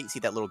top right? You see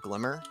that little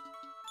glimmer?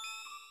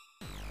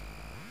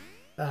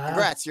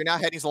 Congrats! You're now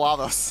heading to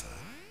Lavos,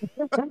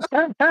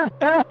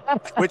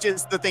 which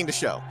is the thing to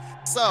show.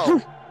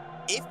 So,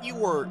 if you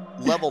were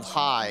leveled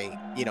high,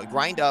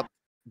 grind up,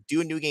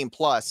 do a New Game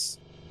Plus,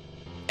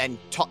 and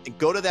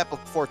go to that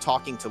before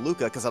talking to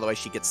Luca, because otherwise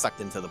she gets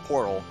sucked into the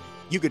portal.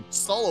 You could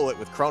solo it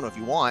with Chrono if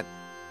you want,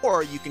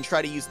 or you can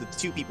try to use the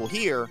two people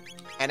here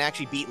and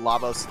actually beat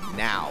Lavos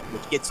now,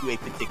 which gets you a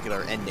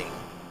particular ending.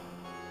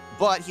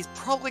 But he's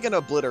probably going to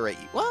obliterate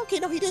you. Well, okay,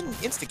 no, he didn't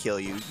insta-kill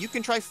you. You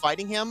can try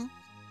fighting him.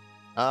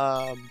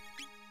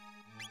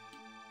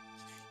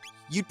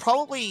 You'd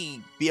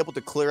probably be able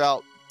to clear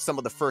out some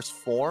of the first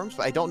forms,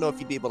 but I don't know if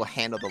you'd be able to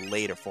handle the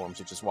later forms,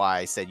 which is why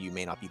I said you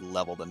may not be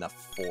leveled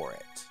enough for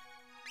it.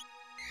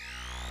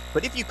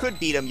 But if you could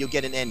beat him, you'll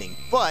get an ending.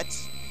 But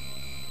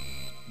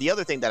the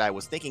other thing that I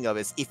was thinking of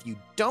is if you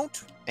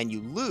don't and you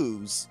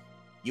lose,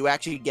 you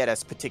actually get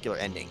a particular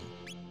ending.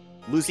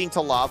 Losing to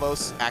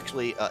Lavos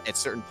actually at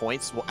certain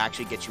points will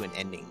actually get you an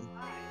ending,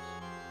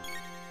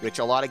 which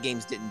a lot of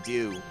games didn't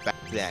do back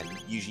then.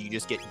 Usually you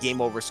just get game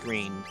over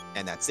screen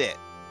and that's it.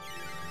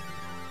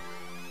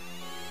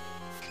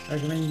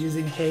 Recommend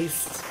using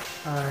haste.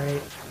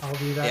 Alright, I'll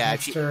do that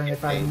next turn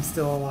if I'm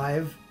still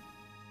alive.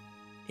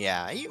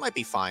 Yeah, you might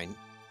be fine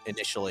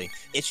initially.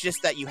 It's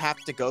just that you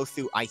have to go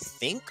through, I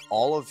think,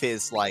 all of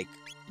his, like,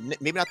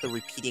 maybe not the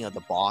repeating of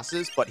the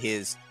bosses, but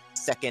his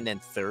second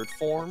and third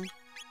form.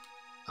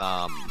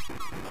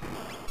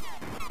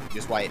 Which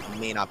is why it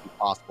may not be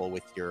possible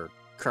with your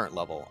current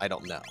level. I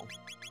don't know.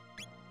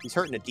 He's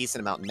hurting a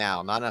decent amount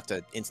now. Not enough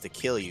to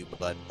insta-kill you,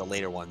 but the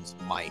later ones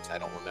might. I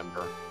don't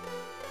remember.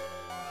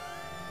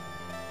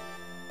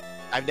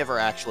 I've never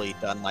actually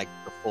done, like,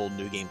 the full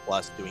New Game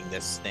Plus doing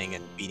this thing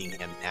and beating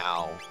him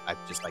now. I've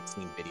just, like,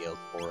 seen videos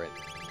for it.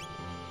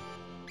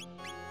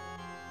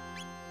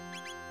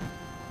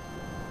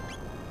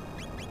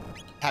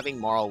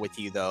 Having Marl with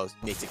you, though,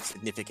 makes it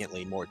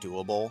significantly more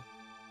doable,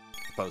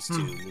 opposed to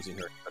losing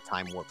her a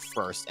time warp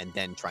first and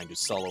then trying to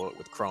solo it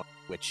with Chrono,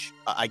 which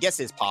I guess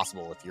is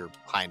possible if you're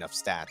high enough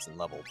stats and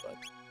level, but...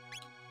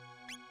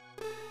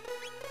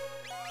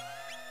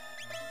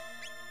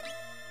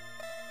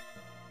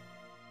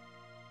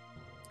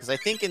 Because I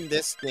think in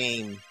this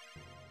game,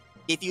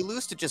 if you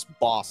lose to just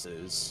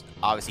bosses,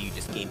 obviously you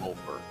just game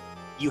over.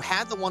 You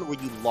had the one where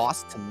you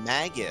lost to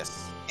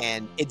Magus,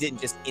 and it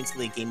didn't just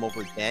instantly game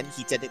over then.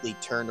 He technically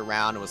turned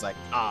around and was like,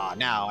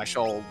 now I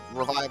shall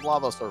revive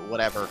Lavos or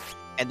whatever.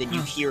 And then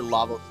you hear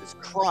Lavos'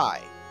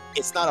 cry.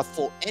 It's not a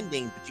full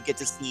ending, but you get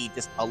to see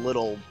just a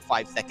little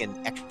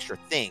 5-second extra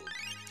thing.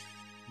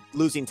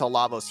 Losing to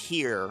Lavos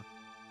here,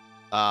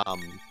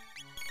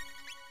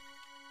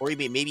 or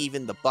maybe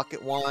even the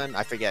bucket one.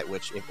 I forget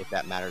which, if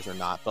that matters or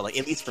not. But like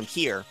at least from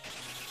here,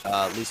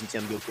 losing to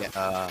him, you'll get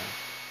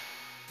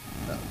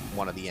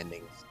one of the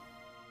endings.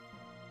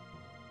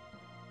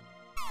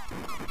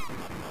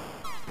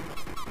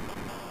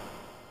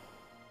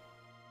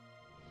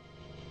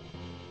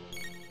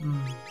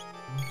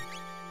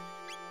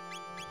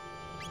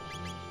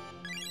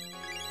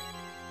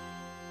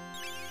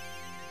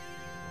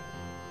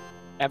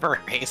 Ever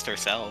haste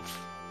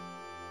herself?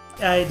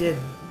 I did.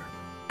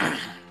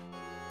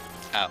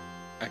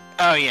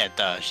 Oh yeah,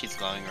 duh. She's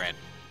glowing red.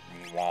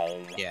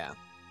 Yeah.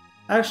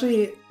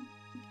 Actually,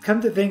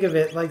 come to think of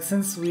it, like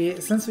since we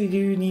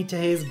do need to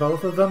haze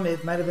both of them,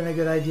 it might have been a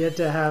good idea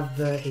to have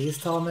the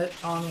haste helmet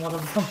on one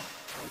of them.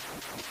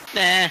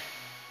 Nah.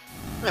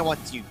 I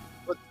want you.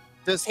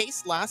 Does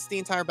haste last the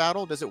entire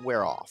battle? Or does it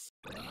wear off?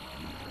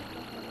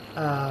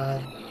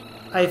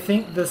 I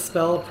think the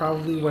spell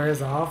probably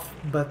wears off,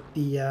 but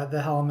the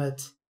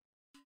helmet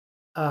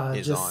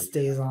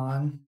stays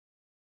on.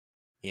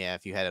 Yeah,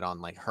 if you had it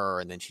on like her,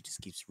 and then she just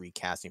keeps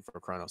recasting for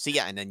Chrono. So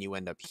yeah, and then you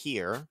end up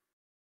here.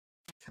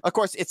 Of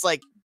course, it's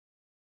like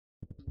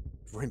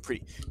we're in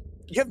pretty.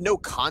 You have no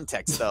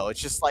context though.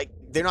 It's just like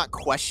they're not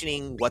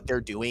questioning what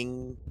they're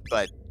doing,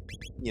 but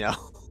you know.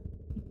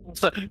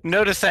 So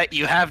notice that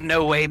you have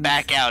no way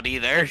back out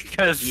either,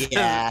 because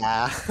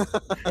yeah,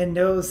 and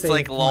no save. It's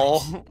like point.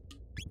 lol.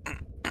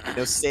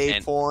 No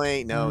save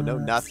point. No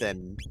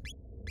nothing.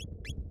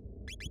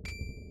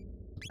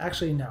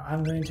 Actually, no.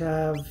 I'm going to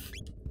have.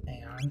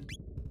 Hang on.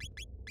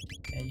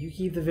 Yeah, you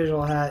keep the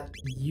visual hat.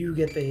 You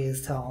get the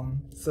haste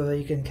helm, so that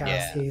you can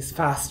cast haste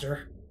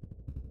faster.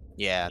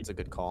 Yeah, it's a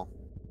good call.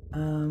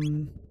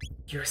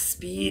 Your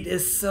speed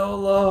is so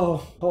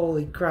low.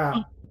 Holy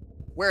crap.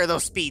 Where are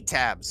those speed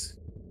tabs?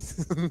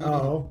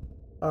 Oh,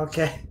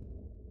 okay.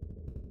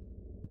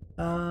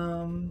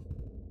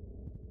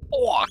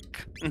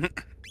 Walk.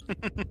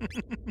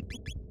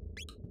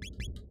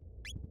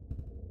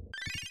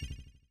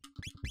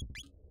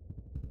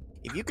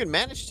 If you can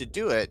manage to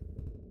do it,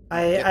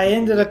 I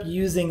ended up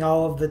using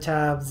all of the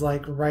tabs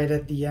like right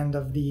at the end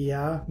of the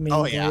main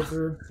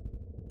playthrough.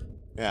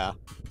 Yeah.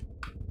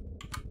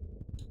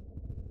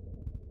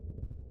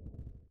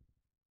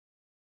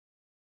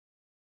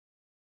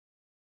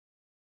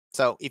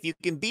 So if you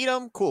can beat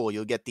them, cool.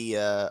 You'll get the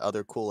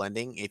other cool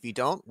ending. If you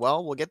don't,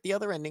 well, we'll get the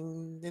other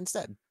ending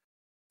instead.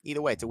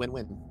 Either way, it's a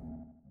win-win.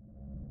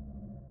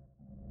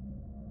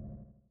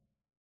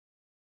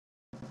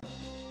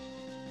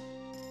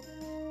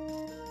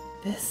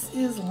 This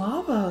is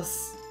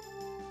Lavos.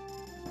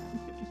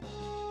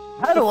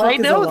 How do I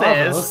know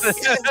this?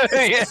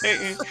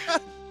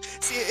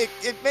 See,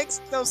 it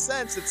makes no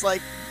sense. It's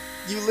like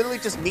you literally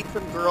just meet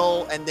some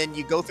girl and then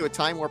you go through a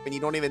time warp and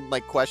you don't even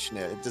like question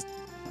it. It just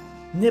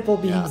nipple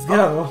beams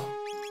go.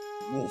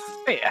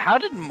 Wait, how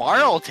did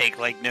Marl take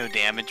like no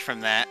damage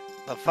from that?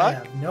 The fuck? I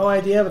have no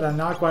idea, but I'm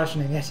not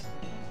questioning it.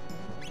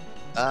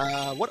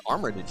 What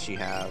armor did she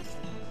have?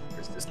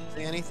 Resistance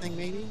to anything,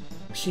 maybe?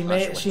 She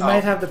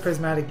might have the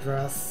prismatic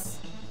dress.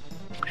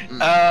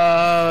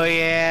 Oh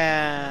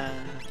yeah.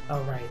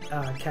 Oh right,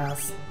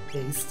 cast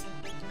haste.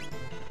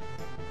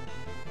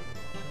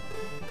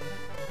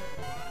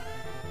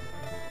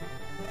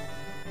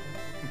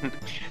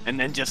 And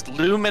then just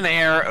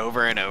Luminaire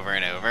over and over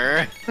and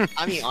over.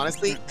 I mean,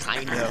 honestly,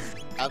 kind of.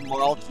 Have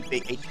Marl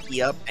keep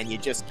HP up, and you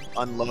just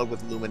unload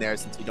with Luminaire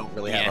since you don't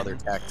really have other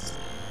techs.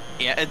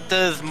 Yeah,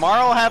 does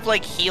Marl have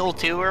like heal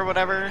too or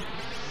whatever?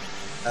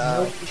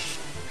 Nope.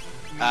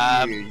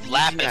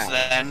 Lapis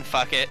then,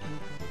 fuck it.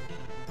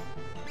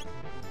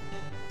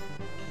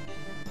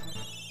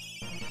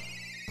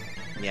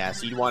 Yeah,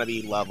 so you want to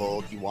be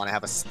leveled, you want to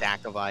have a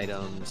stack of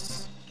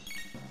items.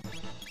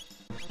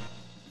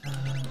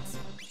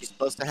 She's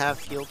supposed to have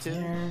heal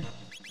too?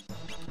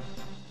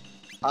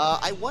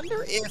 I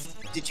wonder if...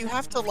 Did you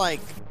have to,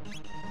 like,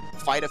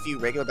 fight a few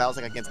regular battles,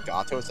 like, against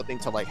Gato or something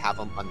to, like, have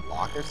them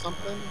unlock or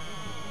something?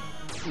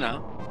 No.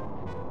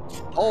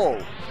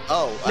 No.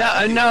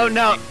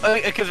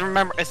 Because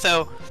remember,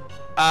 so,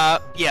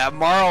 yeah,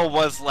 Marl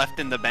was left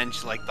in the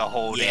bench, like, the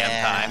whole damn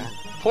time.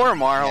 Poor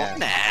Marl.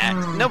 Yeah.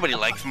 Nah, nobody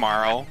likes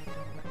Marl.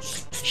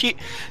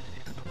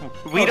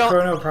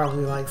 Chrono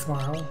probably likes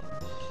Marl.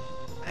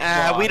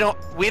 We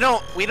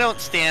don't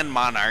stand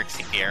monarchs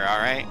here,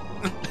 alright?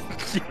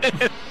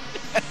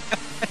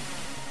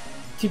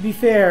 To be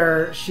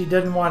fair, she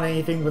didn't want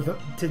anything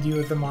to do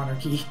with the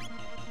monarchy.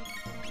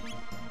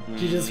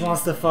 She just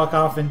wants to fuck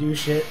off and do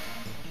shit.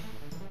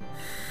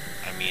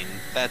 I mean,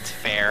 that's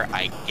fair,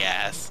 I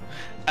guess.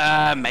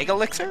 Mega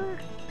Elixir?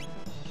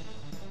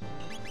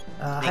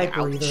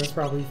 Hyper Ether is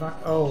probably fine.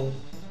 Oh,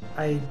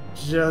 I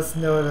just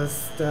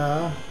noticed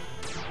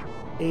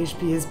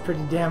HP is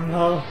pretty damn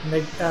low.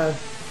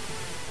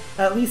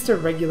 At least a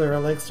regular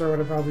elixir would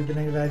have probably been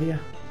a good idea.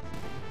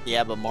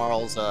 Yeah, but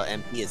Marl's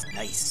MP is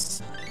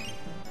nice.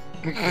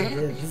 It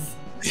is.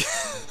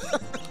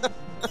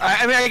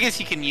 I mean, I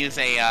guess you can use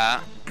a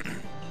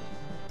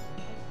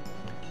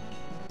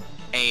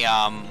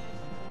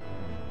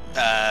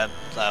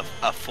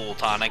full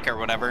tonic or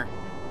whatever.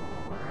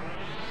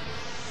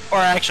 Or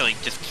actually,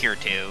 just Cure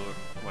 2,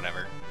 or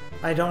whatever.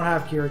 I don't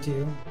have Cure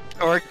 2.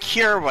 Or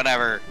Cure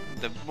whatever.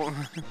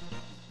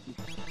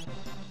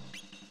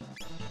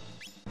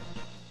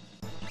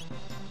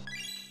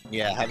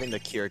 Yeah, having the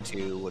Cure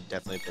 2 would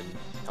definitely have been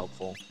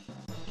helpful.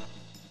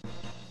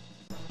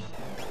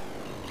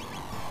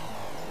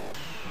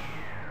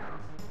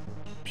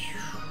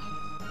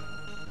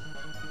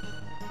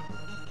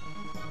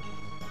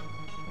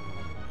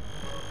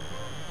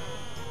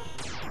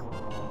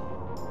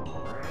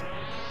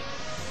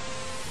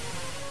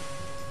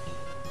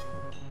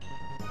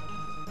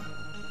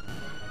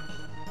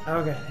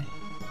 Okay.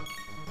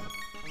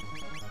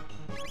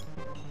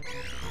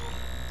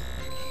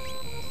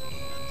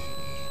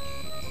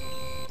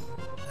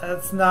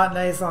 That's not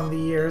nice on the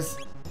ears.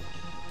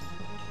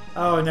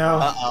 Oh no.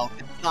 Uh-oh,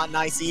 it's not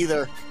nice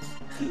either.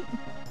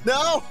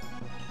 No!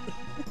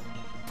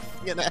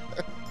 You know?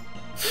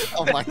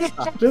 Oh my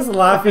god. Just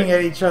laughing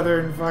at each other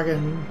and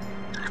fucking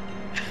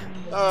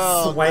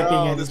swiping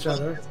no, at each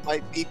other. This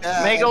might be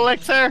bad. Mega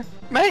Elixir!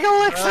 Mega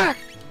Elixir!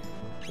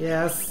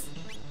 Yes.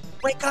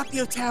 Wake up,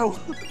 you two!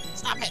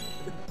 Stop it!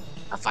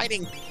 I'm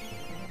fighting!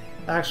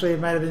 Actually, it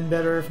might have been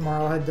better if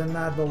Marl had done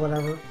that, but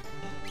whatever.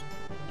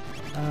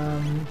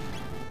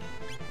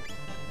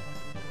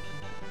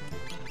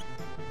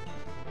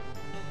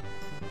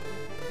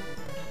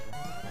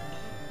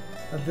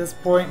 At this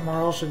point,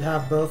 Marl should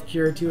have both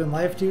Cure 2 and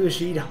Life 2,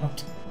 she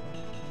don't.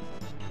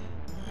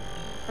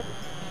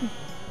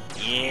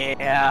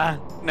 Yeah,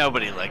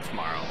 nobody likes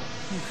Marl.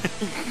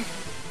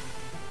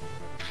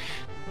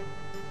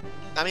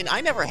 I mean,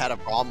 I never had a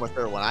problem with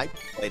her when I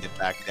played it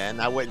back then.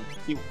 I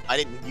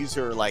didn't use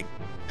her like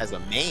as a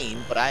main,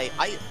 but I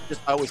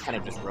always kind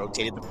of just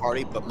rotated the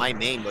party. But my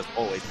main was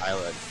always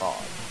Isla and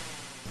Frog.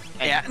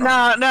 Yeah,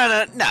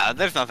 no.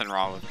 There's nothing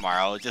wrong with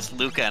Marl. Just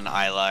Luca and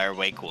Isla are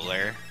way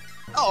cooler.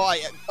 Oh,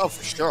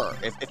 for sure.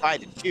 If I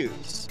had to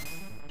choose.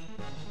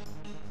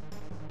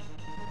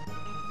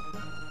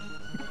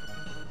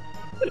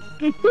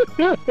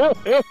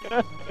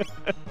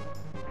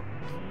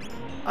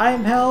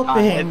 I'm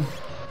helping.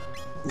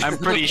 I'm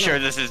pretty sure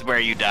this is where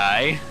you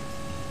die.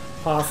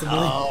 Possibly.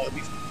 Oh, it'd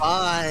be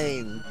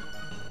fine.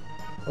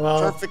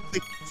 Well. Perfectly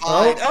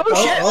fine.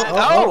 Shit!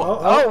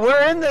 Oh,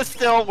 we're in this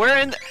still. We're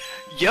in.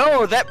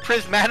 Yo, that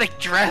prismatic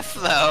dress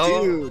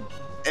though. Dude,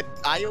 and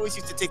I always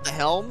used to take the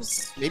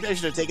helms. Maybe I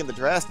should have taken the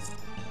dress.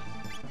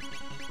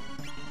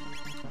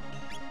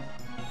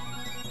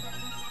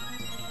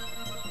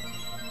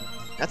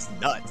 That's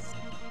nuts.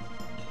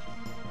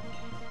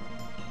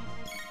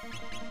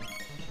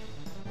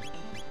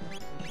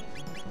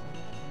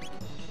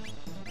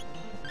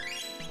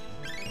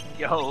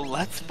 Yo,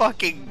 let's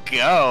fucking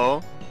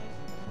go.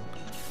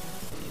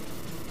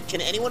 Can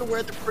anyone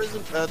wear the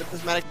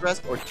prismatic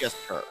dress, or just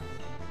her?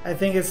 I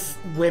think it's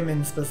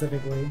women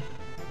specifically.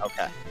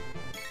 Okay.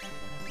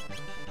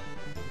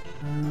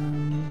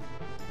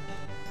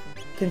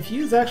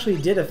 Confuse actually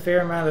did a fair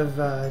amount of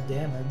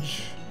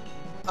damage.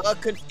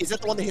 Is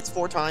that the one that hits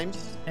 4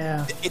 times?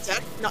 Yeah. It's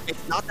actually not.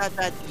 It's not that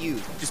bad to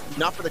use. Just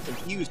not for the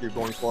Confuse you're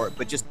going for it,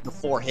 but just the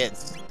 4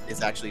 hits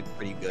is actually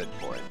pretty good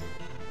for it.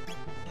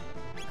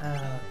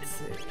 Let's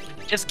see.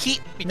 Just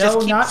keep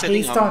not sitting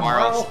haste on on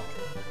Marl. Marl.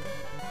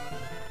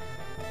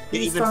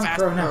 Haste Even on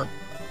faster. Chrono.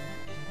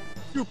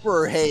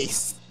 Super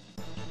haste.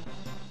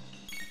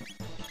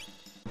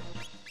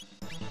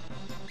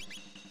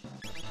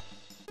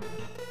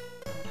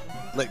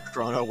 Let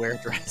Chrono wear a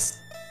dress.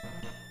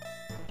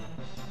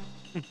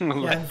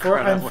 Yeah,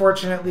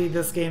 unfortunately,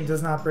 this game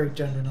does not break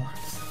gender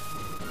norms.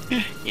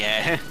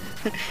 Yeah.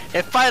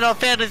 If Final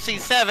Fantasy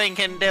VII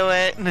can do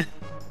it.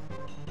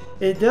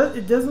 It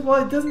doesn't.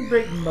 Well, it doesn't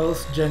break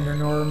most gender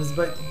norms,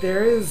 but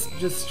there is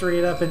just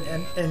straight up an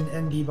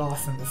NB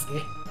boss in this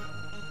game.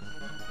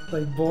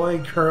 Like boy,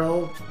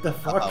 girl, the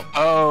fuck. Uh-oh.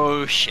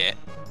 Oh shit.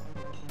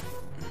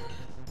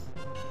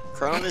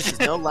 Chrono, this is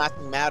no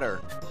laughing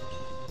matter.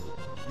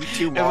 You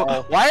too,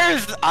 Marl. Why are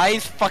his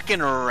eyes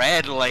fucking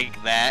red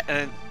like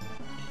that?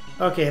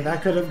 Okay,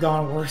 that could have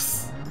gone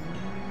worse.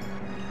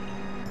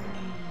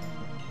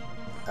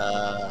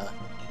 That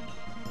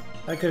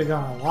could have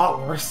gone a lot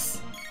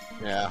worse.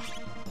 Yeah.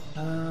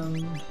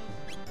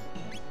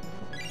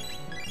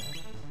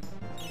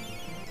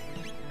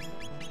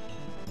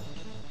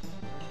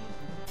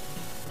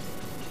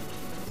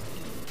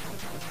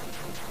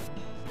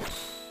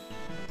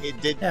 It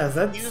did. Yeah,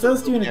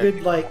 that's doing a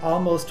good, like,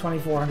 almost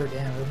 2,400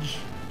 damage.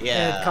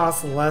 Yeah. And it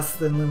costs less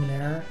than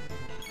Luminaire.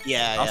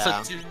 Yeah,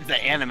 Also,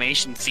 the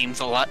animation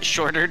seems a lot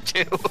shorter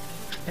too.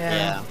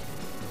 Yeah.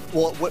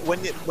 Well,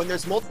 when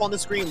there's multiple on the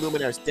screen,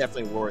 Luminaire is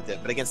definitely worth it.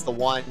 But against the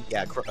one,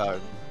 yeah, the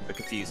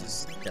Confuse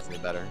is definitely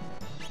better.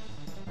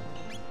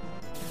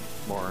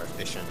 More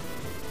efficient.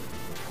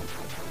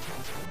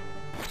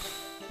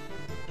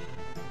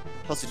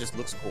 Plus, it just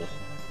looks cool.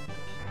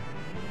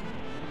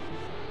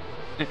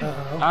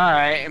 Uh-oh.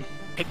 Alright,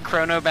 pick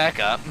Chrono back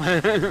up.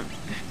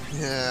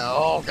 Yeah,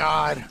 oh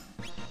god.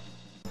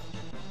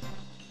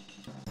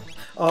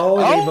 Oh,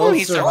 they both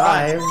he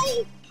survived.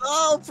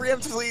 Oh,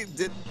 preemptively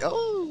did.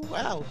 Oh,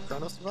 wow.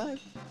 Chrono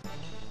survived.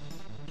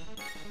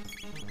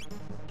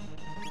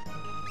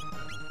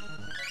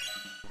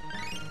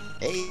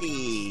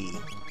 Hey!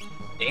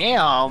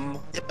 Damn.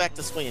 Get back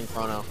to swinging,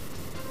 Chrono.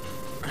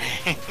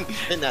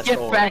 Spin that Get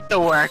sword. back to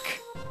work.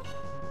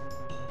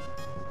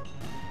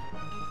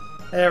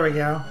 There we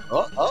go.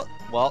 Oh,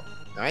 well,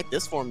 alright,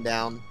 this form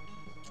down.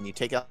 Can you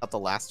take out the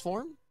last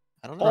form?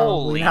 I don't know.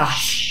 Probably Holy not.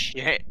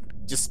 shit.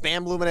 Just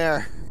spam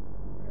Luminaire.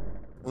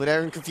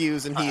 Luminaire and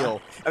confuse and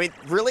heal. I mean,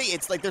 really,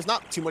 it's like there's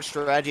not too much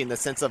strategy in the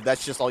sense of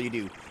that's just all you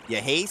do. You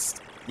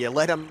haste, you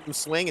let him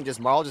swing, and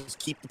Marl just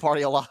keep the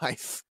party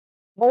alive.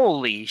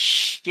 Holy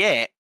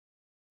shit.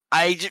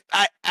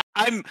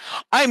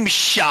 I'm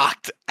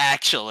shocked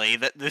actually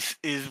that this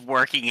is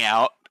working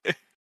out.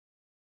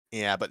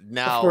 Yeah, but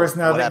now, Of course,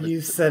 now that happens?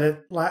 you said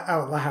it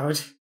out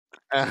loud.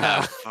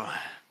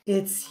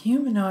 It's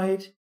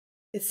humanoid.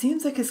 It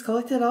seems like it's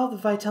collected all the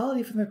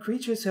vitality from the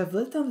creatures who have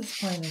lived on this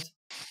planet.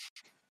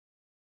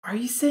 Are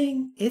you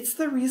saying it's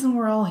the reason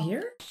we're all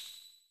here?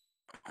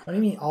 What do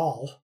you mean,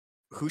 all?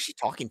 Who's she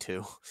talking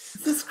to?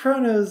 This is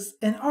Chrono's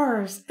and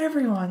ours,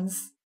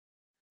 everyone's.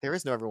 There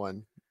is no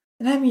everyone.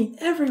 And I mean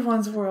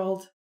everyone's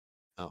world.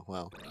 Oh,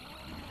 well. I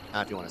don't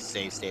know if you want to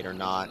save state or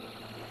not.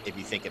 If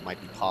you think it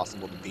might be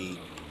possible to be.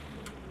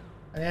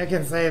 I mean, I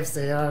can save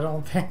state, I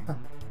don't think.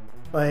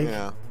 Like...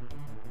 Yeah.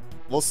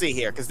 We'll see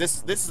here, because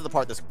this is the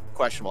part that's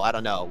questionable. I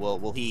don't know.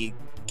 Will he...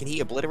 Can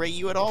he obliterate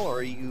you at all, or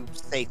are you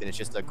safe and it's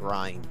just a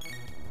grind?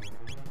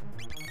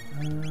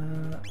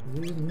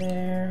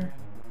 Luminaire.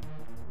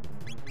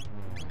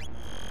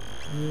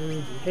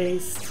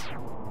 Haste.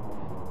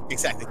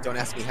 Exactly. Don't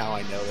ask me how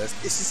I know this.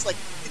 It's just like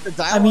the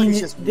dialogue I mean, is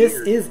just this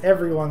weird. is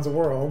everyone's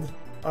world.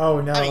 Oh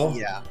no. I mean,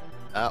 yeah.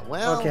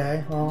 Well.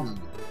 Okay. Well.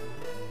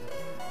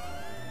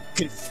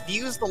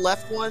 Confuse the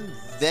left one,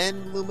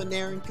 then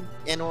Luminaire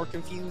and or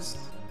confuse.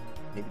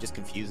 Maybe just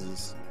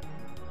confuses.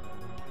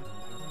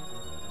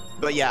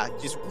 But yeah,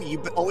 you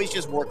always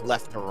just work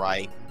left to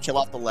right. Kill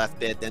off the left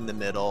bit, then the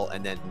middle,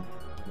 and then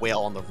wail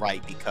on the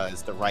right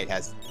because the right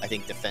has, I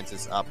think,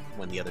 defenses up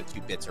when the other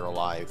two bits are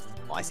alive.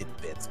 Well, I say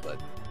the bits, but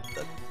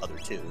the other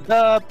two.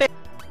 The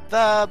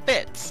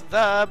bits.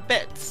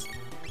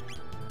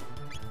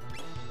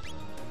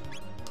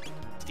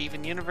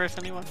 Steven Universe,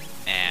 anyone?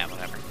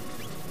 Whatever.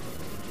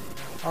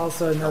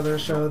 Also another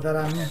show that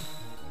I'm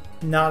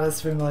not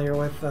as familiar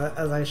with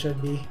as I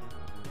should be.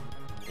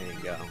 There you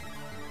go.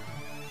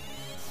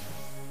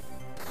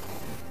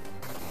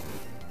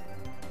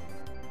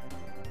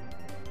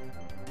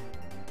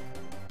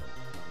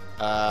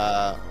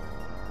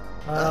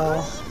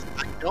 Well,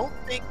 I don't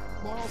think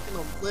Marl's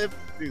gonna live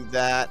through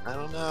that. I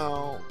don't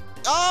know.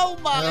 Oh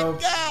my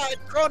god!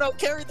 Chrono,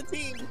 carry the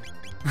team!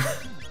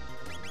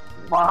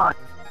 Fuck.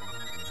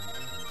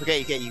 Okay,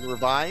 you can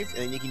revive,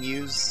 and then you can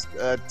use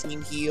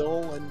team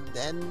heal, and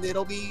then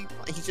it'll be...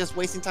 He's just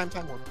wasting time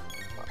warp.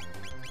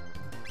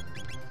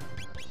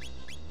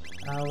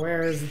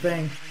 where is the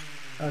thing?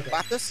 Okay.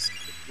 Lapis?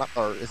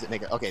 Or is it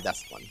Mega? Okay,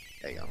 that's the one.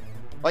 There you go.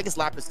 Well, I guess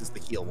Lapis is the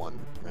heal one,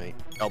 right?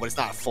 Oh, but it's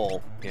not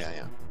full.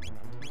 Yeah.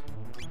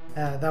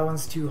 That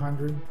one's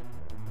 200.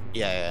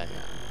 Yeah.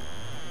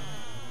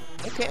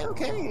 Okay,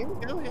 here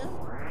we go, yeah.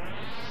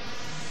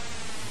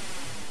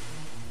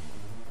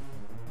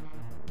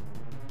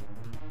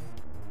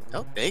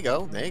 Oh, there you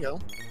go.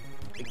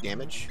 Big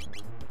damage.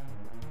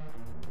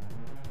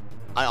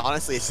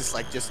 Honestly, it's just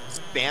like, just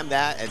spam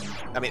that, and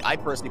I mean, I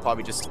personally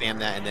probably just spam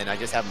that, and then I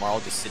just have Marl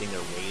just sitting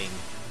there waiting,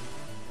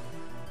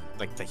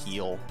 like, to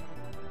heal.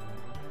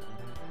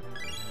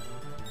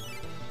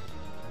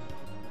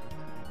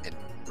 And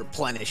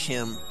replenish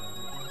him.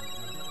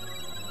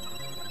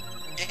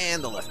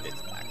 And the left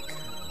bit's back.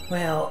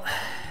 Well...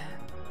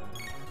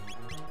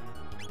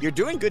 You're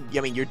doing good.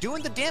 I mean, you're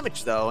doing the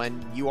damage, though,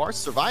 and you are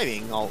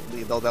surviving,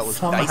 although that was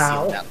dicey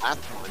Somehow. on that last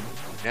one.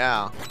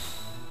 Yeah.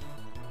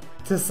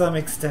 To some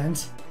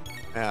extent.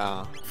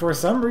 Yeah. For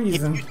some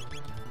reason.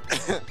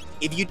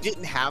 If you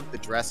didn't have the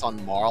dress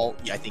on Marl,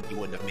 I think you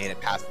wouldn't have made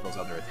it past those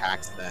other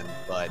attacks then,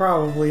 but...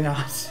 Probably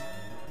not.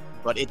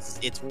 But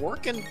it's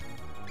working.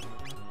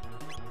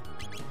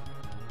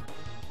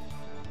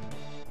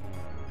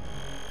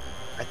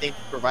 I think,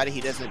 provided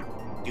he doesn't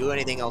do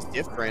anything else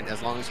different,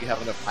 as long as you have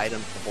enough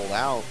items to hold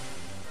out,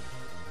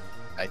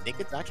 I think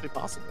it's actually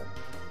possible.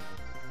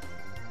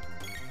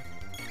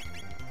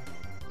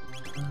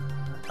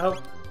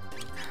 Oh.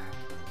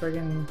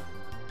 Friggin...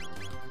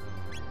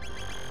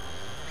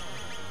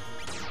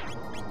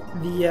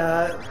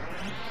 The,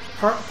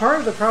 part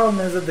of the problem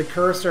is that the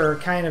cursor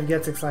kind of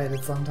gets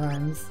excited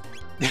sometimes.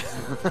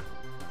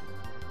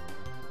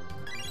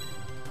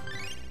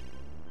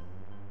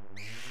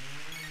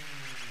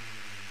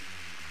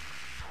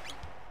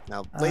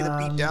 Now, lay the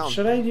beat down.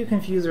 Should I do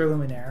Confuse or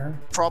Luminaire?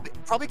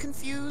 Probably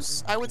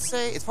Confuse, I would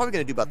say. It's probably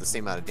going to do about the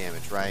same amount of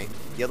damage, right?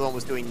 The other one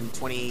was doing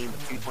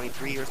 22,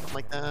 23 or something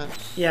like that.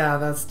 Yeah,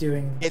 that's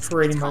doing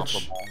pretty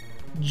much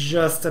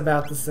just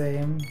about the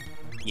same.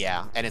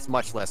 Yeah, and it's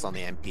much less on the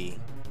MP.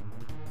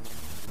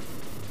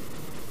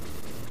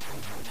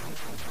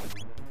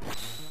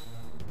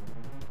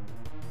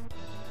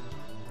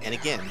 And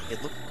again,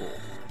 it looked cool.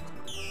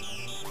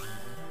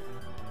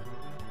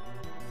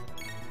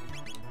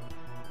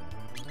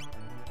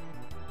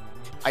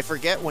 I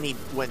forget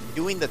when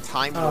doing the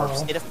time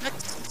warps, it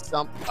affects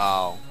some.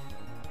 Oh.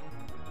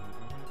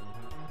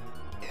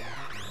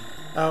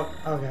 Oh,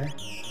 okay.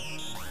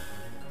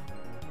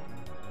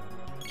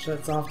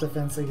 Shuts off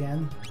defense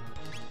again.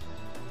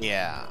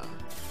 Yeah.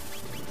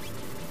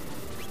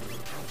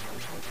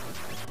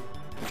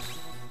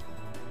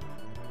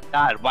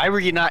 God, why were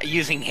you not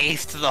using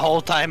haste the whole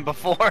time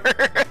before?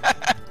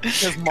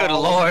 Good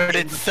lord,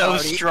 it's so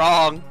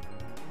strong.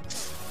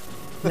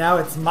 Now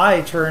it's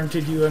my turn to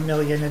do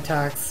 1,000,000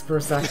 attacks per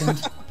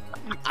second.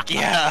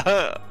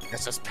 Yeah.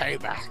 This is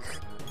payback.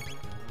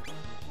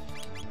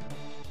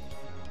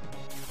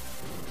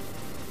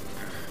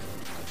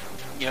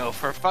 Yo,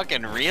 for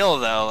fucking real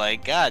though,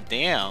 like,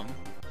 goddamn.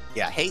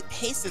 Yeah,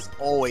 haste is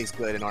always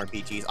good in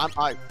RPGs.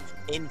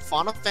 In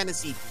Final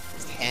Fantasy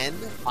X,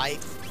 I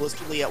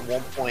explicitly at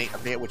one point, I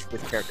forget which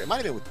character, it might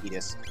have been with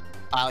Tidus,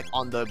 like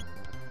on the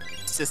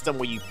system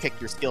where you pick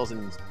your skills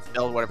and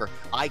spells, whatever,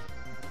 I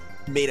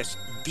made a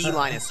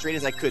beeline as straight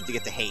as I could to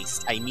get to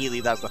haste. That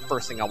was the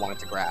first thing I wanted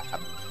to grab.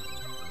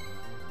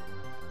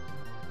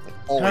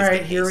 Like,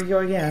 alright, here we go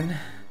again.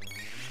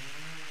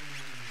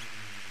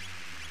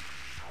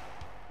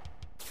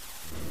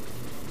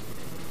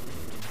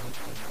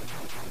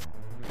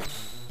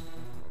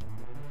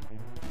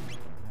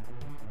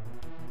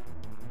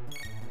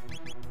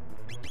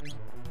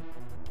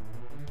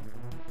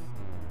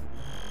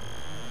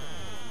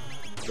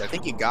 I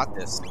think you got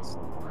this.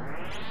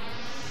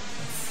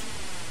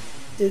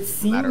 It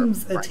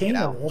seems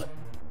attainable.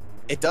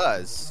 It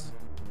does.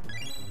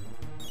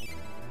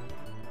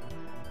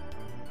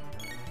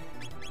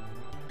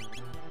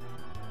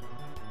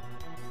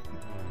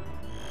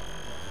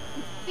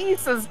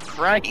 Jesus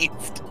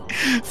Christ.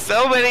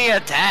 So many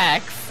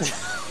attacks.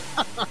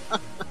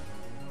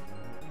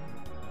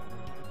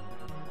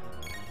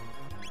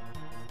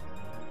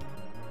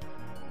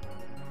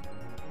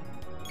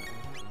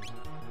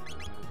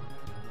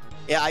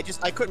 Yeah, I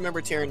couldn't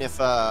remember, Tyrion, if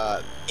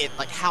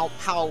like how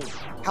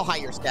high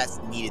your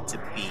stats needed to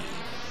be.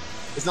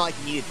 It's not like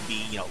you needed to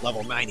be,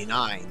 level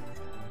 99.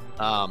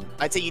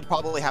 I'd say you'd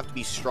probably have to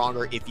be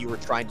stronger if you were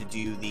trying to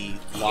do the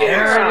Lavos.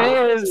 There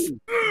it is.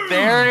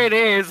 There it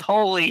is.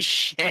 Holy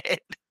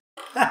shit.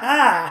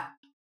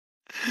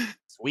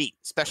 Sweet.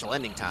 Special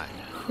ending time.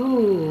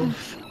 Ooh.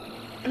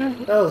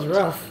 That was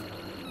rough.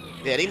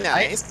 Very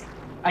nice.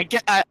 I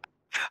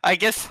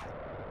guess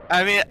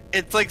I mean,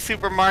 it's like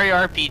Super Mario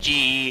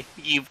RPG.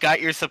 You've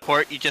got your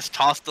support, you just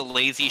toss the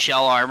lazy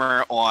shell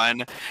armor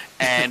on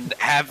and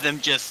have them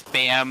just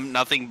spam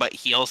nothing but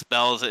heal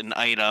spells and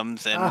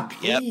items, and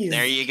yep,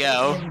 there you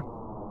go.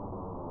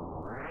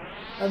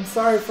 I'm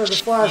sorry for the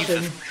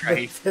flashing, but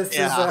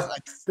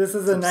this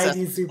is a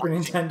 90s Super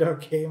Nintendo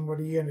game. What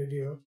are you gonna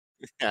do?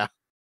 Yeah.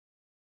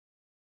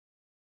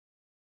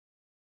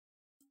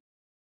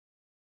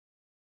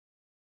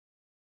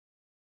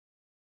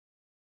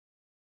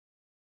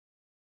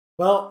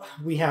 Well,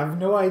 we have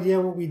no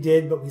idea what we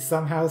did, but we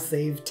somehow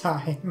saved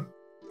time.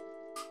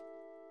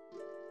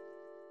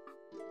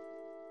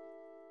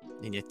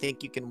 And you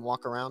think you can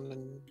walk around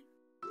and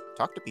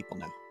talk to people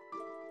now.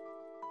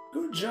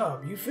 Good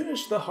job, you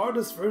finished the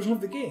hardest version of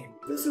the game.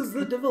 This is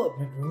the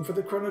development room for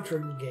the Chrono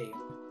Trigger game.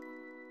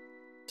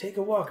 Take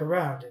a walk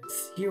around and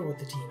hear what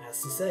the team has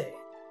to say.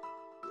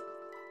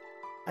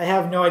 I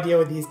have no idea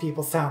what these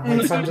people sound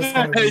like, so I'm just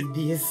gonna read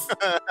these.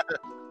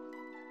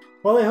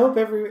 Well, I hope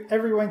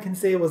everyone can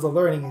say it was a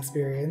learning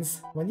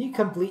experience. When you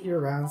complete your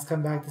rounds,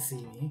 come back to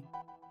see me.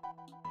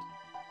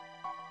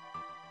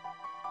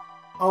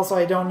 Also,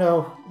 I don't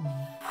know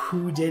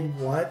who did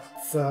what,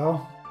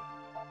 so...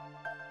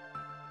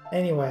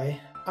 Anyway,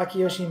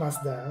 Akiyoshi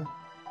Masuda.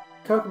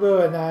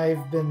 Kokubo and I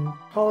have been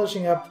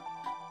polishing up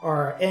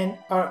our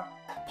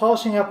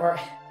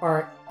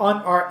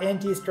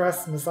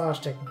anti-stress massage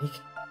technique.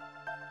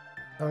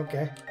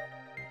 Okay.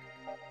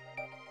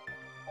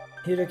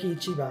 Hiroki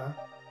Chiba.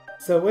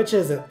 So which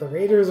is it, the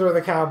Raiders or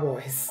the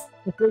Cowboys?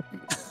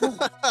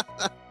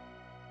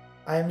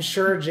 I'm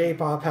sure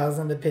J-Pop has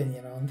an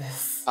opinion on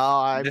this.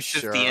 This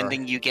is the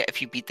ending you get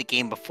if you beat the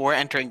game before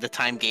entering the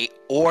time gate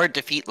or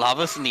defeat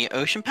Lavos in the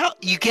Ocean Pal.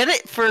 You get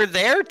it for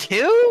there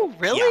too?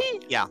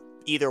 Really? Yeah,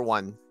 either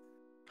one.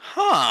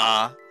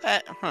 Huh.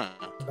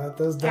 About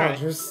those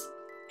Dodgers.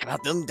 Right.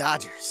 About them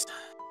Dodgers.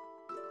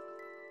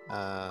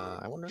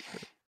 I wonder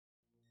if...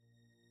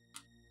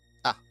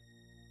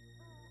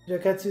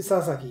 Yokatsu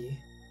Sasaki.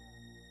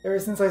 Ever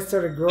since I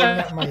started growing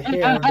out my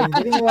hair, I've been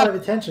getting a lot of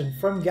attention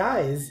from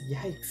guys.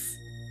 Yikes.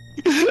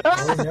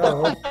 Oh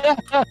no.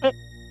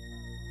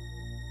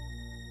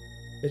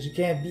 But you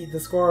can't beat the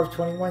score of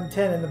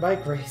 21-10 in the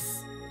bike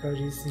race.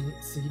 Koji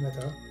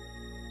Sugimoto.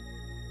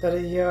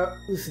 Tadaya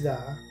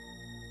Usuda.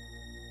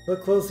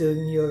 Look closely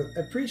and you'll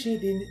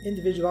appreciate the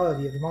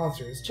individuality of the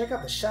monsters. Check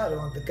out the shadow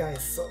on the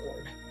guy's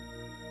sword.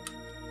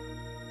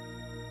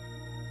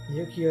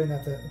 Yukio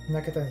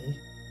Nakatani.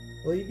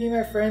 Will you be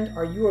my friend?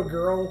 Are you a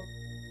girl?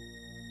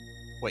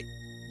 Wait,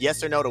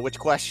 yes or no to which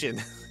question?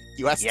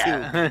 You asked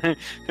two.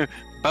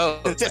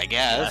 Both, I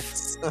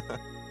guess.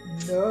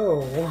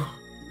 No.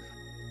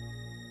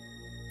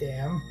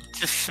 Damn.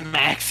 Just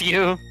smacks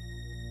you.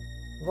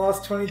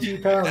 Lost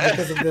 22 pounds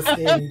because of this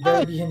game. You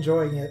better be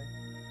enjoying it.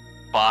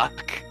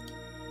 Fuck.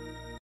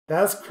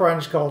 That's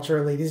crunch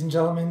culture, ladies and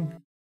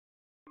gentlemen.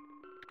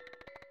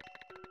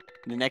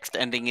 The next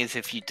ending is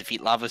if you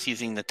defeat Lavos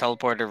using the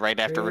teleporter right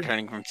after Three.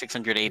 returning from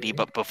 680,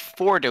 but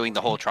before doing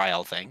the whole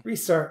trial thing.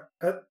 Restart.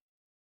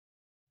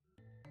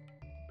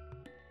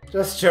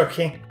 Just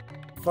joking.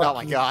 Fuck Oh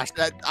my you. gosh!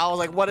 I was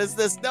like, "What is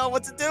this? No,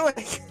 what's it doing?"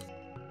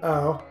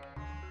 Oh.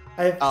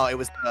 Oh, it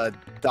was the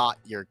dot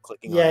you're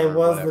clicking Yeah, on. it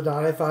was the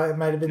dot. I thought it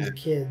might have been the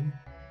kid.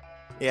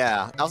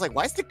 Yeah, I was like,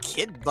 "Why is the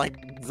kid like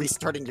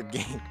restarting your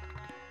game?"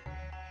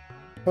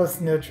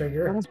 Post no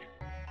trigger.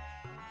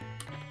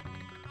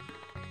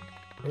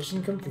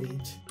 Mission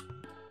complete.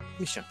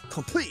 Mission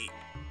complete.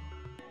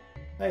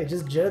 Hey,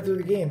 just jetted through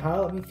the game,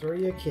 huh? Let me throw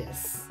you a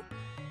kiss.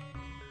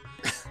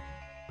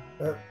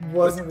 That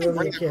wasn't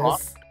really a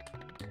kiss.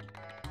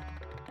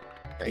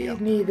 There you go.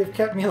 Feed me, they've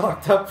kept me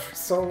locked up for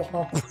so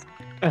long.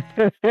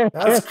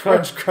 That's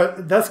crunch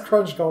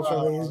culture,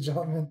 ladies and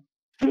gentlemen.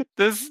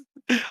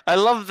 I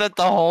love that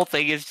the whole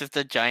thing is just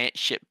a giant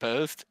shit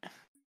post.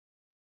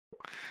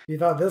 You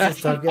thought this was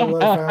tough, get a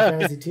load of Final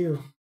Fantasy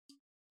 2.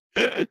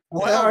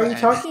 Well, are you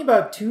talking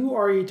about 2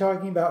 or are you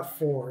talking about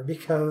 4?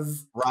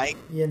 Because, right?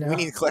 you know, We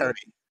need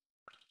clarity.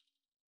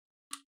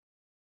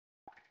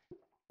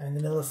 I'm in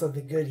the middle of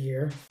something good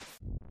here.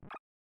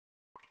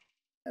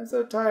 I'm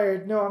so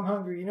tired. No, I'm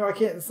hungry. You know, I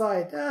can't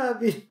decide.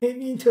 They made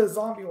me into a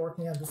zombie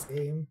working on this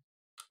game.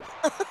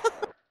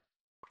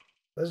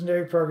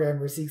 Legendary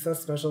programmer seeks a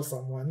special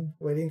someone,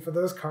 waiting for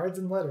those cards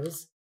and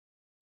letters.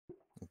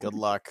 Good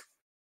luck.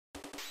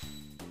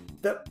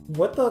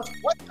 What the?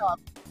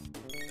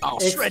 I'll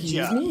shred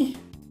you. Excuse me?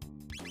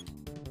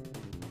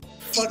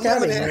 Fuck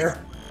out of here.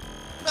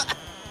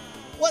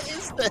 What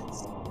is this?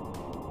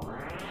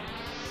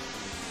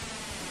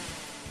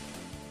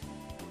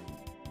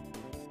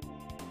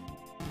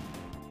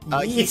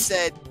 He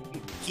said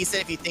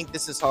if you think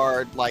this is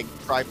hard, like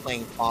try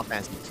playing Final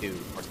Fantasy 2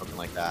 or something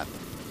like that.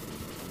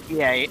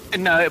 Yeah,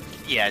 no,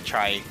 yeah,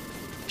 try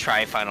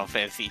Final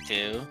Fantasy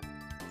 2.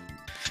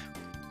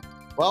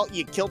 Well,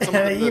 you killed some.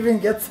 And I even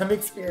get some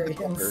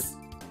experience.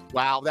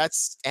 Wow,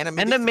 that's And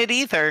a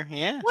mid-ether,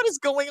 yeah. What is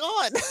going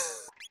on?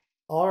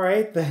 All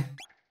right then.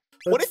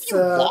 What if you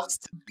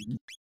lost?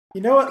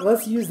 You know what?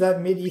 Let's use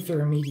that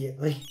mid-ether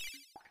immediately.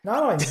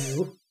 Not on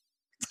you.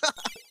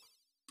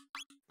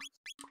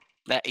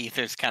 That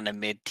ether's kind of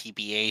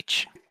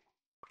mid-TBH.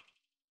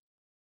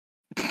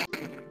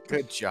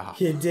 Good job.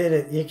 You did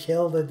it. You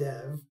killed a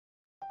dev.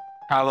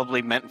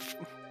 Probably meant...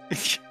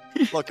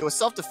 Look, it was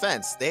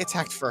self-defense. They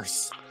attacked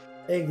first.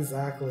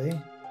 Exactly.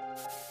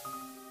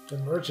 The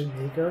merchant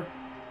maker.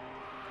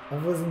 I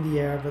was in the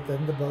air, but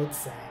then the boat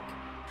sank.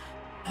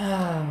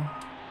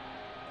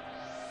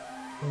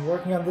 Been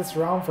working on this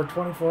realm for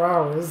 24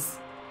 hours.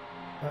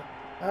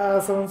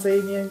 Someone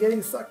save me, I'm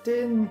getting sucked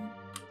in.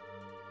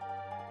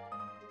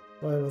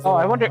 Boy, it was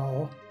I wonder...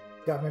 haul.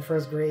 Got my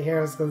first gray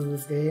hairs because of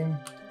this game.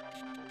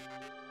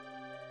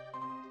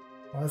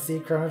 Want to see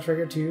Chrono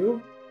Trigger 2?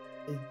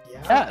 Yeah.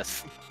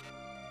 Yes.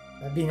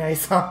 That'd be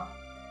nice, huh?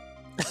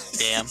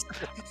 Damn.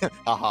 Ha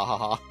ha ha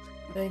ha.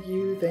 Thank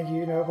you.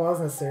 No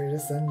applause necessary,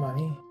 just send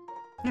money.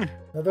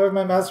 Another of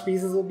my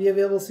masterpieces will be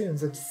available soon,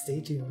 so just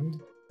stay tuned.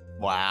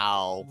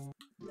 Wow.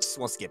 Just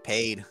wants to get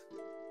paid.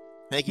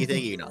 Thank you,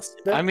 Nelson.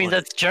 I mean,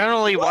 that's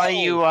generally why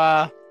you,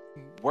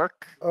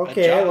 work.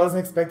 Okay, I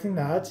wasn't expecting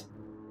that.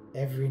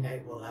 Every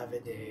night will have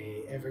a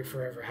day. Every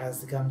forever has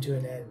to come to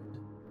an end,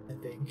 I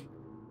think.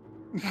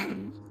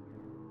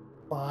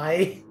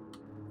 Bye.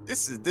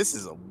 This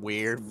is a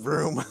weird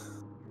room.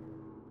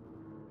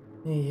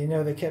 You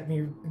know they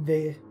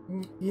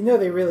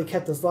really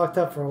kept us locked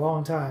up for a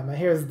long time. My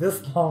hair is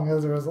this long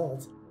as a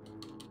result.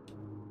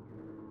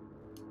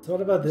 So what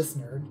about this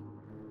nerd?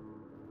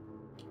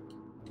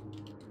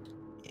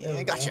 Yeah,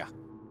 I gotcha.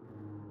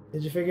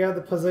 Did you figure out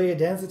the Pazuya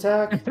dance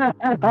attack?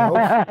 Nope.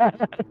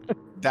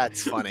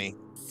 That's funny.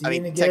 See I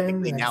mean,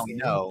 technically now we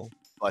know,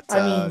 but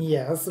I mean,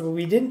 yes, but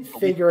we didn't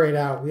figure it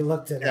out. We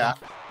looked it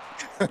up.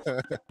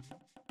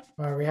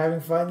 Are we having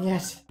fun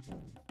yet?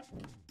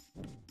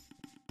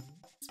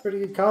 It's a pretty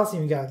good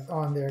costume you got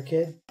on there,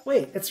 kid.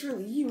 Wait, it's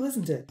really you,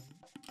 isn't it?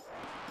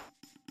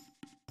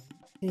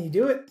 Can you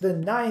do it? The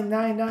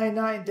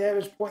 9999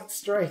 damage point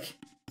strike.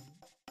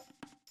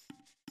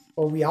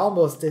 Well, we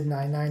almost did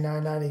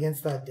 9999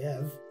 against that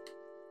dev.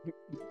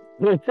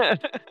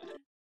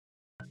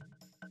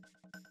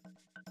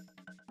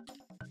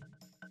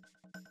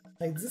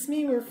 Like, does this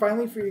mean we're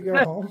finally free to go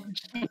home?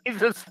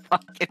 Jesus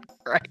fucking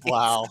Christ.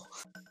 wow.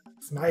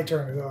 It's my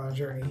turn to go on a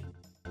journey.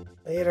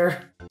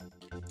 Later.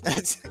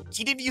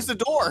 He didn't use the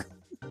door.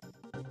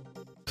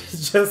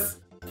 Just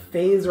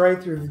phase right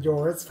through the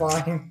door, it's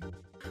fine.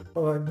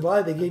 Well, I'm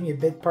glad they gave me a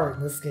big part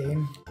in this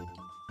game.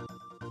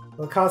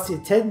 It'll cost you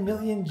 10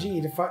 million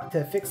G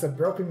to fix a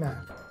broken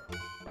map.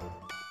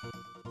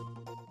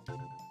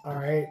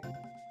 Alright.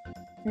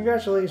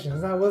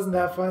 Congratulations, that wasn't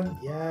that fun?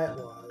 Yeah, it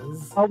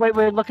was. Oh, wait,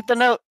 look at the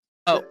note.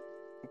 Oh.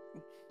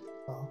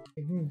 Well,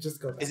 you can just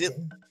go back Is it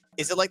in.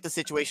 Is it like the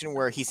situation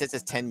where he says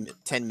it's 10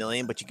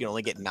 million, but you can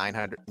only get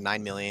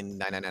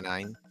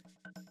 9,999,999?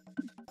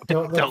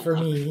 Don't look for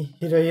me,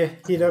 Hidoko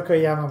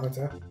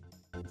Yamamoto.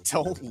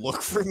 Don't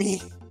look for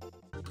me?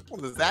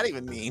 What does that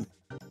even mean?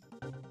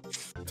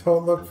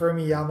 Don't look for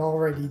me, I'm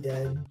already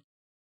dead.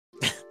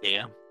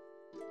 Yeah.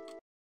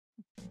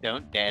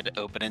 Don't dead,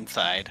 open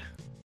inside.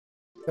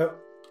 Oh,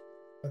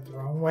 went the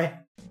wrong way.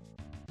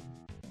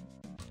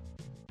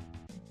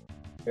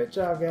 Good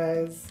job,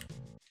 guys.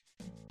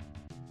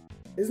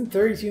 Isn't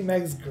 32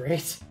 megs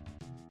great?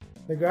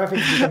 The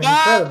graphics become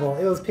incredible.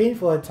 It was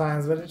painful at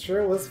times, but it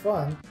sure was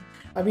fun.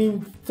 I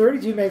mean,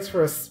 32 megs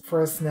for a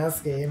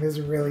SNES game is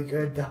really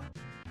good, though.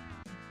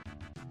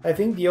 I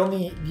think the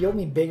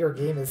only bigger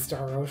game is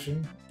Star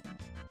Ocean.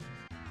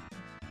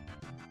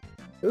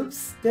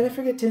 Oops, did I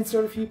forget to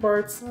insert a few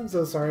parts? I'm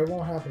so sorry, it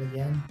won't happen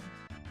again.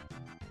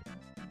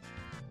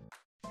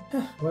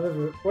 What a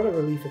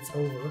relief it's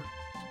over.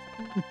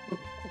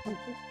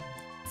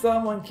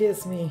 Someone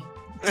kiss me.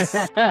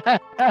 The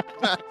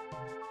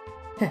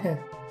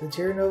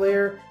Chrono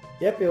layer?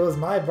 Yep, it was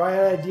my bright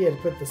idea to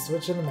put the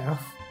switch in the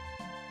mouth.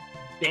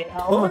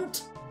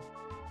 Don't!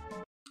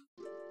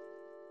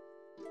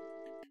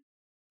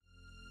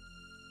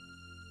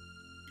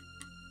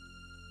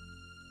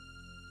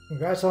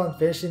 Congrats on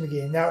finishing the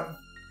game. Now,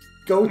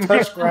 go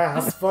touch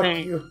grass. Fuck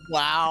you.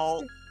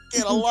 Wow.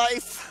 Get a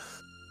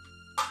life.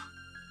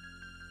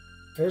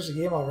 Finish the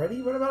game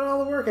already? What about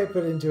all the work I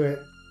put into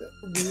it?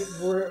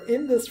 We're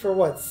in this for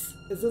what?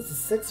 Is this a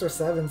 6 or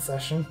 7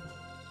 session?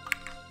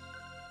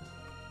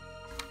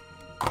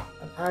 I'm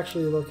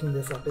actually looking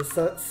this up. It's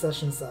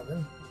session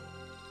 7.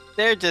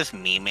 They're just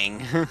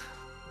memeing.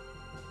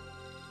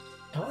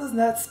 Wasn't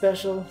that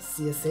special?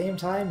 See you same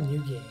time,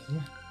 new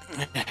game.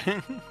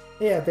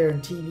 Hey out there in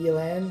TV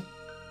land.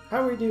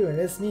 How we doing?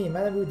 It's me,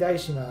 Manabu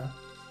Daishima.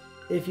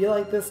 If you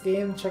like this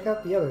game, check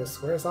out the other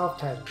Squaresoft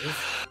titles.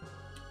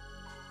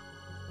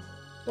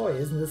 Boy,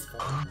 isn't this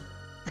fun.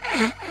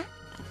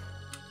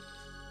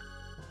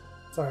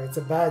 Sorry, it's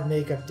a bad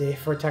makeup day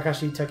for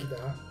Takashi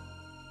Takida.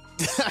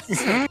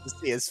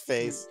 See his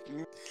face.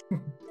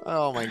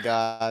 Oh my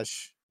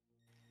gosh.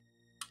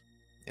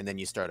 And then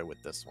you started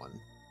with this one.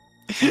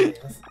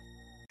 Yes.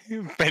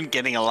 You've been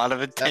getting a lot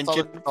of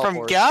attention all from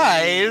for.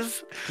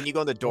 guys. Can you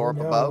go in the door up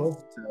No.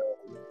 above?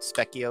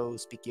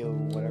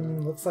 Specchio, whatever.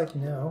 Looks like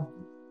no.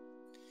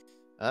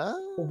 Uh?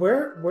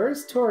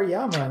 Where's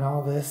Toriyama in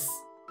all this?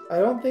 I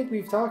don't think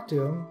we've talked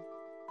to him.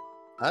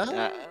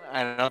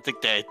 I don't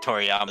think that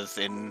Toriyama's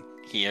in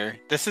here.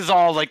 This is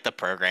all like the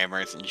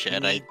programmers and shit.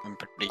 I'm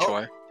pretty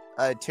sure.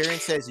 Tyrion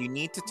says you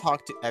need to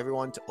talk to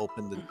everyone to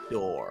open the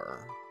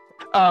door.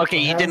 Oh, okay.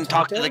 You haven't didn't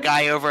talk talked to to the him?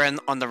 guy over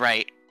on the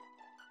right.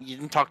 You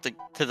didn't talk to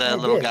the I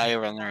little did. guy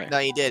over on the right. No,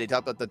 he did. He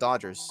talked about the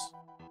Dodgers.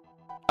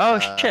 Oh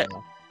shit.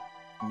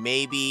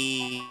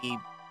 Maybe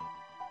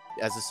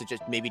as a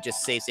suggestion, maybe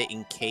just saves it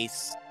in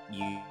case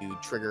you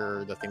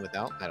trigger the thing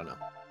without. I don't know.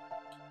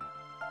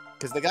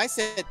 Because the guy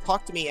said,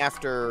 "Talk to me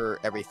after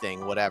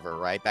everything, whatever."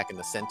 Right back in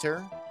the center.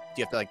 Do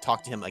you have to like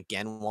talk to him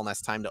again one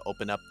last time to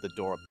open up the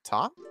door up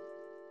top?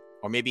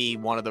 Or maybe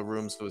one of the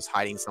rooms was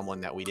hiding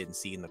someone that we didn't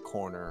see in the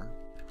corner.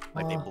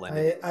 Like they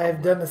blended.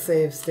 I've done a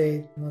save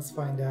state. Let's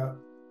find out.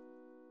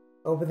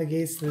 Open the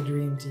gates to the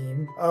dream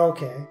team.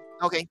 Okay.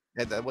 Okay,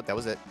 that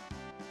was it.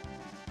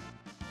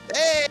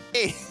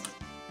 Hey!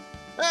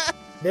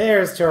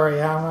 There's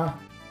Toriyama.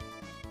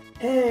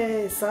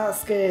 Hey,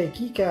 Sasuke,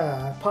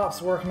 Kika.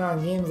 Pop's working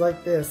on games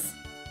like this.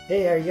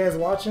 Hey, are you guys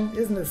watching?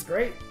 Isn't this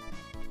great?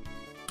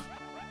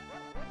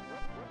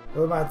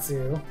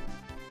 Uematsu.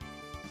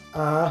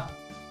 I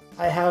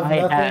have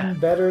nothing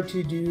better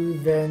to do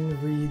than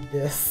read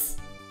this.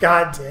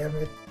 God damn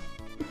it.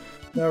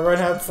 Now run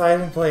outside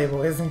and play,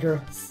 boys and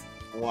girls.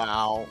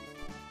 Wow.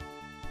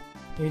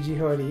 Yuji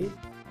Hori.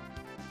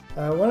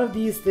 One of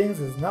these things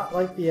is not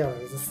like the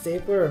others. A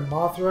stapler and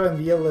Mothra in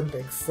the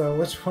Olympics. So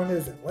which one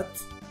is it? What?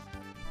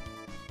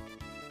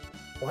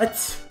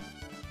 What?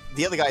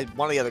 The other guy,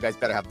 one of the other guys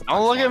better have the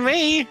Oh, look at punchline.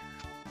 me!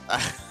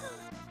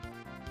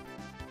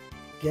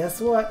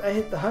 Guess what? I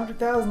hit the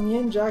 100,000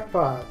 yen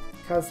jackpot.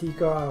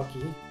 Kazuhiko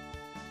Aoki.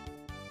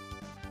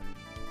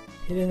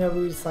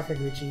 Hidenobu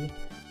Sakaguchi.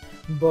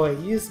 Boy, it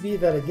used to be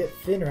that I'd get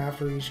thinner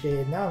after each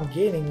game. Now I'm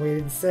gaining weight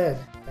instead.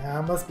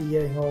 I must be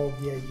getting old,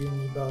 yeah, you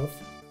and me both.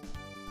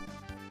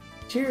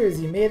 Cheers,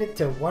 you made it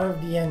to one of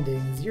the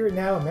endings. You're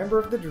now a member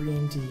of the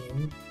Dream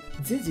Team.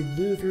 And since you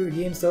blew through the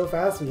game so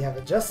fast, we have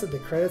adjusted the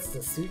credits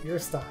to suit your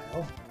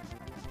style.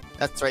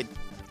 That's right.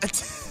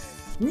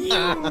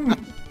 Zoom!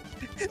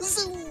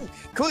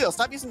 Coolio,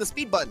 stop using the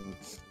speed button.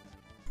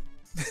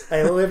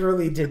 I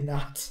literally did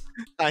not.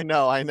 I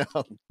know.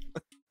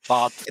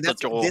 Bought And the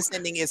door. this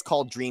ending is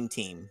called Dream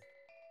Team.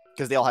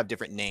 Because they all have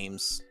different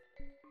names.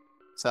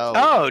 So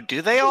Oh,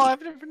 do they all have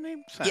different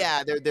names?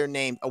 yeah, they're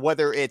named.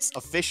 Whether it's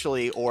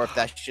officially or if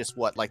that's just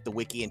what like the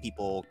wiki and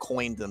people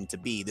coined them to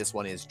be, this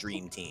one is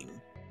Dream Team.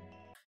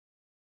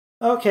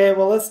 Okay,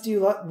 well let's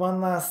do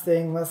one last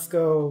thing. Let's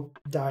go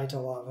die to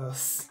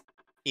Lavos.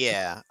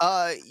 Yeah.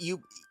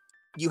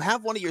 you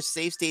have one of your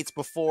save states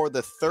before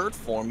the third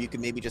form. You could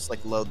maybe just like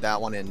load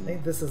that one and I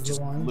think this is just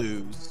the one.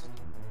 lose.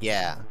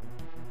 Yeah.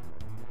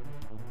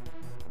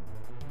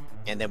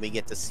 And then we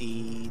get to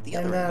see the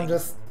other And then I'm ending.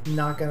 just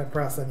not gonna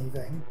press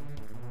anything.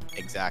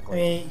 Exactly.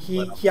 I mean,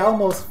 he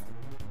almost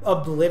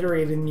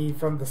obliterated me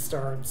from the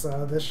start,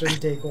 so this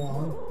shouldn't take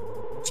long.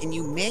 Can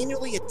you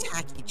manually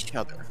attack each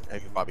other? You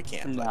probably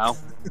can't. No.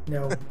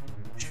 No.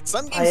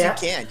 Some games you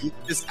can. You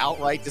can just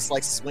outright just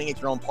like swing at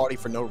your own party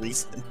for no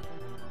reason.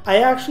 I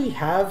actually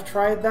have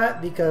tried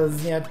that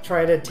because, you know, to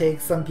try to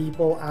take some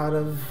people out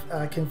of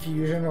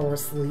confusion or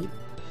sleep.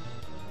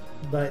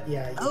 But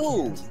yeah, you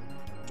can't.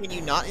 Can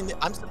you not?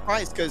 I'm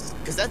surprised because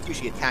that's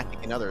usually a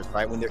tactic in others,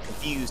 right? When they're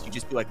confused, you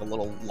just do like a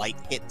little light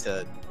hit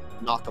to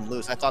knock them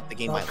loose. I thought the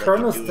game might let you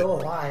Chrono's do still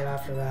it. alive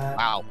after that.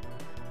 Wow.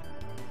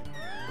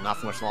 Not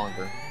for much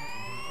longer.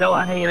 Still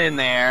hanging in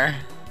there.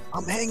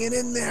 I'm hanging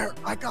in there.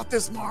 I got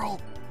this, Marl.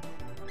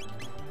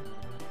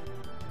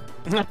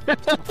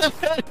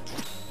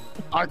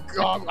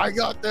 I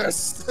got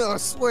this.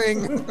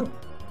 Swing.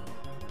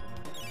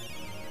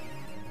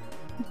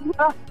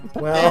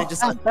 Well,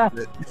 just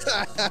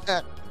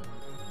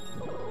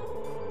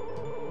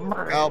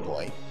oh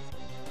boy.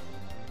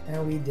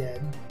 and we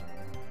did.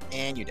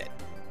 And you did.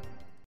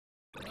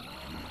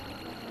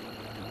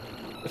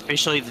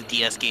 Officially, the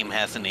DS game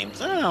has a name.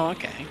 Oh,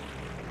 okay.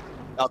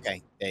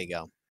 Okay, there you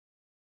go.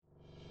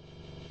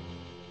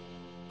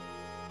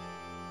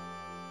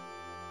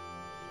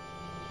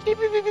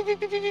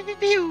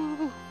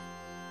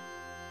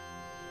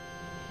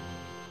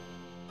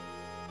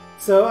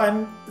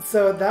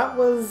 So that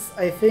was,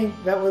 I think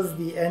that was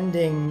the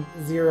ending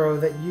 0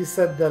 that you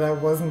said that I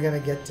wasn't gonna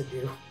get to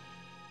do.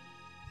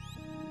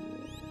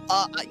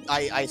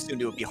 I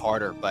assumed it would be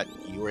harder, but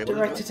you were able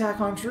Direct to do it.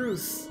 attack on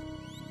truce.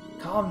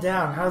 Calm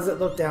down. How does it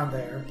look down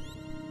there?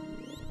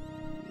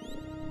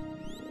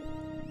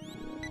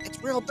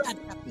 It's real bad,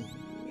 Captain.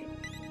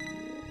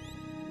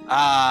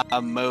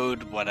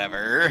 Mode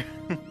whatever.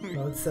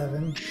 Mode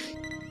 7.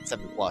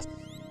 7+.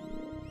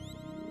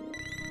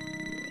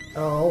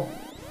 Oh.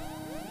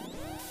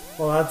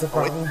 Well, that's a Oh, it's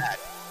problem. bad.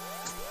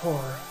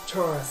 Poor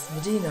Taurus,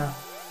 Medina.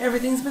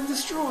 Everything's been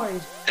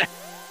destroyed.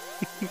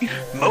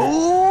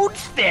 Mode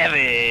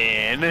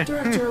 7.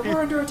 Director,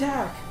 we're under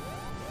attack.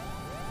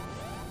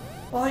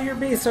 All your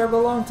base are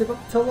belong to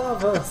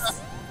Lavos.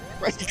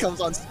 Right, he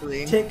comes on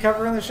screen. Take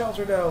cover in the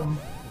shelter dome.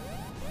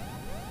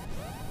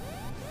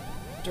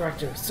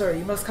 Director, sir,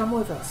 you must come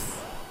with us.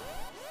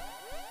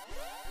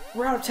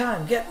 We're out of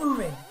time. Get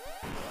moving.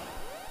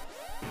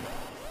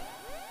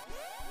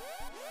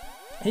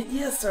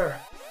 Yes, sir.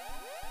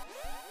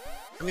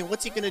 I mean,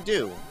 what's he gonna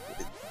do?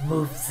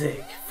 Move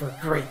Zig for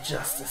great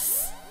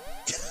justice.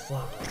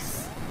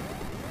 Lavos.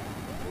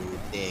 Move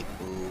zig,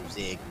 move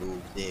zig,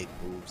 move zig,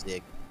 move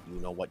zig. You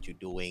know what you're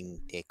doing.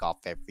 Take off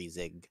every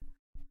zig.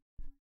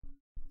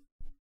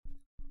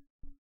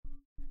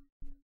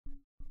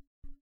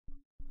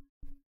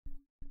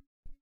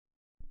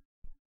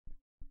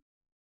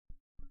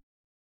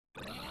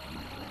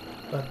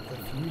 But the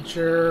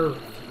future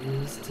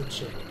refused to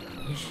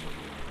change.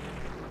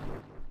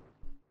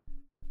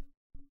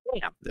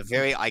 Yeah. The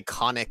very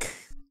iconic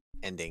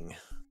ending.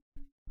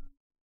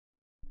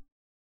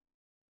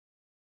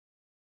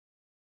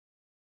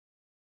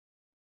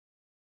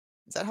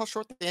 Is that how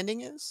short the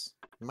ending is?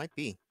 It might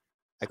be.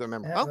 I can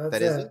remember. Yeah, Oh, that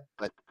that's is it. it.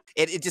 But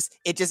it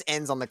just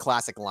ends on the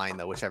classic line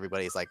though, which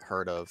everybody's like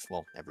heard of.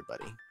 Well,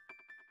 everybody.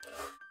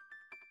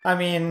 I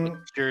mean,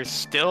 You're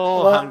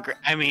still Well- hungry.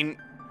 I mean,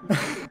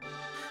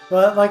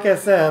 but like I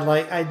said,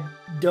 like I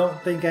don't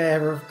think I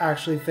ever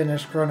actually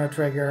finished Chrono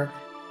Trigger,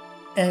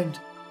 and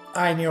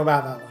I knew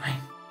about that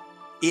line.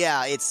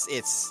 Yeah,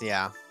 it's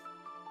yeah.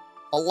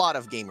 A lot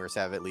of gamers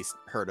have at least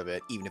heard of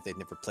it, even if they've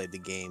never played the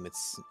game.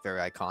 It's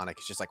very iconic.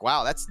 It's just like,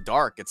 wow, that's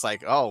dark. It's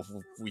like, oh,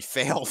 we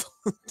failed.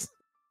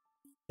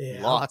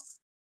 Yeah. Lost.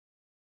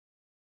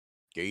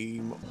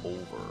 Game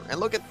over. And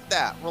look at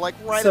that. We're like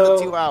right So- at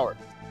the 2 hours.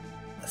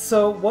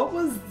 So what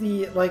was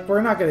the, like,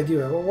 we're not gonna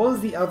do it, but what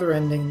was the other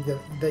ending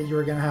that you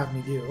were gonna have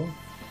me do?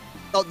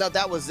 Oh no,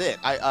 that was it.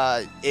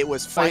 It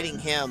was fighting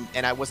him,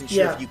 and I wasn't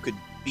sure Yeah. if you could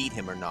beat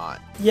him or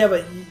not. Yeah,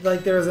 but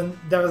like there was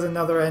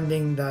another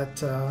ending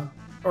that,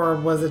 or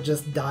was it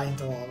just dying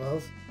to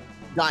Lavos?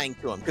 Dying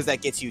to him, because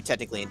that gets you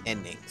technically an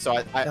ending. So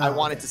I Oh,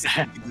 wanted okay. to see if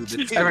you could do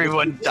the two.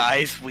 everyone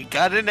dies. We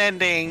got an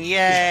ending.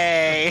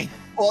 Yay!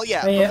 Well,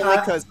 yeah, I mean, but only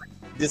because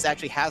this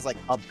actually has like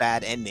a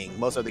bad ending.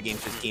 Most other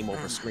games just game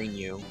over screen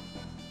you.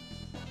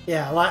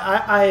 Yeah, like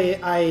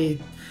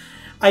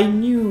I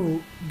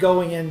knew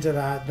going into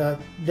that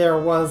there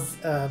was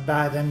a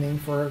bad ending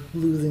for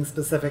losing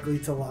specifically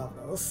to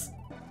Lavos.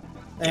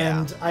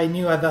 And I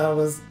knew that I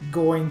was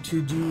going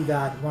to do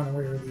that one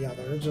way or the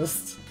other.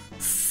 Just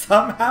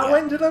somehow Yeah.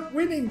 ended up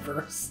winning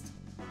first.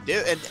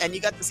 Dude, and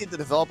you got to see the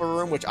developer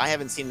room, which I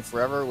haven't seen in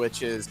forever,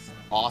 which is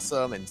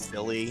awesome and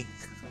silly.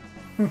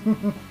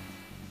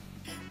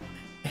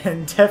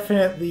 And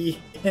definitely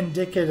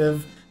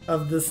indicative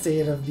of the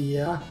state of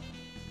the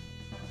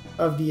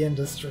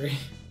industry.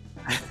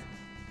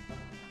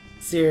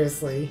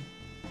 Seriously.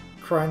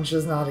 crunch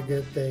is not a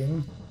good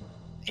thing.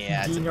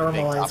 Yeah, it's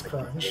Denormalize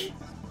crunch.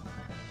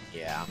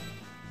 Yeah.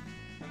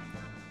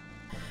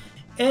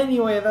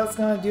 Anyway, that's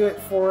going to do it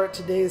for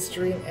today's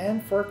stream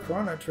and for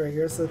Chrono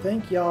Trigger. So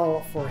thank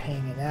y'all for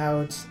hanging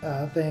out.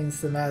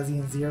 Thanks to Mazzy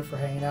and Zir for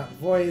hanging out in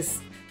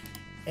voice.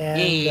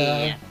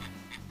 And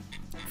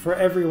for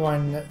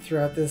everyone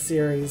throughout this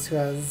series who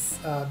has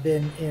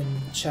been in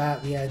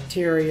chat, we had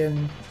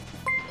Tyrion,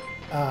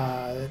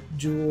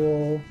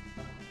 Jewel,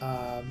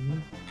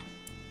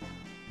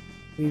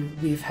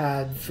 we've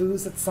had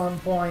Foos at some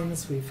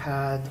points, we've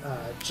had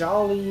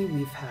Jolly,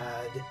 we've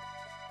had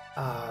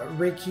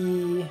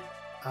Ricky,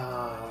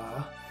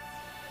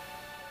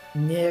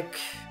 Nick,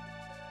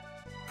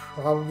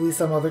 probably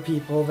some other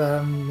people that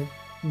I'm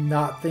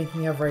not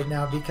thinking of right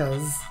now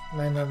because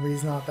my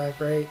memory's not that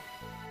great.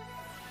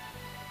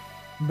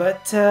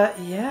 But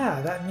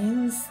yeah, that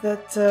means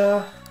that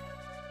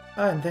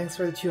and thanks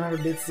for the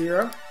 200 bits,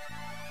 Zero.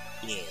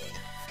 Yeah.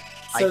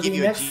 So I give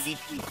you a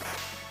GG.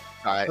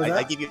 Alright,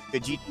 I give you a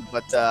GG,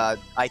 but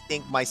I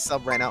think my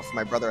sub ran out for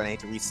my brother and I need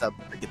to resub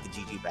to get the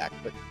GG back.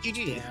 But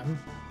GG. Damn.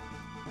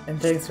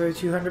 And thanks for the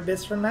 200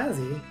 bits from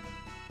Mazzy.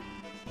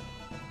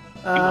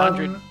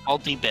 200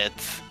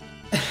 multi-bits.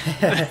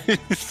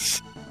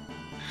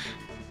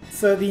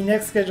 So the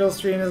next scheduled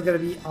stream is going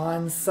to be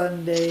on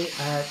Sunday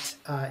at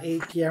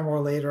 8 p.m. or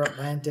later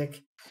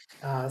Atlantic.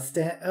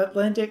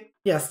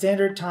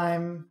 Standard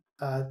time.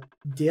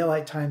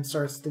 Daylight time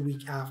starts the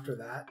week after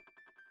that.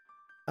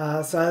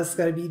 So that's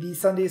going to be the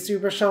Sunday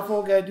Super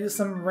Shuffle. Got to do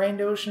some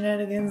rando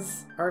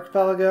shenanigans.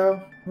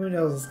 Archipelago. Who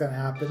knows what's going to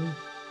happen.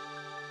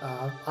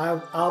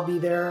 I'll be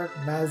there.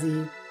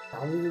 Mazzy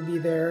probably will be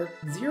there.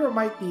 Zero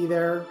might be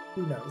there.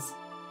 Who knows?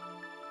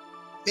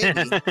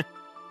 Maybe.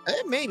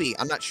 Maybe.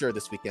 I'm not sure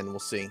this weekend. We'll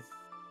see.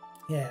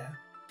 Yeah.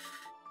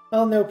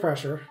 Well, no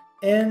pressure.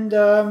 And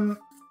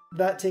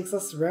that takes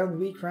us round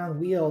week, round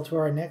wheel to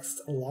our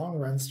next long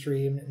run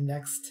stream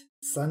next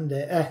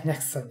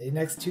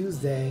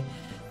Tuesday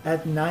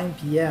at 9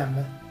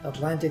 p.m.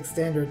 Atlantic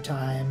Standard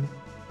Time.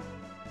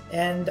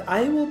 And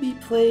I will be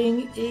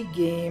playing a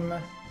game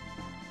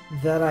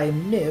that I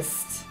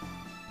missed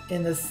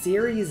in the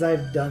series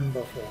I've done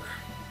before.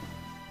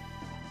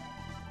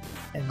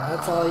 And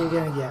that's all you're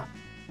gonna get.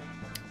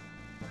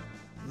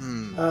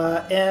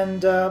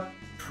 And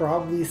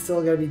probably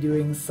still gonna be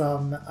doing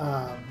some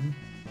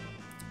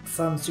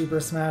Super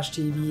Smash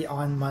TV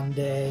on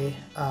Monday,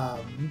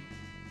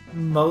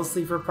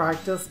 mostly for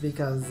practice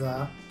because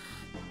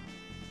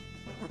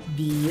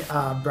the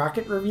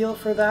bracket reveal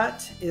for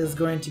that is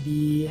going to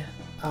be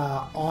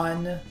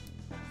on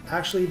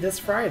actually this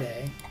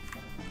Friday.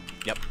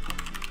 Yep.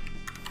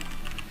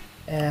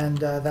 And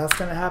that's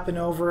going to happen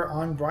over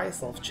on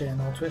Brysolf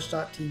channel,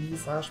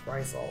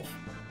 twitch.tv/Brysolf.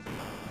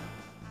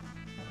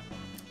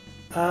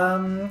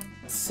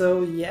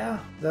 So yeah,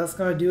 that's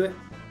going to do it.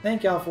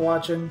 Thank y'all for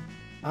watching.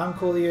 I'm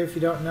Coolio, if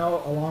you don't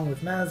know, along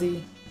with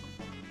Mazzy.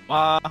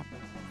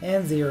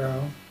 And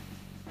Zero.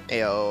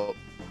 Ayo.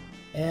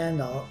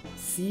 And I'll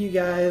see you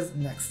guys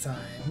next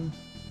time.